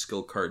Choo, and the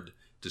skill card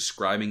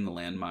describing the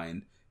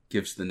landmine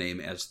gives the name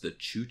as the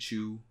Choo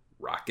Choo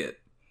Rocket.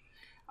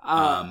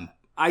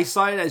 I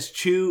saw it as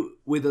Choo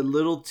with a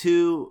little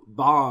 2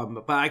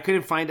 bomb, but I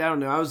couldn't find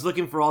out. I was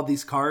looking for all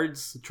these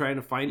cards, trying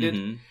to find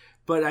it.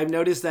 But I've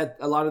noticed that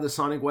a lot of the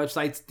Sonic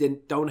websites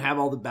don't have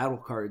all the battle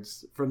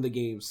cards from the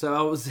game,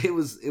 so it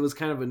was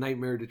kind of a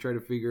nightmare to try to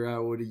figure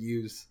out what to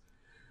use.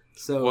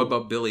 So what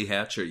about Billy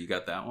Hatcher? You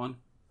got that one?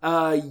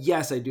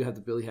 Yes, I do have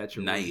the Billy Hatcher.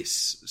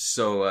 Nice. One.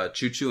 So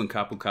Choo Choo and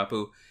Kapu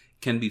Kapu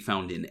can be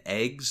found in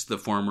eggs. The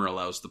former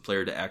allows the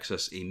player to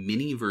access a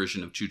mini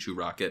version of Choo Choo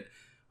Rocket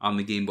on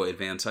the Game Boy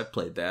Advance. I've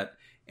played that,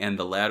 and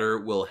the latter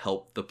will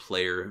help the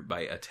player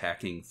by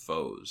attacking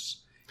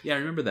foes. Yeah, I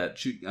remember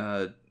that.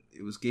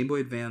 It was Game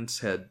Boy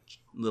Advance, had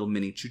little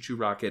mini Choo Choo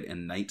Rocket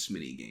and Knights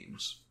mini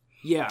games.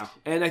 Yeah,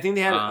 and I think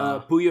they had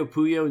Puyo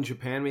Puyo in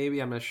Japan,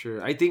 maybe. I'm not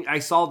sure. I think I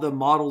saw the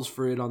models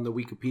for it on the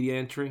Wikipedia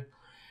entry.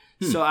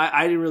 So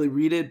I didn't really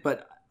read it,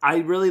 but I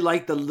really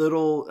like the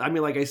little... I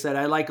mean, like I said,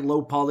 I like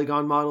low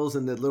polygon models,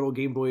 and the little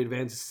Game Boy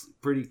Advance is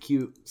pretty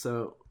cute.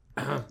 So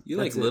you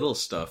like little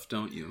stuff,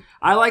 don't you?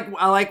 I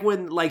like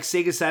when like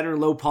Sega Saturn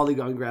low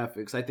polygon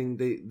graphics. I think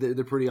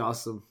they're pretty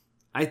awesome.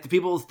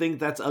 People think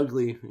that's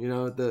ugly,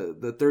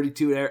 the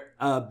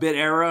 32-bit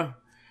era,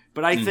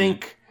 but I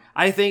think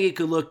it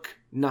could look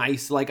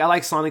nice. Like I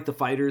like Sonic the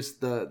Fighters,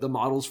 the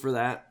models for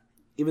that,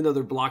 even though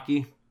they're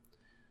blocky.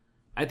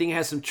 I think it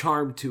has some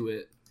charm to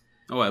it.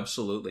 Oh,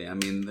 absolutely. I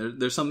mean,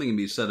 there's something to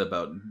be said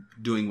about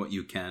doing what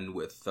you can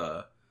with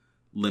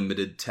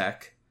limited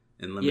tech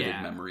and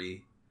limited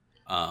memory,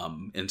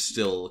 and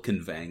still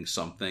conveying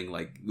something.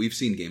 Like we've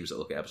seen games that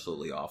look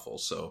absolutely awful,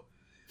 so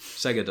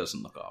Sega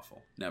doesn't look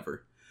awful,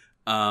 never.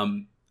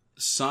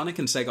 Sonic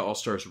and Sega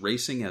All-Stars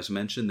Racing, as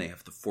mentioned, they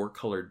have the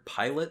 4-colored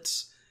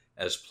pilots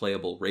as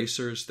playable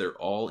racers. They're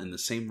all in the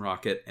same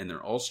rocket, and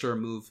their all-star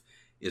move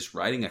is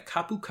riding a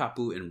Kapu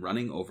Kapu and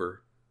running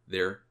over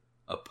their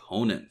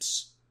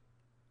opponents.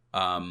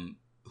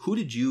 Who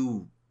did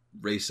you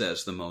race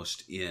as the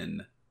most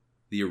in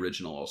the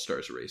original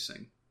All-Stars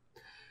Racing?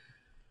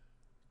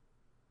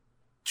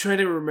 Trying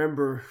to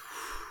remember.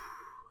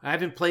 I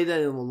haven't played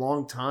that in a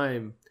long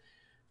time.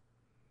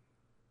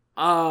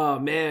 Oh,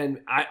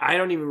 man. I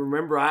don't even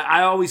remember.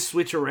 I always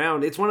switch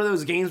around. It's one of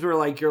those games where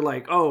like you're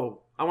like,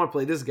 oh, I want to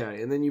play this guy.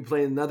 And then you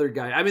play another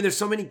guy. I mean, there's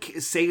so many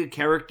Sega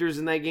characters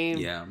in that game.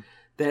 Yeah.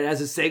 That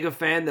as a Sega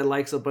fan that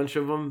likes a bunch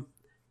of them.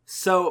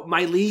 So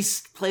my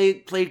least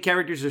played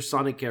characters are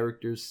Sonic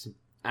characters.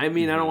 I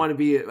mean, I don't want to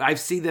be... I've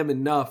seen them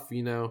enough,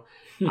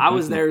 I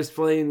was there as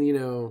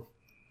playing,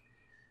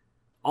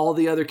 all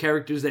the other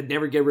characters that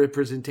never get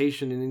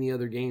representation in any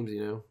other games,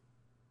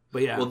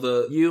 But yeah, well,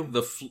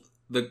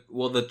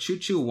 the Choo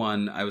Choo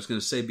one, I was going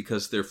to say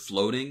because they're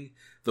floating,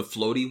 the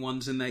floaty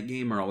ones in that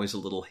game are always a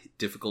little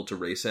difficult to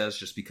race as,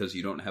 just because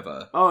you don't have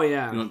a... Oh,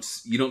 yeah.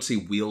 You don't see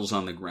wheels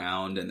on the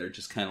ground, and they're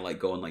just kind of like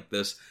going like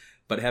this.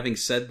 But having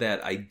said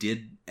that, I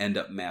did end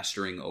up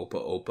mastering Opa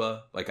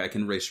Opa. Like, I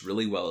can race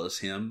really well as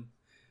him.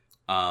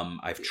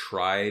 I've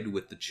tried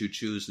with the Choo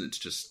Choos, and it's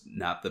just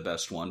not the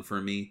best one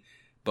for me.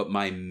 But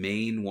my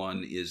main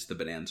one is the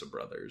Bonanza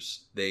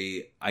Brothers.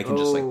 I can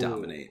just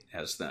dominate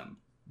as them.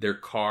 Their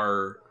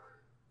car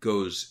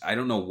goes, I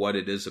don't know what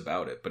it is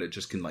about it, but it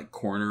just can like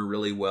corner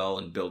really well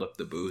and build up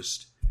the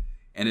boost.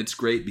 And it's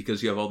great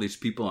because you have all these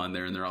people on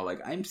there and they're all like,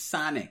 I'm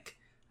Sonic,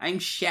 I'm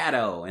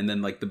Shadow. And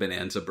then like the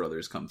Bonanza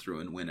Brothers come through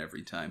and win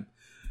every time.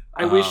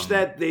 I wish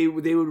that they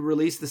would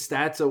release the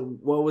stats of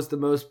what was the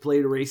most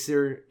played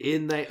racer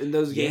in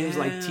those games,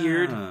 like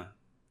tiered.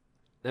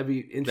 That'd be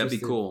interesting.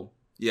 That'd be cool.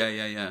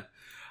 Yeah.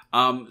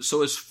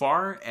 So as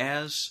far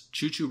as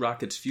Choo Choo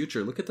Rocket's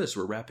future, look at this.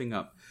 We're wrapping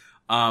up.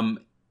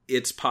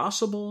 It's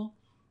possible,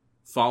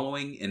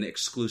 following an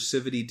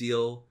exclusivity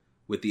deal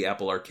with the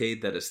Apple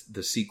Arcade, that is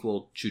the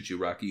sequel, Choo Choo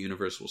Rocket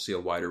Universe, will see a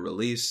wider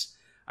release.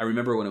 I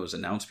remember when it was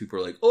announced, people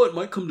were like, "Oh, it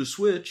might come to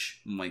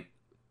Switch." I'm like,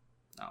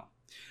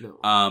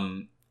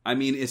 no. I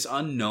mean, it's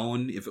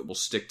unknown if it will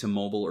stick to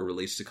mobile or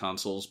release to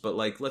consoles, but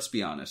like, let's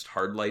be honest,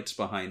 Hardlight's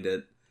behind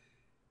it.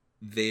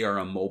 They are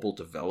a mobile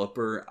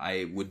developer.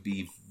 I would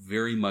be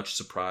very much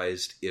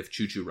surprised if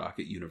Choo Choo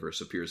Rocket Universe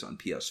appears on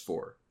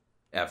PS4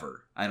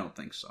 ever. I don't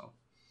think so.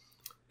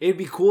 It'd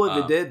be cool if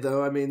it did,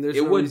 though. I mean, there's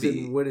no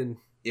reason it wouldn't.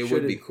 It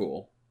would be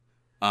cool.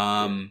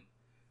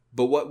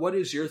 But what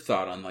is your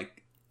thought on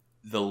like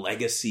the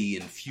legacy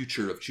and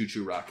future of Choo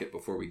Choo Rocket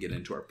before we get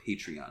into our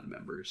Patreon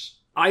members?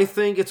 I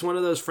think it's one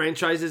of those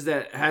franchises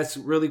that has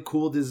really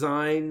cool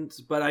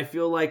designs, but I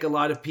feel like a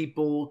lot of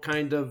people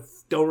kind of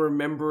don't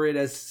remember it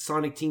as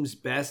Sonic Team's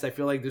best. I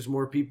feel like there's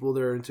more people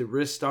that are into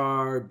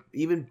Ristar.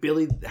 Even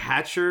Billy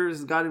Hatcher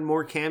has gotten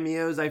more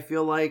cameos, I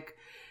feel like,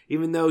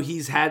 even though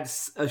he's had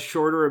a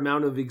shorter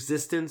amount of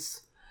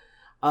existence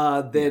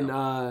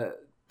than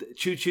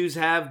Choo Choo's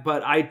have.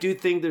 But I do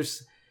think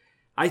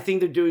I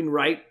think they're doing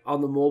right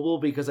on the mobile,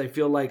 because I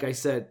feel like I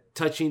said,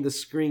 touching the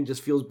screen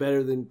just feels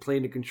better than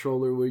playing a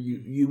controller where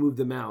you move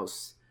the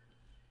mouse.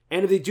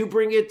 And if they do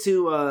bring it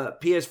to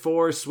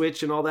PS4,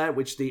 Switch, and all that,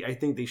 which I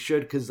think they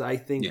should, because I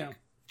think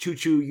Choo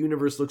Choo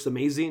Universe looks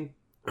amazing,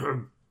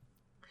 and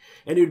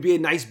it would be a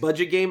nice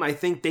budget game. I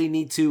think they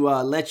need to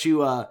let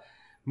you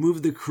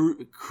move the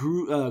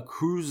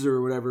cruiser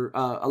or whatever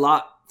a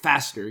lot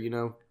faster. You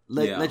know,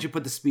 let you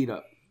put the speed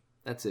up.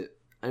 That's it.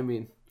 I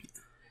mean,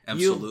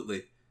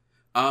 absolutely.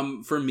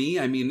 For me,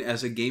 I mean,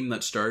 as a game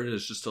that started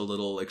as just a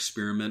little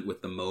experiment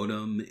with the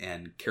modem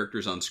and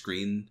characters on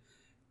screen,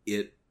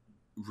 it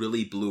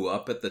really blew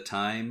up at the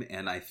time,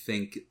 and I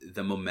think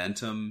the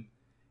momentum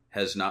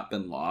has not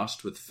been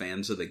lost with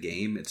fans of the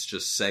game. It's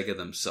just Sega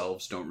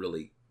themselves don't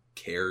really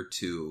care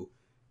to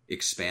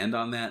expand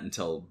on that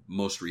until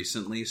most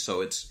recently.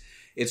 So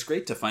it's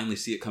great to finally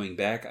see it coming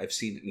back. I've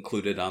seen it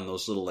included on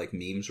those little like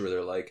memes where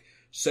they're like,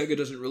 Sega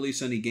doesn't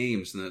release any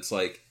games, and it's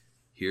like,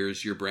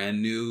 here's your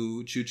brand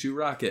new Choo Choo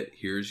Rocket.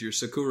 Here's your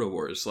Sakura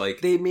Wars.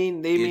 Like they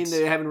mean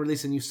they haven't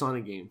released a new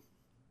Sonic game,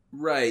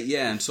 right?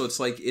 Yeah, and so it's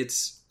like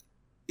it's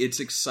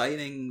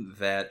exciting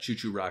that Choo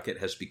Choo Rocket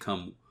has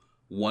become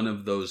one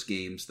of those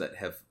games that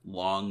have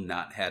long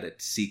not had a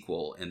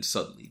sequel and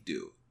suddenly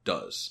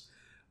does.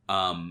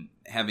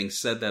 Having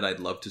said that, I'd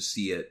love to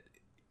see it,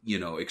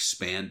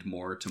 expand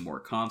more to more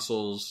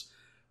consoles.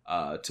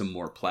 To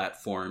more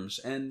platforms,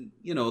 and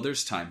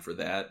there's time for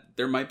that.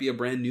 There might be a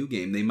brand new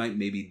game. They might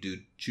maybe do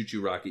Choo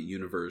Choo Rocket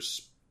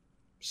Universe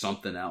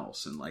something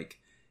else and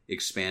like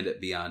expand it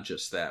beyond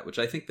just that, which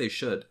I think they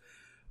should.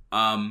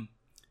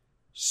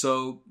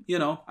 So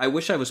I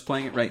wish I was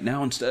playing it right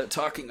now instead of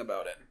talking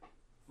about it,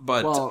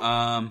 but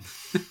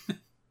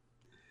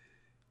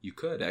you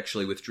could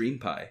actually with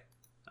DreamPie.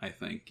 I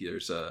think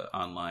there's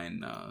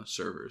online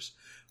servers,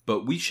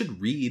 but we should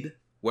read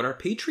what our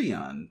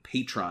Patreon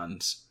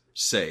patrons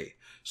say.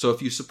 So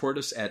if you support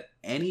us at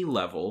any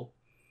level,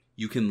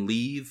 you can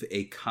leave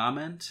a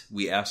comment.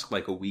 We ask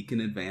like a week in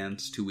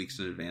advance, 2 weeks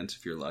in advance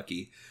if you're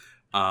lucky,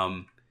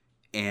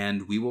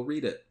 and we will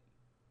read it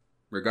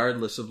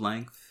regardless of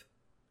length,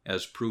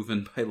 as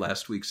proven by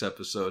last week's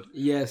episode.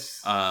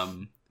 Yes.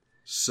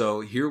 So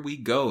here we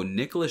go.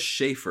 Nicholas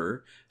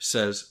Schaefer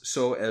says,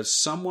 so as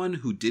someone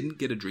who didn't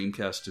get a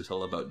Dreamcast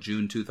until about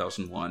June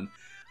 2001,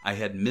 I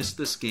had missed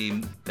this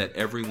game that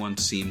everyone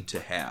seemed to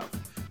have.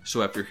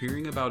 So after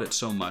hearing about it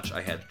so much,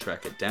 I had to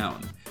track it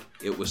down.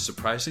 It was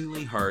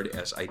surprisingly hard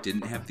as I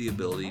didn't have the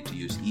ability to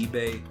use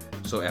eBay,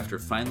 so after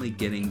finally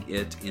getting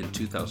it in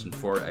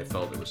 2004, I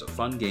felt it was a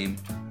fun game,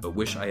 but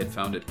wish I had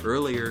found it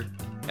earlier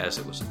as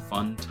it was a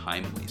fun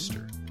time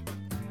waster.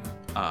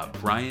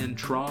 Brian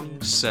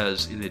Trong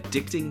says, an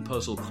addicting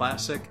puzzle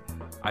classic,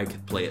 I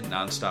could play it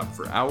nonstop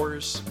for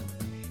hours.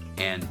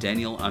 And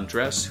Daniel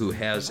Andres, who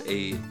has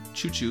a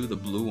Choo Choo, the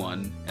blue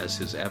one, as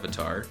his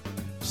avatar,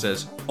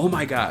 says, oh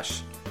my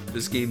gosh,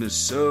 this game is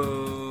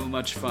so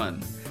much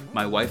fun.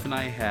 My wife and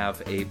I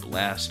have a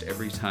blast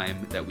every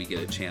time that we get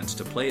a chance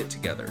to play it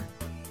together.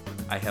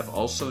 I have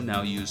also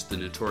now used the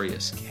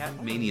notorious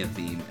Cat Mania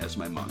theme as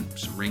my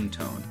mom's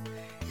ringtone.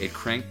 It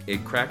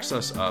cracks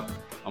us up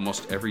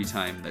almost every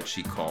time that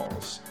she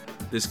calls.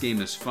 This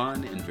game is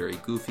fun and very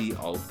goofy,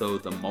 although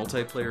the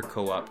multiplayer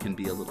co-op can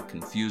be a little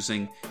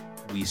confusing.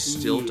 We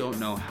still don't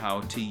know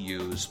how to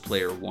use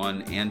player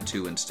 1 and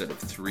 2 instead of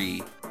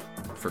 3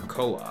 for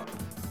co-op.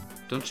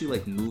 Don't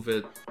you move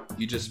it?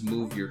 You just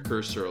move your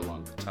cursor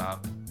along the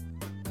top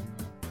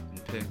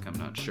and pick? I'm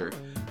not sure.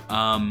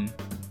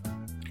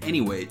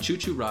 Anyway, Choo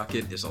Choo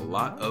Rocket is a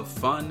lot of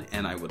fun,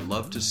 and I would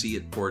love to see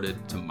it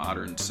ported to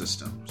modern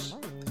systems.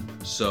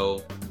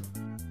 So,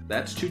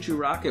 that's Choo Choo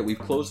Rocket. We've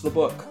closed the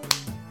book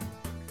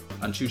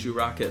on Choo Choo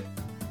Rocket.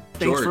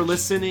 Thanks for George.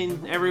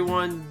 listening,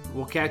 everyone.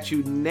 We'll catch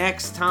you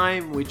next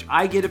time, which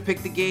I get to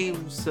pick the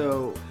game,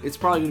 so it's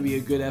probably going to be a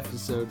good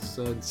episode.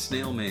 So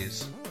Snail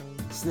Maze.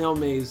 Snail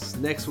Maze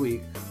next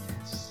week.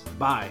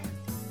 Bye.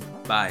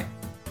 Bye.